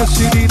up in a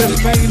city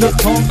that's made of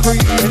concrete.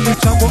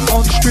 Anytime we're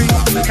on street,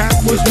 camp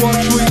was what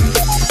we.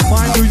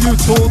 Mind who you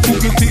talk to,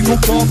 cause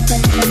people can't think.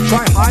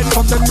 Try hide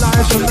from the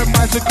lies, from the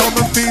minds of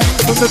common feet.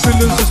 From the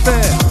villains that's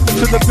there,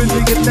 to the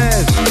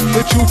billionaires, the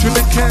children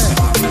that care.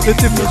 The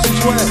difference is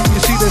where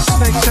you see there's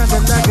snakes and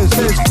the laggers.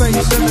 There's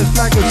fakes and there's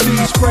laggers.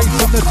 See spray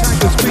from the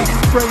taggers, beat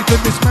brave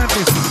in this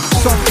madness.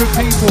 Some good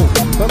people,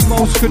 but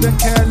most couldn't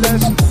care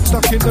less.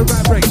 Stuck in the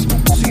rat race,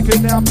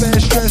 seeping out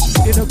their stress.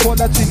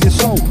 Inequality is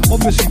so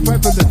obviously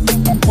prevalent.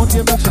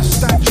 Monuments and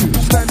statues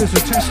stand as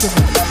a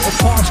testament of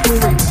past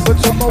glory, but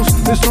to most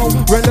there's no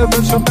relevance.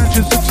 Of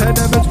matches and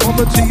tenements,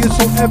 poverty is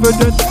so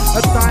evident.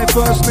 A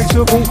diverse mix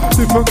of all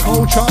different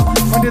culture.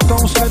 When you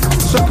don't slip,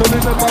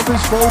 circling above his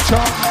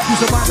vulture.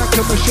 Use a mind like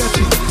a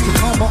machete to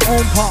calm my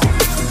own path.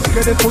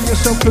 Get it for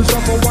yourself, cause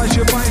otherwise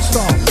you might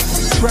starve.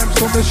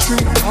 Tramps on the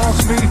street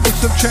ask me for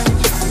some change.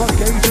 Fuck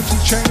agency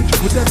change,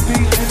 would there be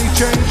any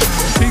change?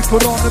 People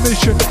on a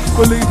mission,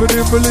 believing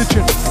in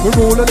religion. We're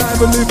all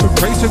alive and living,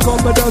 pray to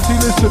God but does he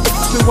listen?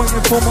 Still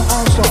waiting for my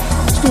answer.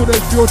 Still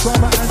there's pure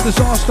drama and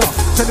disaster.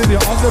 Telling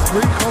you on the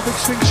brink of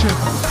extinction.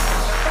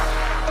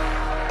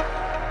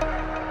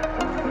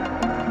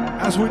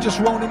 As we're just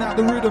rolling out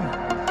the rhythm,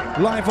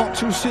 live up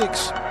till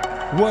 6.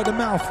 Word of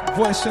mouth,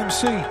 voice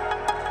MC.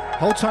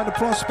 Hold tight the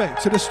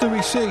prospect to the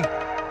Stewie C.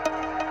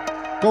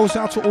 Goes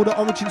out to all the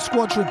Origin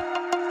Squadron.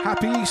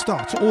 Happy Easter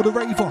to all the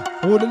raver,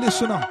 all the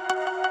listener.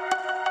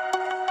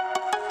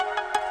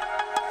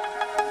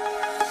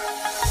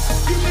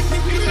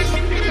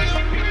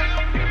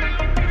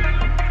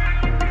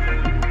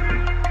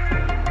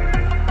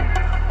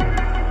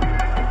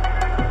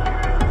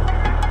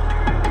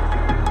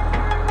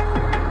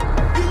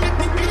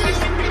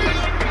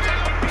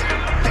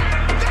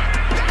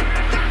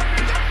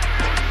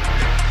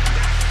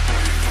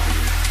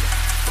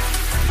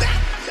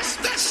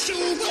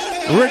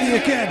 Ready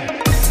again.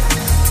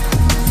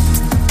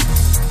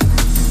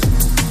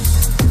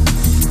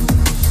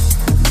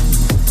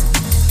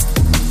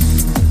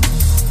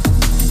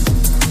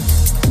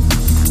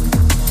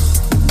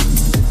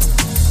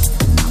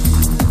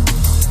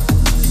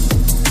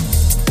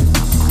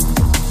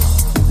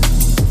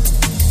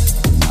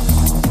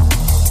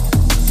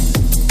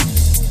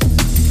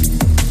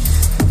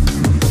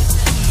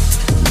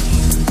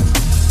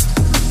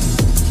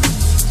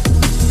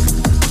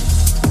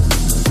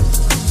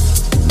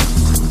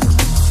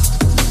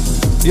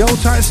 The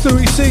old tight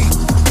Stewie C.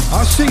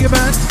 I'll see you,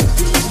 man.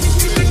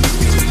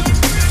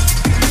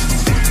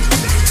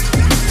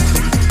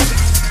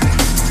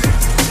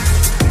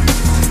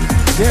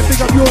 Yeah,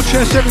 pick up your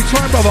chest every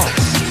time, brother.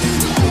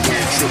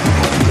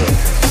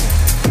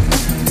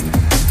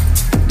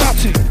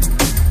 That's it.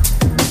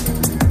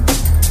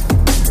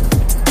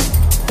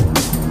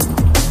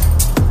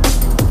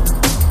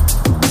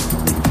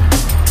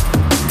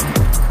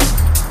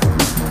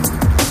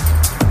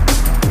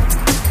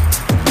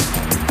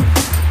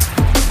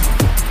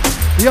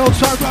 The old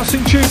time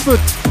Racing Chingford,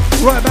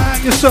 right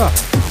behind you, sir.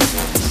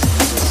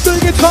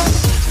 Big it up.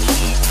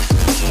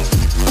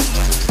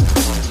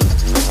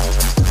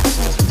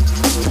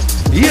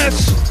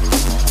 Yes.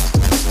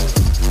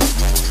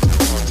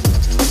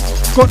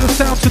 Got the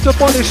sound to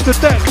demolish the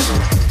decks.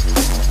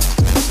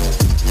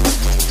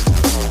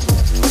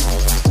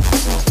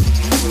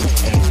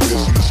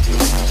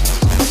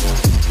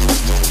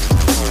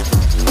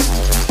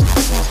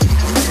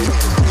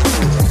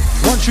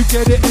 Once you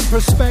get it in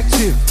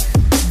perspective,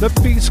 the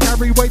beats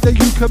carry weight that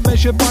you can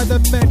measure by the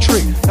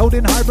metric. Held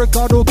in high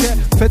regard or get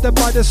feathered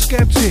by the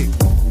skeptic.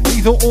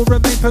 Either or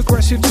remain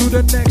progressive to the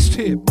next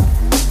tip.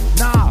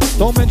 Nah,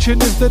 don't mention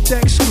if the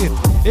deck skip.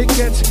 It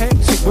gets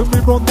hectic when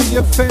we're on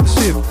the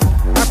offensive.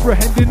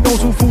 Apprehending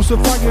those who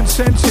falsify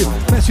incentive.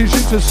 Message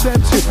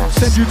intercepted,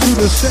 send you to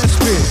the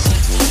cesspit.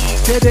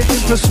 Get it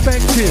in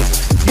perspective.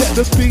 Yeah,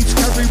 the beats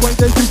carry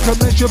weight that you can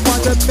measure by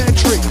the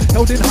metric.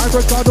 Held in high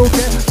regard or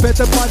get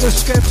feathered by the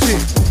skeptic.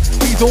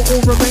 Either or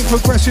remain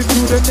progressive to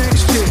the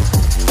next hit.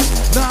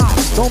 Nah,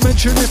 don't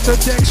mention if the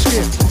deck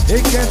skip.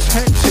 It gets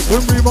hectic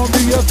when we're on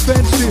the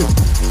offensive.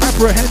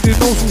 Apprehending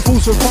those who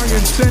falsify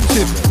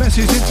incentive.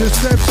 Message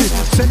intercepted,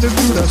 send them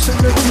to the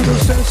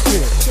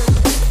sensitive.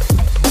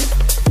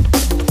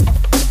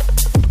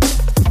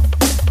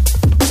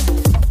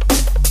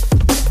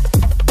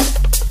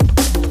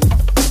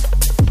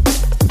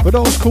 For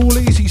those cool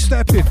easy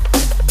stepping.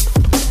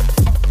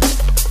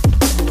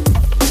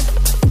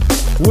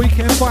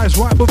 Weekend vibes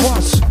right with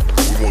us. We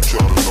want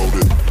y'all to know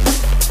that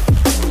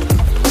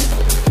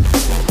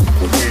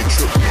we ain't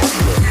tripping off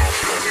that.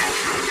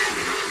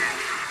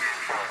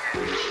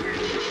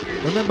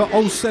 Remember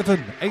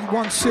 07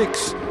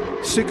 816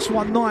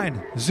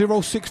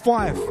 619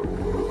 065.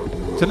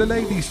 To the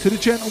ladies, to the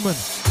gentlemen. Up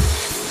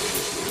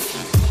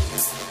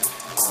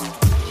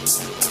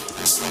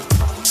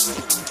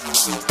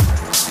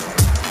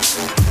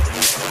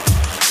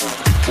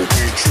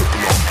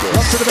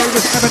to the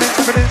Vegas,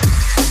 Eminem.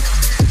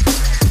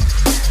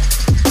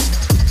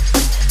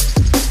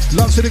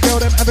 Love to the girl,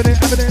 them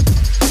Eminem.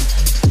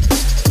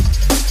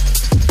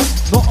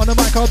 Not on the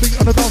mic, I'll be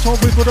on the dance hall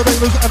with the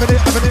Vegas, Eminem.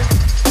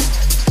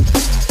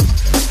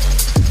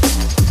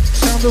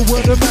 Sound the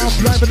word of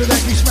mouth, live in the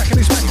neck, he's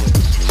smacking.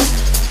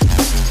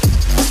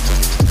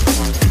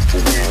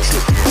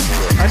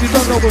 And you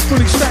don't know we're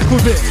fully stacked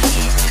with it.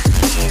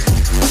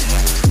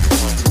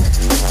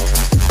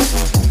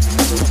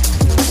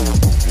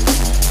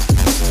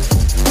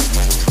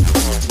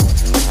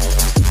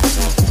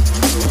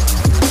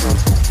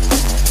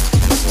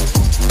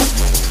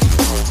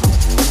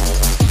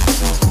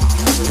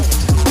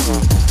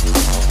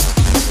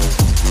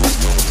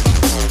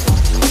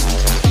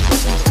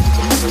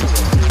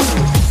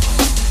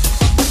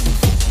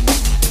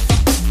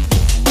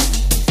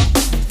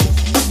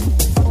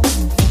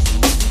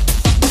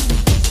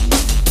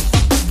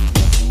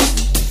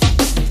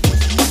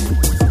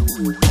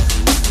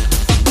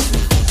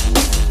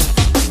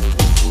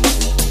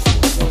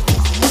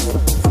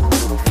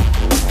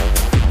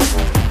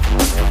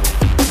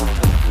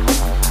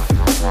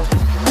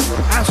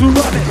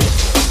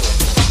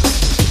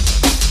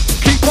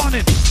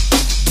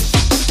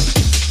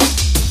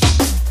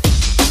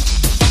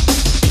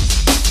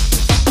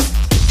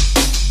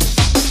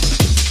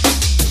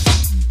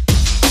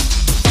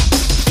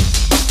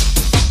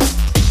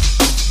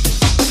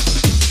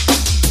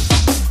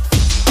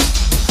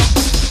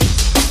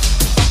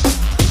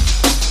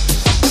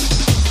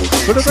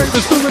 For the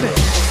Ravens doing it.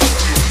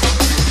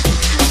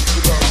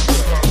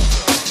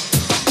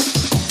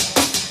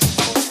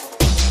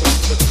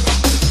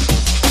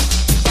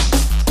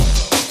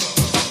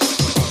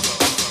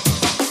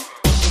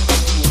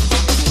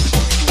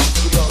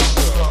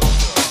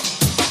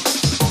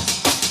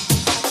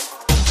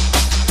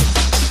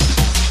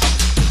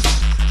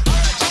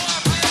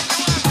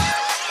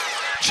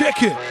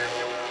 Check it.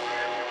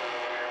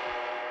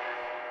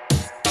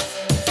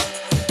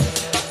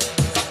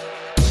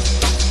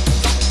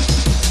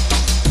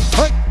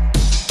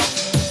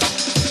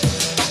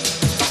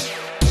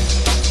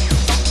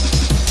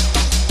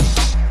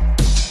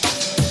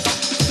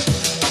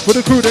 For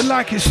the crew that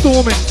like it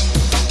storming.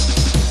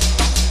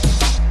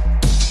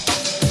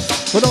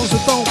 For those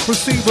that don't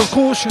proceed with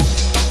caution.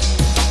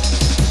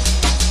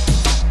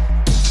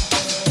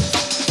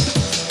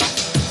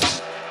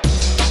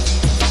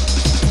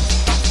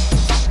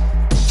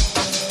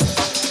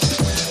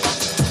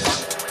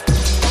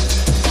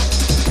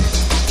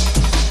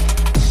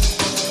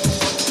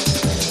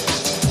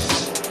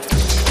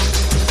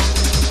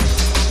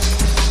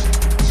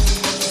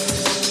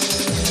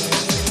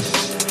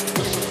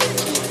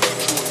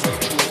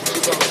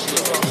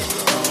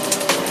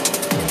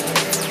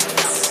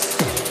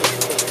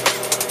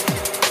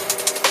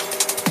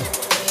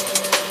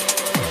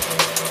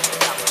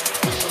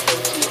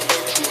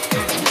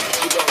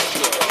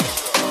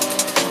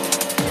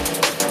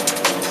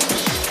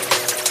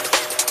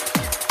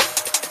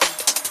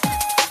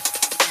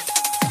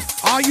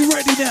 Are you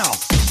ready now?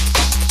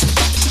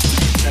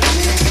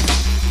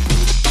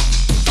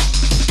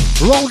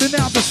 Rolling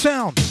out the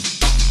sound.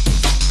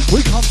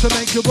 We come to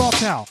make you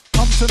rock out.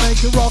 Come to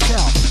make you rock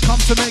out. Come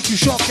to make you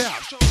shock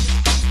out.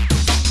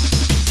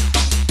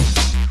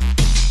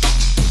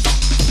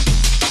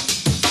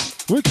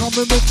 We're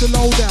coming with the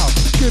lowdown,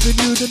 giving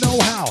you the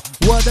know-how.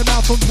 Word of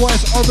mouth from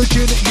voice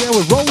origin, yeah,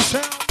 we roll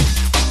sound.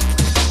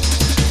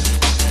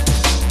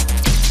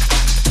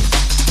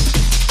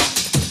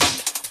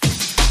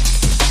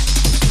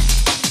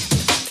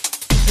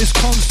 It's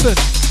constant,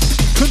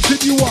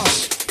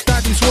 continuous.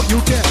 That is what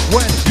you get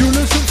when you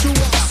listen to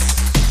us.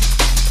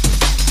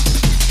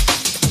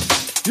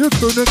 You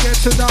couldn't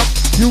get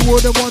enough, you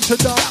wouldn't want to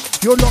die.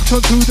 You're locked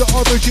onto the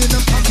origin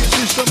and pump your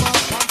system up.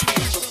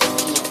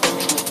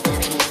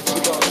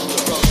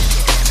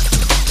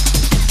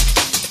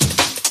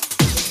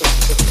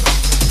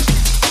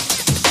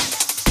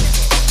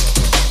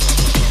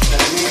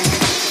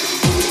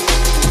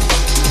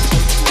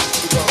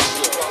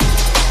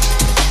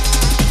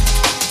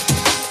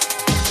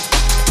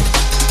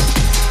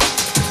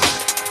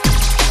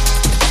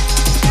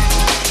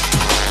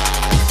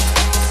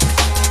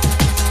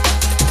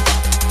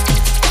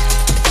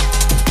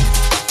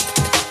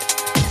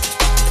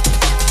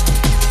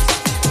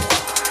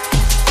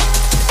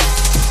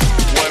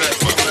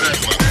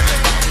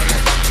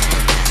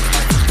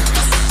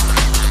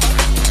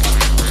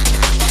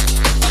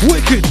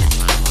 Wicked.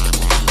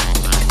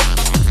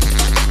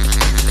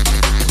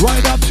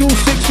 Right up till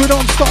 6, we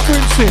don't stop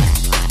rinsing.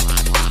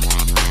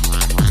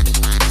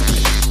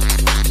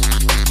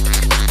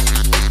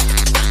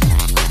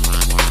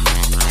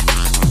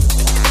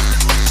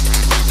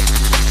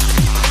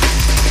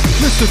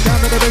 Listen. bassist, down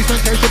to the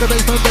basement, case to the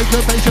basement, break the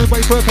patient,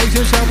 wait for a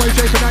patient, sound wave,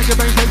 shape and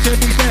activate, tension,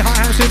 beat snare, high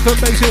hands, synth,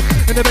 basic.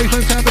 In the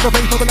basement, sound of the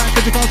face, of a lack,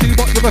 cause you can't see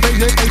what you're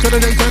facing. Case to the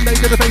Jason, late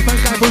to the basement,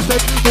 guy full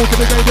step, walk to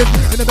the David.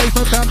 In the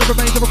basement, found the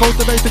remains of a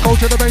cultivate, the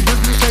culture of the basement,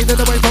 faded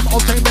away from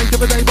octane, late to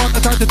the day, one,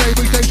 aside today,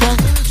 we stay strong.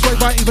 Sway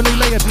right, evenly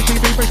layered,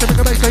 TV, breaks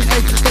the base,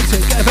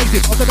 basic, get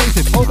evasive, of the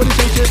basic, overly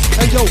basic.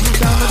 Hey yo,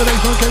 down to the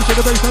basement, case to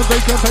the basement,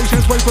 break your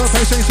patience, wait for a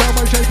patient, sound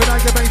wave, shape and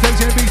activate,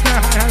 tension, beat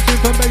snare, high hands,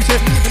 synth,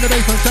 basic. In the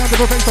basement, sound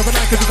of a face, of a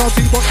lack, cause you can't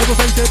see what you're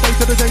facing. Late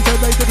to the Jason,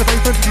 late to the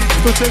basement,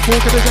 the sick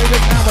walk in the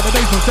David. Now in the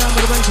basement, sound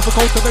of the range of a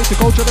cultivate, the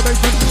culture of the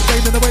basement,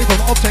 fading away from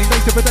octane,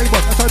 late to the day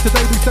one, aside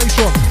today, we stay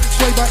strong.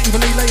 Sway right,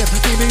 evenly layered,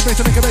 TV, breaks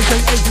the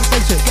basic,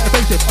 basic, get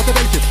evasive, of the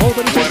basic,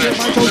 overly basic,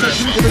 my chosen.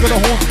 If you're gonna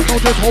horn,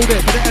 don't just hold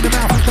it, put it in the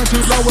mouth, time to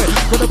blow it.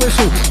 Gonna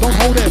whistle, don't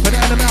hold it, put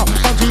it in the mouth,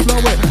 time to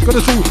blow it.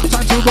 Gonna sue,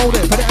 time to roll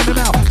it, put it in the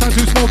mouth, time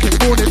to smoke it,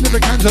 born it,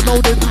 lyric hands are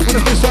loaded. When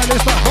it's this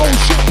silence, like, oh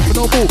shit, but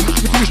no bull,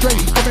 keep it too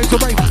straight, from A to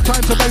rain,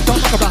 time to base,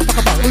 fuck about,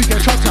 we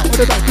get chucked out, on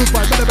the back,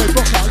 goodbye, elevate,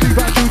 rock out, leave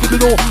out, to the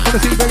door, wanna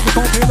see baby,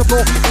 can't pay the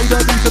floor, they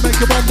don't need to make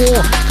it one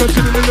more,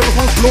 continue the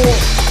lyrical floor.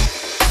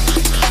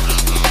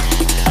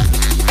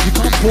 You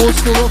can't pause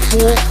for a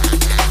four,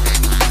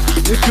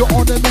 if you're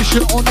on a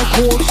mission, on a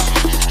course,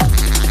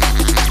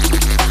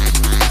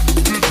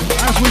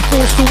 as we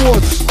force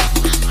towards.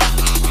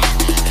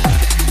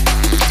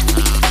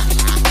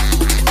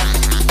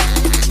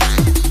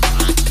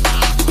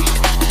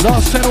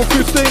 Last 10 or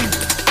 15.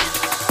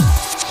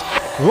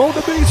 Roll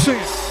the beats in.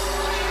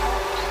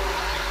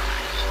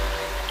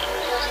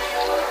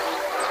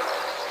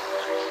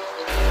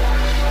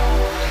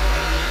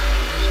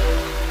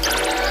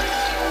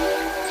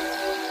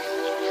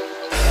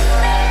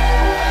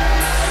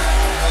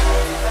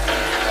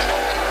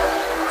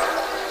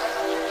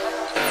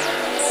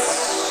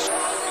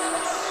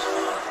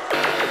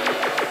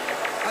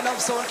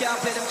 Someone can't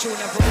play them tune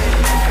and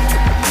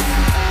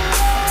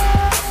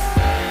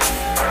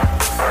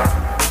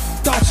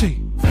Dirty.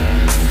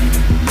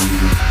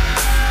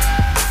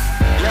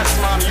 Yes,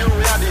 man, you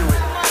ready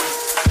with.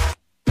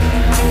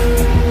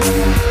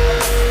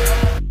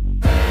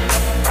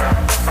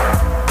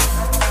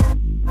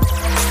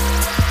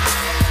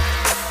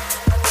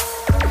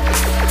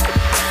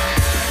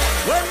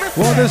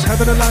 Well, there's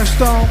having a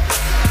lifestyle,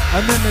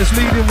 and then there's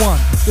leading one.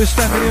 There's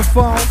standing in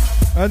file,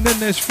 and then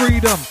there's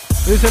freedom.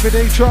 There's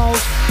everyday trials,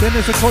 then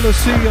there's a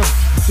coliseum.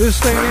 There's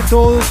staying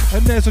indoors,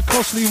 and there's a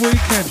costly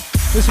weekend.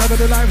 There's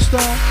having a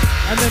lifestyle,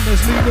 and then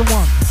there's leading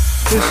one.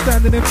 There's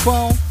standing in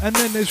file, and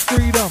then there's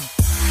freedom.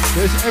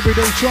 There's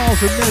everyday trials,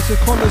 and there's a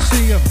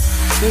coliseum.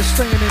 There's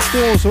staying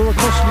indoors or a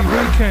costly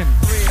weekend.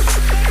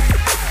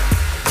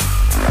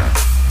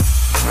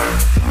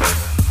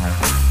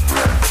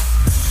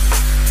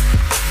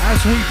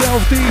 As we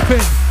delve deep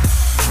in.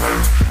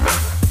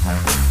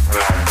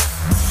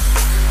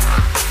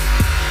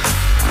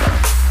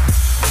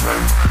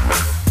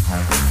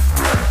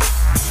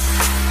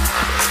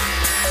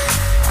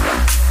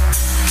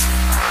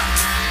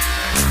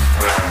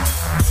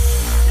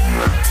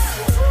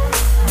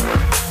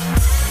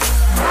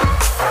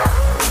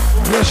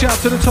 Yeah, shout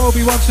to the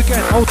Toby once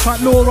again. Old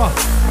tight Laura.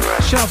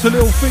 Shout to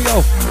little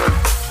Theo.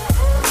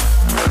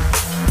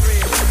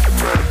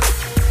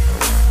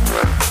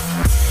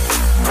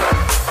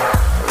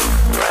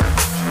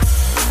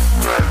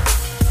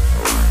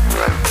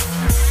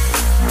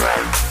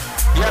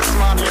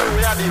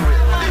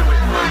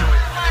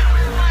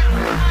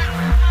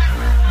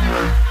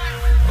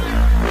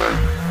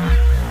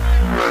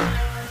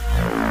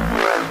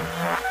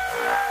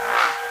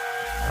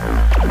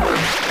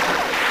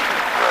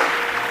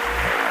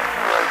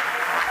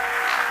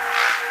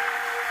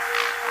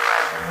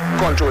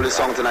 Control the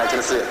song tonight,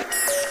 you see.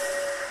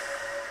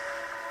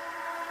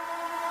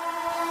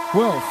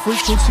 Well,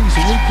 frequencies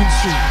and we can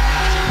see.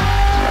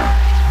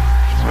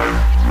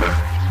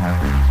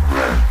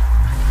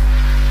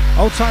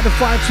 Old time to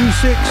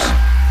 526.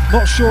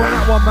 Not sure on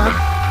that one, man.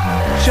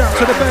 Shout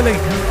to the belly.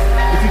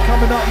 If you're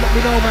coming up, let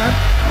me know, man.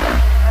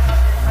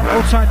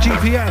 Old time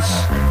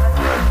GPS.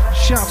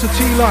 Shout to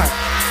T-Light.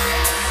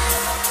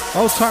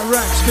 Old time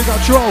Rex. Big up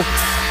Troll.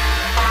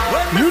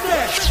 You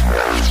next.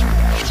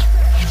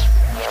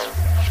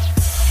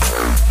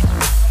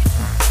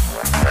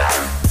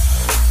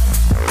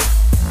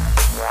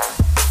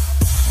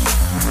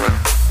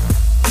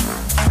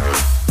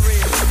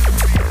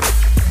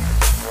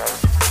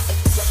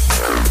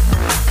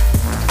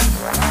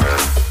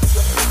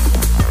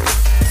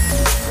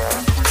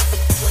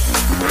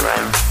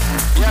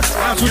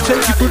 We'll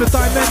take you through the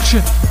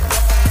dimension.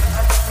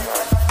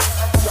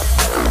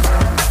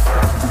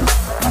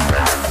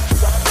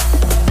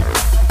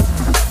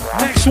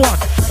 Next one.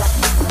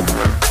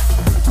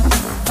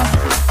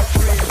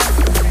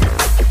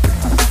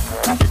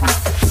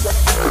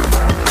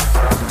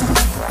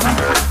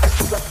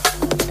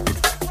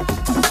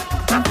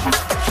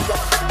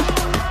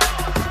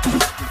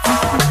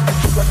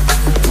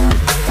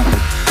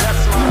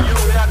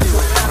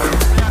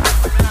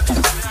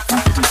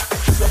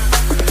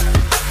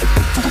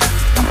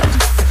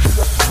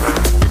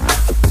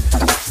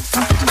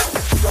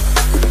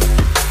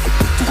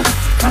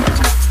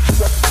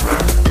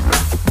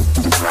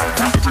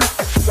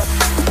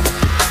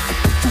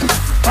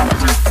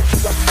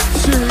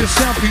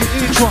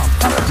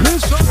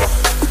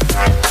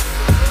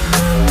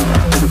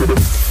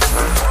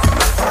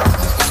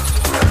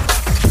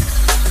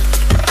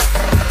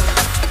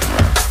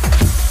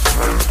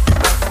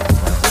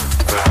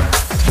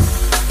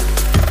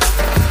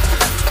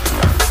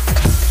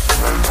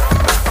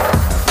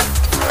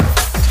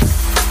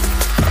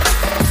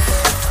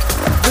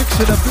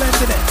 mixing and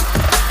blending it.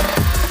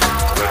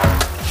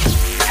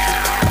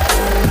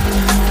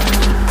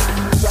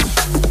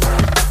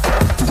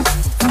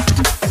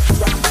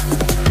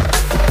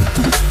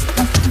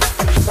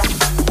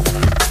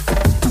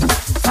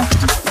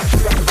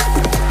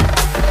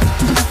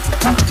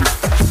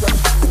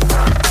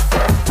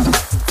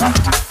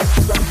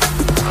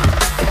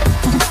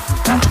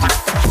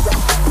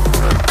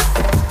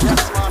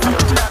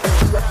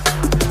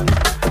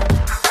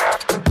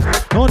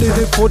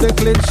 For the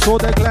glitz or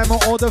the glamour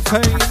or the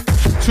fame.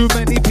 Too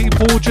many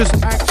people just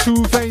act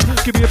too vain.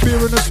 Give me a beer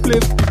and a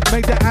spliff,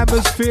 make the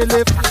atmosphere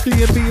live.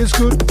 D&B is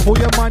good for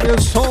your mind, your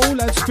soul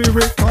and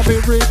spirit. Come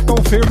here, it,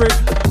 don't fear it.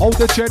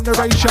 Older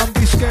generation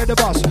be scared of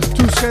us,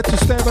 too scared to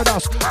stare at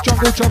us.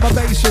 Jungle drummer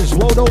basses,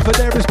 rolled over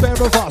there is bare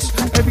of us.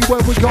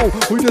 Everywhere we go,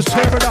 we just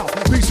tear it up.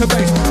 Beats and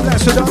bass,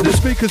 lesson up the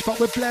speakers, but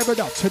we're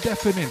blaring up to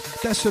deafening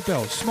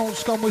decibels. Smoke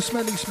scum with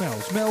smelly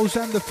smells. Males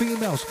and the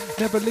females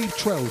never leave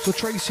trails or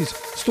traces.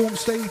 Storm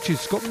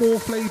stages, got more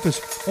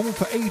flavours, on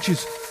for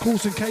ages.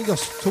 Causing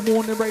chaos to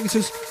warning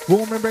razors,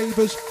 roaring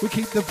ravers. We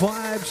keep the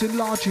vibes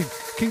enlarging,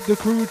 keep the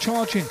crew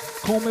charging.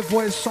 Call me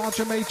voice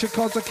Sergeant Major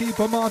cause I keep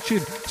on marching.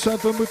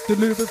 Serve them with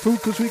delivering food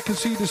cause we can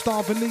see the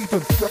starve and leave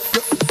them.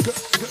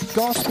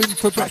 Gasping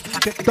for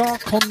breath, get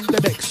dark on the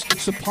decks.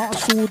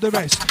 Surpass all the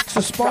rest,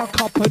 so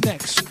spark up a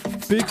next.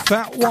 Big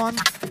fat one,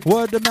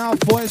 word of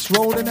mouth voice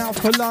rolling out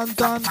for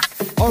London.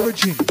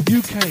 Origin,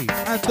 UK,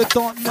 and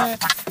the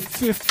 .net.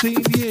 15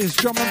 years,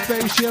 drum and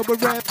bass, yeah we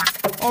rep.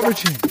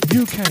 Origin,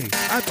 UK,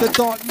 at the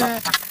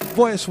 .net.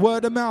 Voice,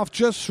 word of mouth,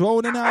 just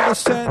rolling out a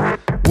set.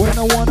 When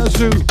I wanna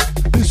zoo,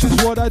 this is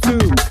what I do.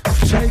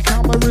 Take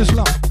out my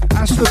Rizla,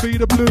 has to be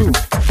the blue.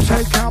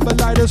 Take out my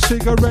lighter,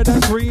 cigarette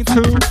and green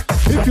too.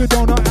 If you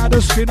don't know how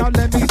to skin out,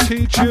 let me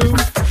teach you.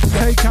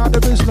 Take out the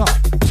Rizla,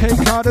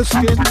 take out the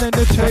skin, then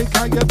you take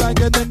out your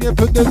bag and then you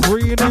put the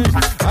green in.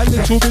 A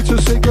little bit of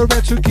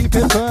cigarette to keep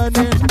it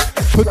burning.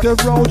 Put the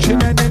roach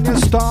in and then you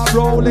start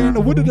rolling.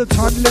 Wood of the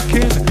tongue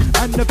licking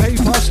and the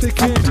paper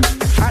sticking.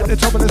 At the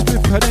top of the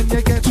spliff and then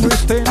you get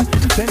twisting.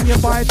 Then you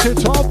bite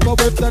it off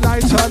with the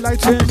lighter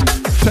lighting.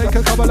 Take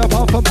a couple of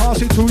puff and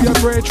pass it to your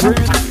brethren.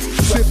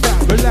 Sit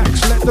back, relax,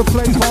 let the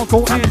flavour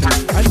go in.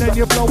 And then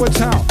you blow it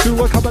out,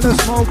 do a couple of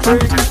smoke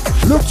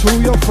rings. Look to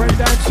your friend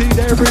and see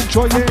they're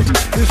enjoying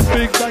this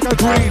big bag of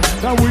green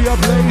that we are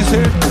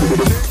blazing.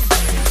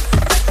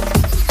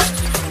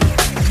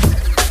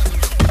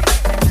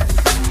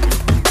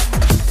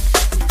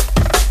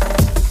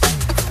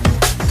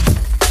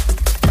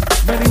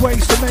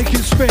 Ways to make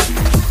it spin.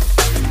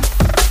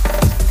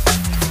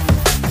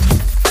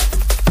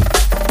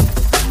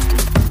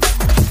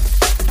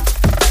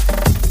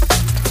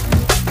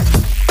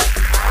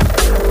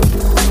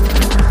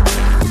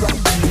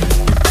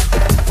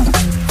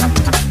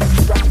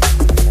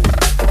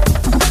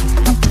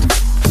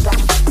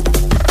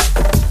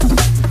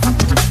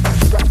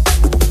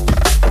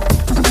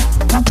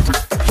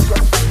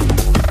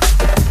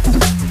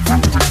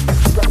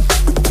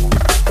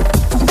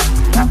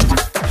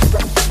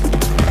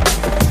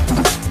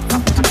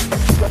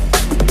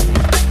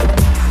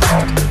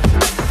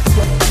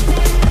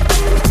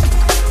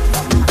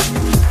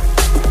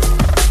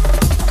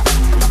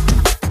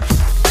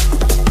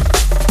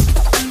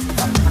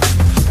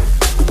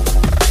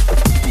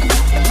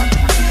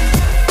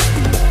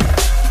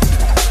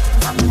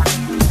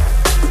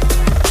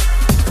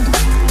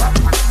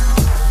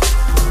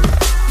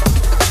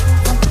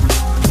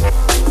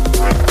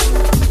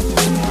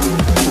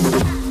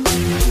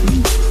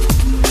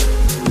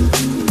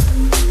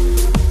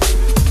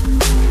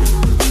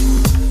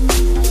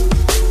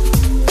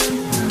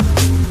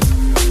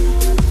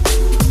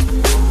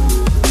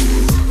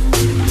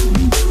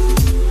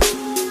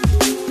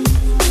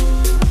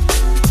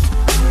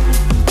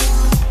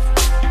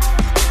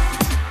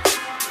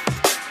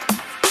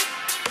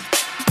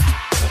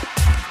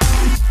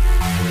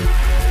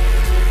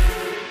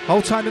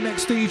 Hold tight, the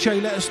next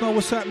DJ, let us know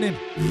what's happening.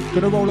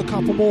 Gonna roll a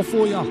couple more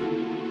for ya.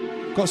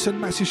 Got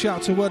some massive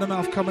shout to Word of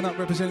Mouth coming up,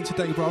 representing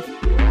today, bruv.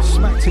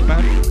 Smacked it,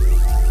 man.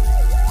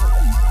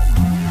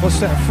 What's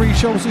that, 3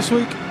 shows this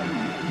week?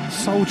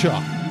 Soldier.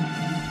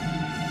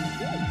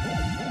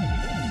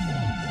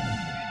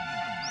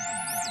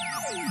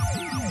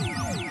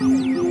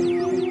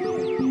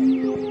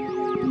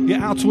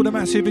 Yeah, out to all the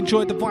massive,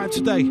 enjoyed the vibe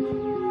today.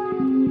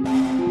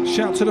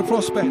 Shout to the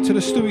Prospect, to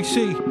the Stewie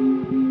C.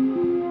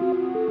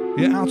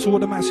 Yeah, out to all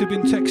the massive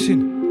in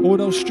texting, all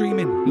those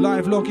streaming,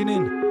 live logging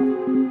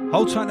in.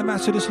 Hold tight the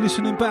massive that's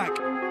listening back.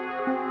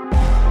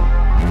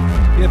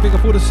 Yeah, big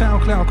up all the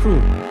SoundCloud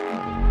crew.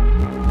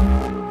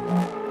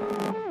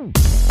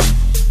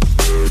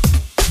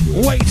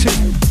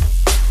 Waiting.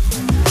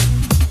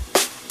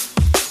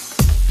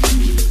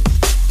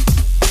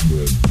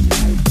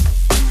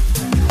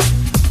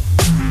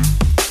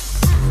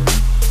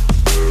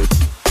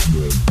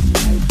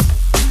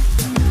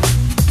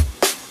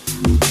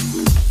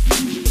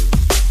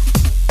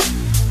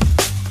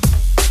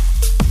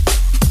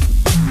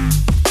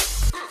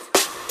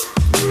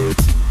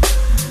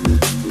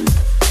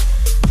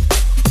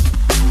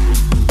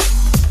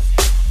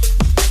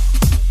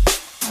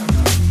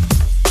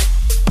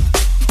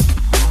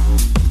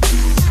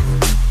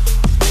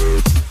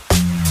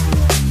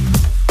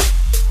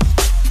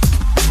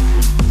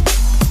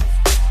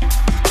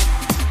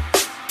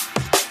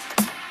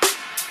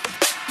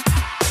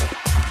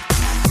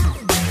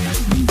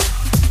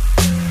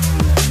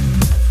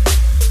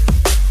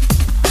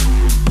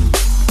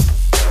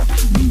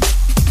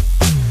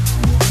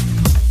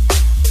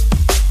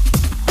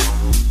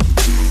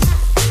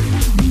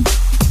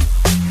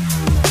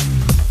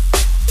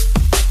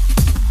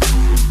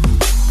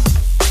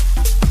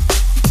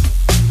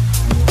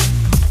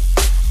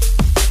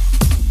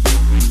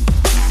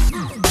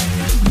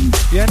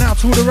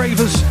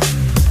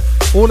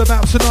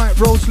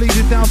 Roads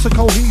leading down to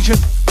Cohesion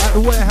at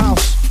the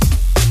warehouse.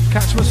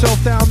 Catch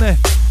myself down there.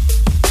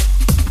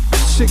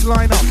 Sick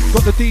lineup.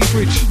 Got the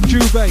D-Bridge,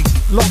 Jube,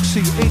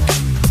 Loxy, Inc,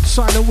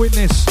 Silent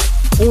Witness,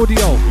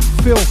 Audio,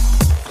 Phil,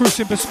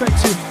 Cruising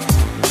Perspective,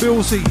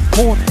 Billsy,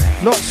 Horn,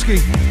 Lotsky.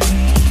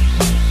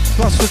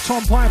 Plus the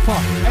Tom Piper,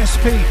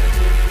 SP,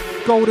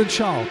 Golden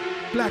Child,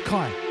 Black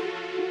Eye.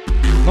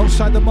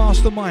 Alongside the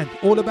Mastermind.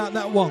 All about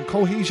that one.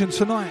 Cohesion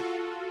tonight.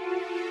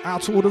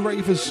 Out to all the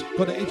ravers.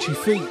 Got the itchy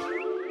feet.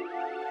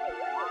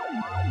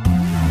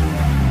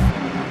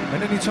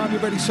 And anytime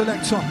you're ready,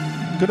 selector.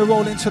 Gonna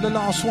roll into the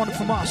last one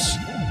from us.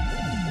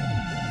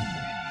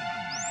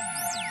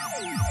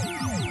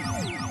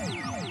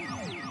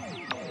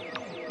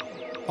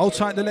 Hold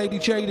tight the Lady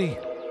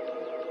JD.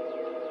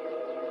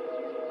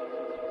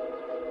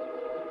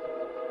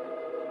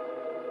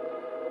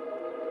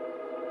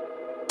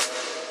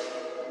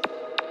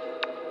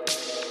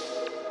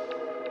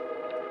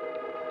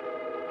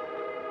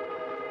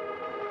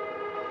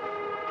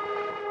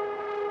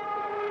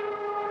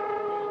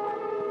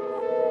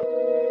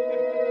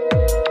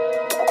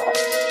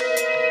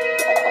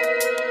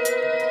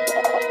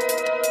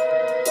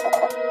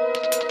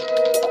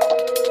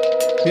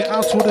 Yeah,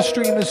 out to all the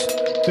streamers,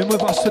 been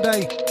with us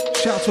today.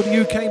 Shout to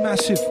the UK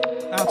Massive,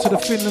 out to the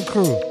Finland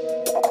crew.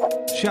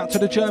 Shout to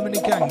the Germany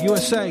gang,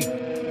 USA.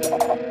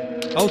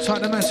 Hold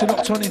tight the Massive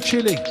locked on in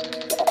Chile.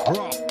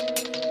 Raw.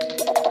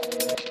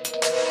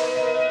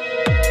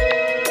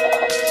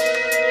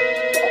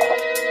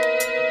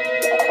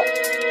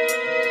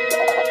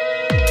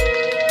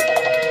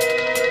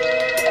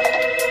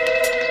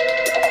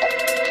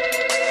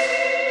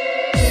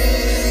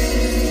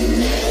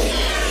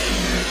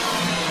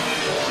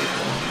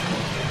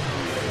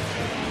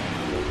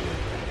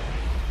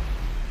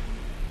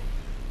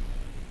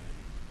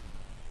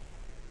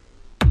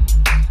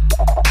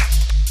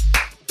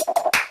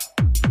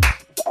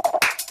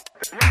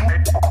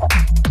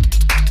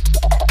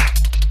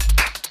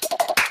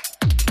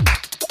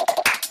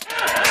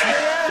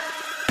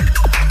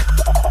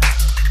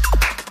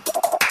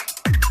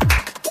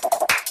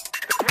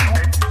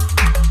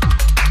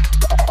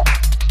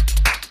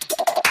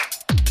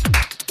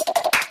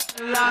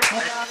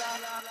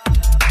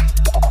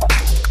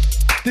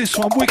 This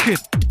one, wicked.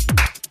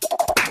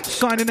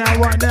 Signing out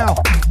right now.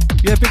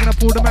 Yeah, bigging up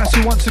all the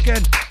Massive once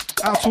again.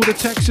 Out to all the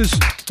Texas,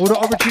 all the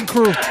Origin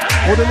crew,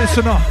 all the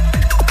listener.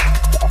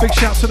 Big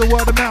shout to the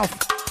word of mouth.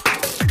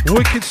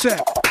 Wicked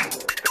set.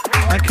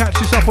 And catch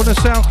this up on the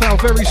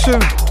SoundCloud very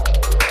soon.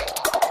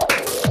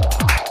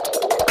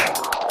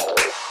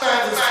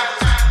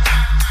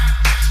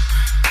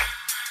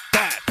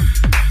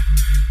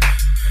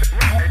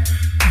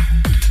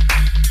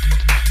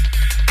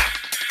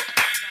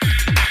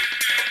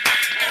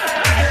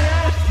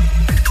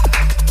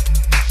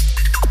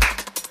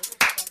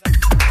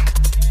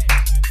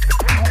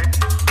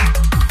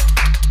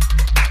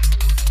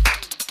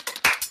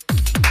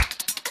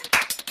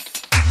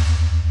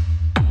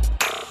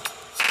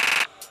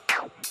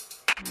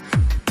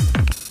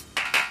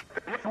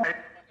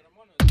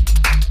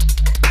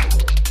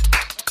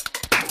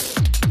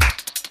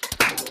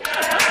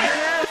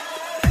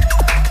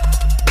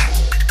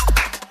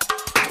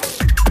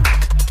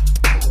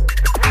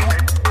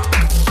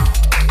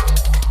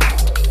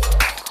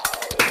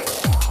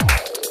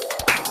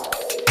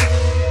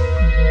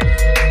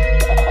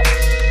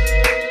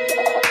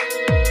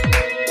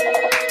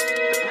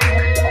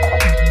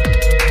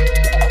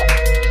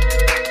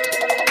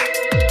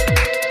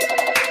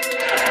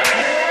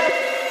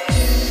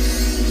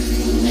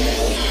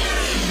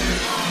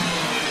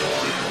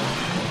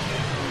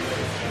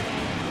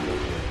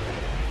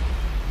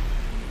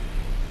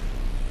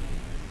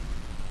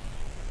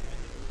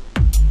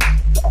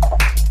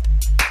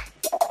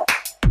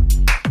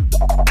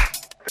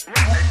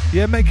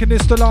 Yeah, making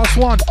this the last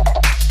one.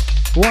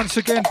 Once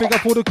again, big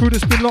up all the crew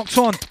that's been locked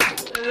on.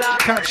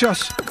 Catch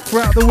us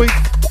throughout the week.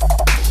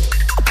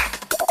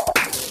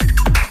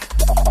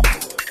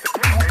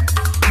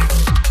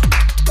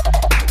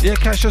 Yeah,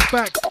 catch us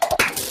back.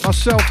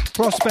 Myself,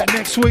 Prospect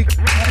next week.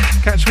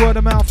 Catch word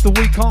of mouth the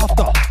week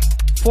after.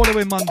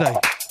 Following Monday.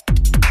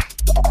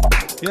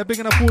 Yeah,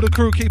 bigging up all the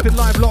crew. Keep it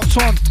live, locked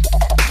on.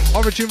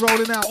 Origin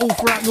rolling out all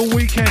throughout your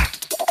weekend.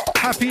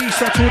 Happy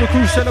Easter to all the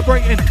crew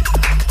celebrating.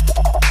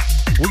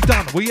 We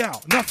done, we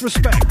out. Enough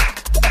respect.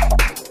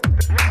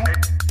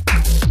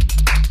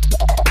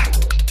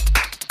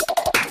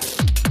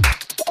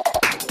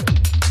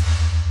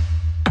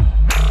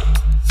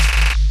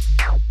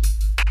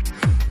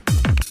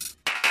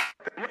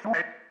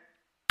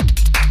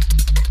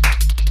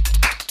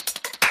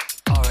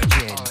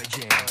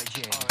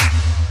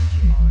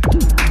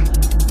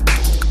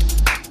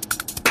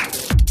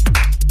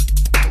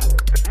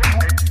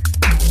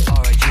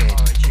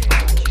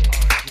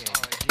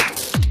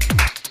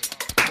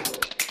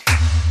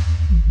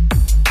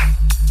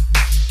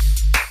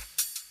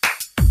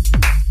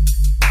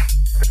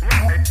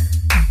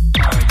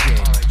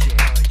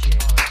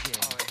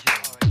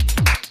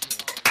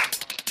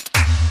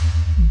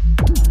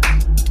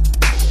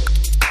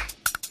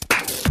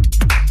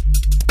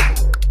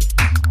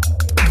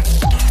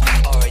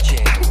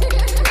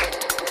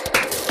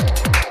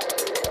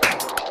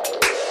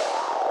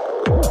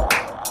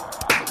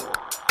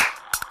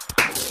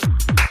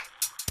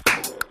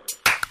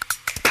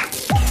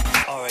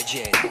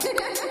 Origin.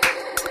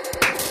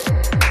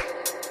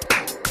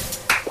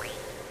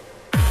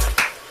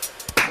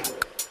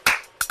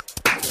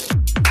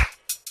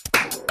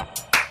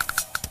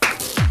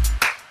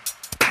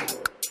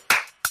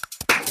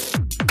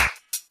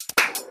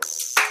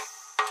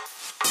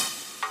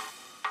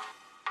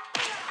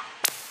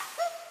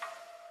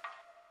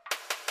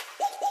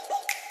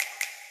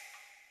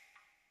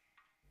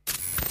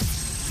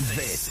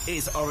 This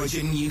is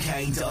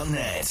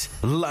OriginUK.net,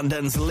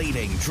 London's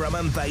leading drum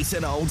and bass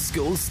and old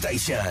school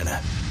station.